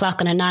 10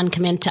 o'clock and her nan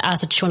came in to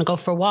ask if she want to go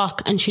for a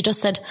walk, and she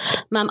just said,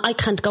 Ma'am, I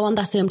can't go on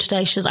that Zoom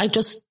today. She says, I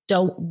just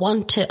don't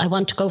want to. I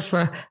want to go for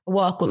a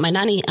walk with my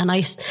nanny. And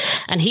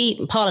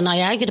Paul and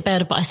I argued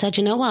about it, but I said,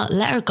 you know what,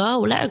 let her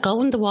go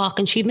on the walk.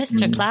 And she missed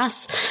her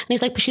class. And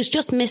he's like, but she's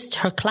just missed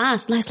her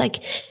class. And I was like,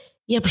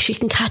 yeah, but she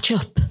can catch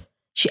up.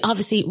 She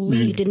obviously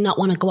really did not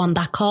want to go on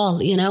that call,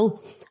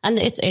 and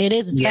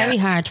it's very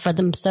hard for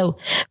them. So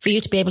for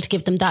you to be able to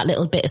give them that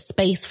little bit of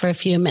space for a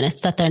few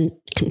minutes, that then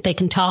they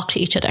can talk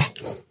to each other.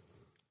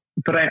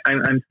 But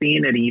I'm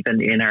seeing it even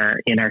in our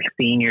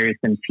seniors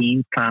and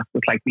teens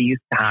classes. Like, we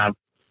used to have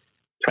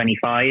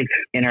 25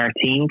 in our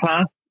teen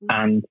class,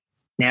 and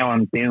now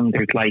on Zoom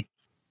there's like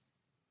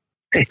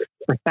 6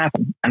 or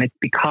 7, and it's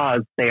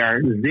because they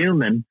are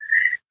Zooming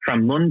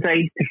from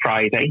Monday to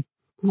Friday.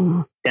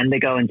 Then they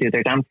go and do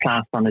their dance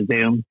class on a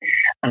Zoom,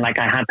 And like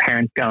I had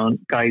parents going,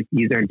 guys,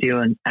 you are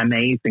doing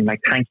amazing.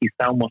 Like, thank you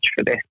so much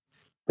for this.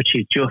 But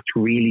she's just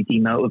really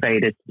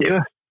demotivated to do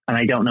it. And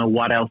I don't know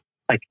what else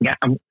I can get.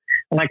 I'm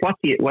like, what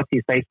do you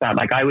say to that?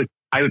 Like, I would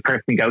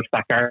personally go to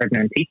that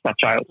gardener and teach that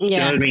child. Do you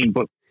know what I mean?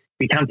 But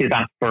we can't do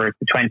that for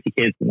the 20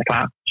 kids in the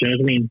class. Do you know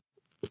what I mean?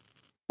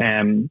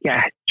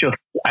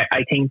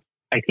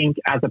 I think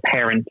as a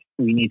parent,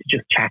 we need to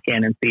just check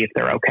in and see if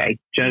they're okay.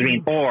 Do you know what I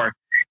mean? Or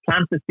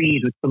plant the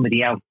seed with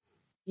somebody else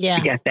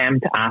to get them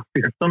to ask.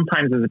 Because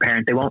sometimes as a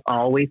parent, they won't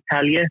always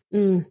tell you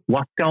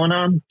what's going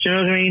on. Do you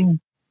know what I mean?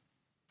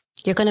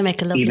 You're going to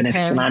make a lovely parent.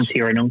 Even if it's an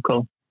auntie or an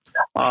uncle.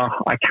 Oh,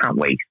 I can't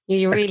wait.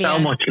 You really There's so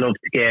much love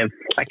to give.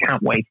 I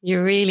can't wait.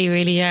 You really,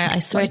 really are. I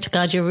swear to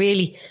God,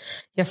 you're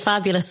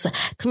fabulous.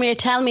 Come here,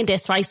 tell me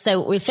this, right?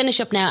 So we'll finish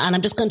up now and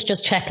I'm just going to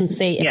check and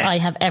see if I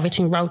have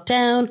everything wrote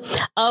down.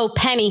 Oh,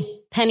 Penny.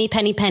 The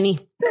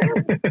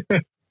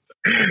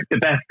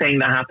best thing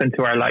that happened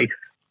to our life.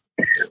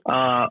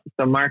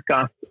 So Mark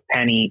got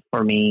Penny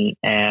for me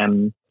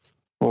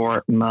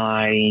for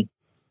my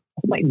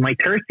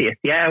 30th.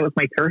 Yeah, it was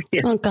my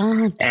 30th. Oh,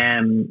 God.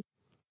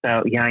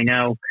 So, yeah, I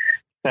know.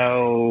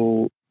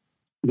 So,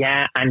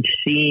 yeah, and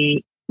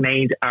she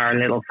made our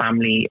little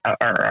family,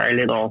 or our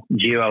little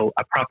duo,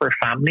 a proper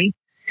family.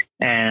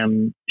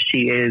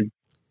 She is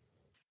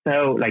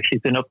so, like,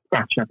 she's been up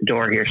scratching at the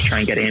door here to try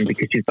and get in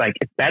because she's like,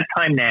 it's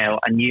bedtime now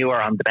and you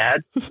are on the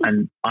bed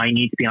and I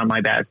need to be on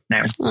my bed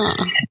now.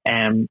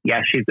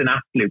 Yeah, she's an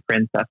absolute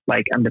princess,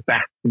 like, and the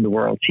best in the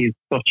world. She's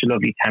such a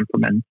lovely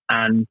temperament.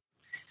 And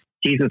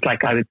Jesus,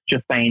 like I was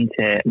just saying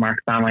to Mark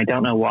Sam, I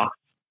don't know what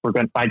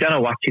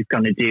she's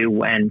going to do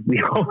when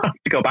we all have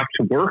to go back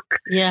to work.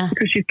 Yeah.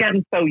 Because she's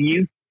getting so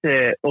used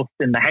to us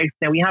in the house.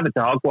 Now we have a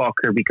dog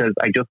walker because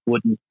I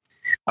wouldn't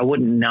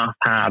not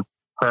have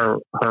her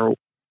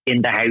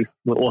in the house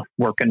with us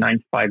working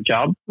 9-to-5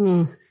 job.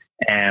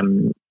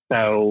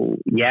 So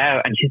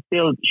yeah, and she's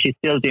still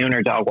doing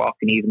her dog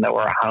walking even though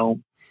we're at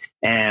home.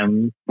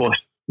 But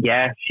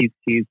yeah, she's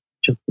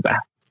just the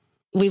best.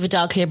 We have a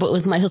dog here, but it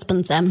was my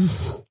husband's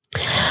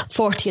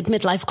 40th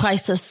midlife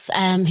crisis.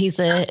 He's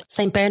a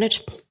St. Bernard.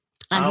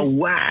 And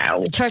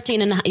wow.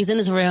 13 and he's in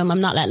his room.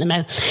 I'm not letting him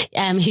out.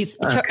 He's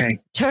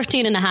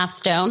 13 and a half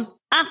stone.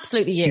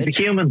 Absolutely huge. He's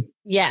a human.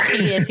 Yeah,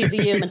 he is. He's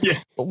a human. Yeah.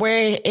 But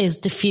where is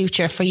the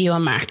future for you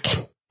and Mark?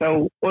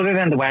 So other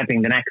than the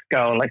wedding, the next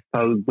goal, I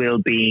suppose, will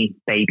be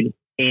baby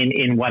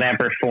in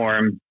whatever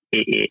form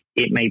it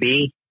may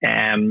be.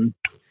 So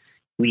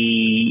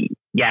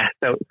that's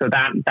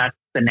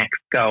the next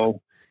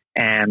goal.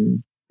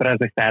 But as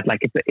I said,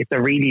 like it's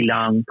a really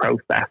long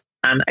process.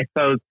 And I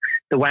suppose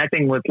the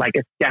wedding was like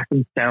a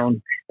stepping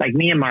stone. Like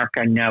me and Mark,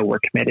 I know we're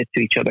committed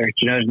to each other. Do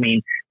you know what I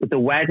mean? But the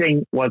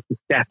wedding was the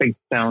stepping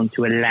stone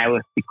to allow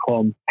us to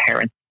become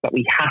parents that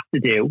we have to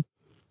do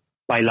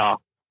by law.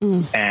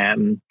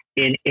 In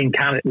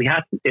Canada, we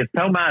have to, it's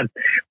so mad.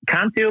 We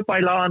can't do it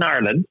by law in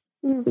Ireland.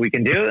 We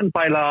can do it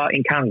by law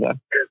in Canada.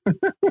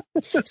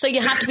 So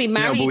you have to be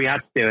married. No, but we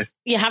have to do it.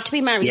 You have to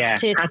be married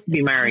to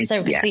be married.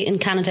 Surrogacy in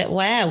Canada.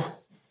 Wow.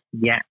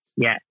 Yeah.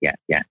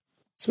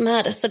 It's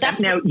mad. So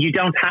that's now you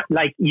don't have,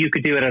 like, you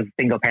could do it as a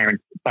single parent.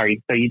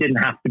 Sorry, so you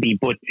didn't have to be.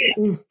 But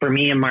for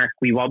me and Mark,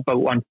 we both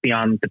want to be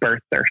on the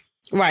birth cert.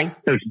 Right.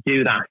 So to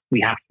do that,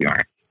 we have to be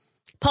married.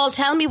 Paul,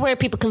 tell me where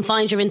people can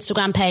find your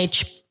Instagram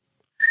page.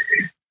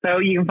 So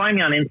you can find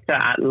me on Insta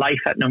at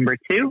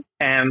life@2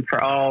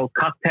 for all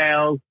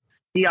cocktails,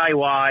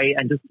 DIY,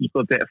 and just a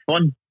good bit of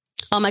fun.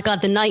 Oh my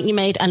God, the night you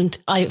made, and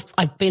I've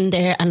been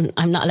there and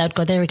I'm not allowed to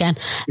go there again.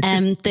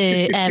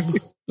 The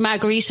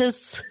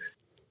margaritas.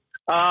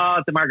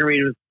 Oh, the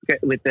margaritas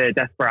with the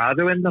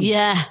Desperado in them.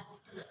 Yeah.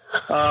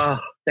 Oh,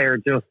 they're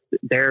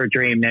a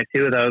dream. Now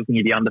 2 of those and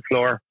you'd be on the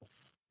floor.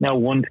 No,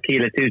 1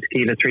 tequila, 2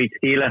 tequila, 3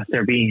 tequila.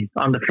 They'll be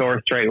on the floor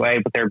straight away,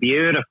 but they're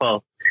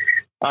beautiful.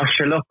 Oh,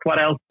 sure, look,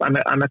 what else? I'm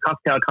a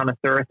cocktail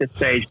connoisseur at this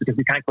stage because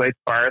we can't go out to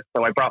bars,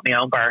 so I brought my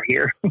own bar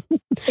here.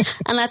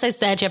 And as I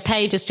said, your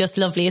page is just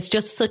lovely. It's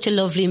just such a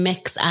lovely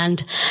mix, and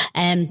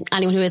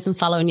anyone who isn't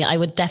following you, I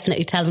would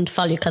definitely tell them to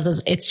follow you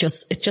because it's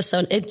just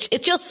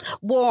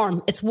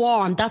warm. It's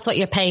warm. That's what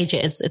your page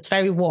is. It's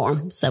very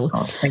warm. So,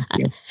 thank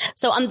you.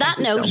 So on that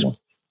note,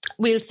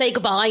 we'll say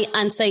goodbye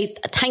and say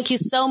thank you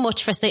so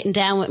much for sitting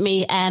down with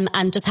me and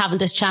just having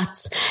this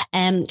chat.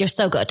 You're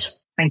so good.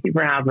 Thank you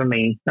for having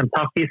me, and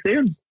talk to you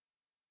soon.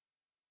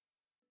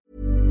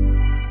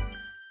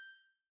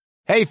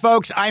 Hey,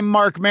 folks, I'm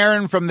Mark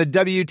Maron from the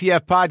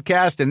WTF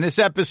Podcast, and this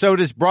episode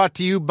is brought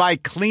to you by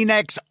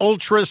Kleenex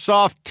Ultra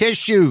Soft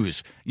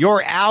Tissues,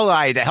 your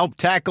ally to help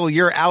tackle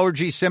your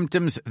allergy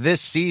symptoms this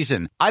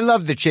season. I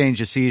love the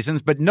change of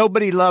seasons, but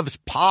nobody loves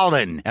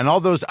pollen and all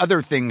those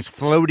other things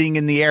floating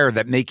in the air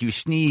that make you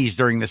sneeze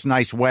during this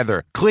nice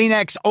weather.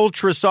 Kleenex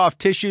Ultra Soft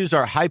Tissues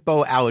are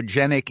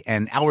hypoallergenic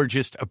and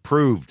allergist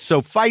approved,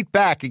 so fight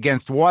back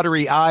against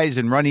watery eyes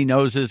and runny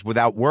noses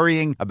without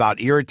worrying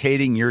about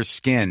irritating your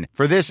skin.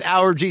 For this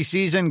allergy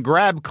season,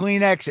 grab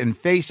Kleenex and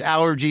face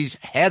allergies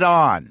head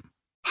on.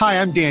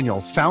 Hi, I'm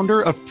Daniel,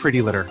 founder of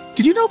Pretty Litter.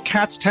 Did you know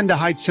cats tend to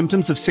hide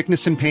symptoms of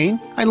sickness and pain?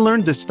 I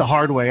learned this the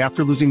hard way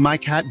after losing my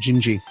cat,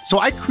 Gingy. So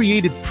I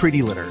created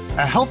Pretty Litter,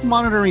 a health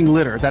monitoring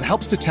litter that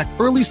helps detect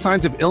early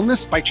signs of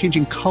illness by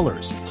changing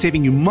colors,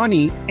 saving you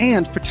money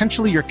and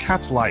potentially your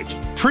cat's life.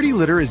 Pretty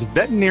Litter is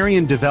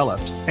veterinarian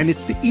developed, and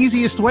it's the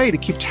easiest way to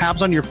keep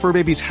tabs on your fur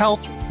baby's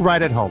health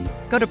right at home.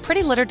 Go to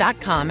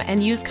prettylitter.com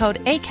and use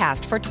code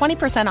ACAST for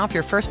 20% off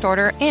your first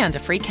order and a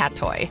free cat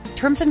toy.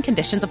 Terms and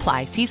conditions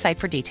apply. See site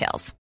for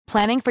details.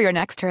 Planning for your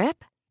next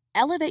trip?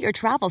 Elevate your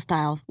travel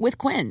style with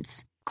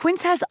Quince.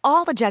 Quince has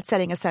all the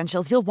jet-setting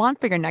essentials you'll want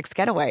for your next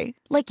getaway,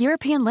 like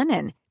European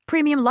linen,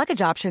 premium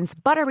luggage options,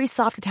 buttery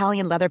soft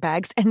Italian leather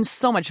bags, and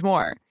so much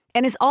more.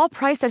 And is all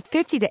priced at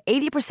 50 to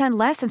 80%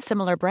 less than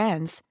similar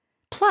brands.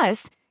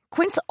 Plus,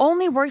 Quince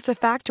only works with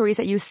factories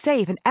that use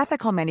safe and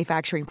ethical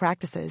manufacturing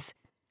practices.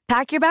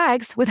 Pack your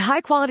bags with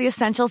high-quality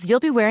essentials you'll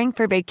be wearing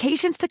for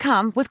vacations to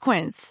come with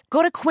Quince.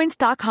 Go to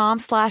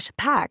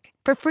quince.com/pack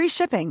for free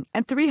shipping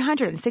and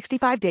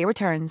 365-day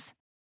returns.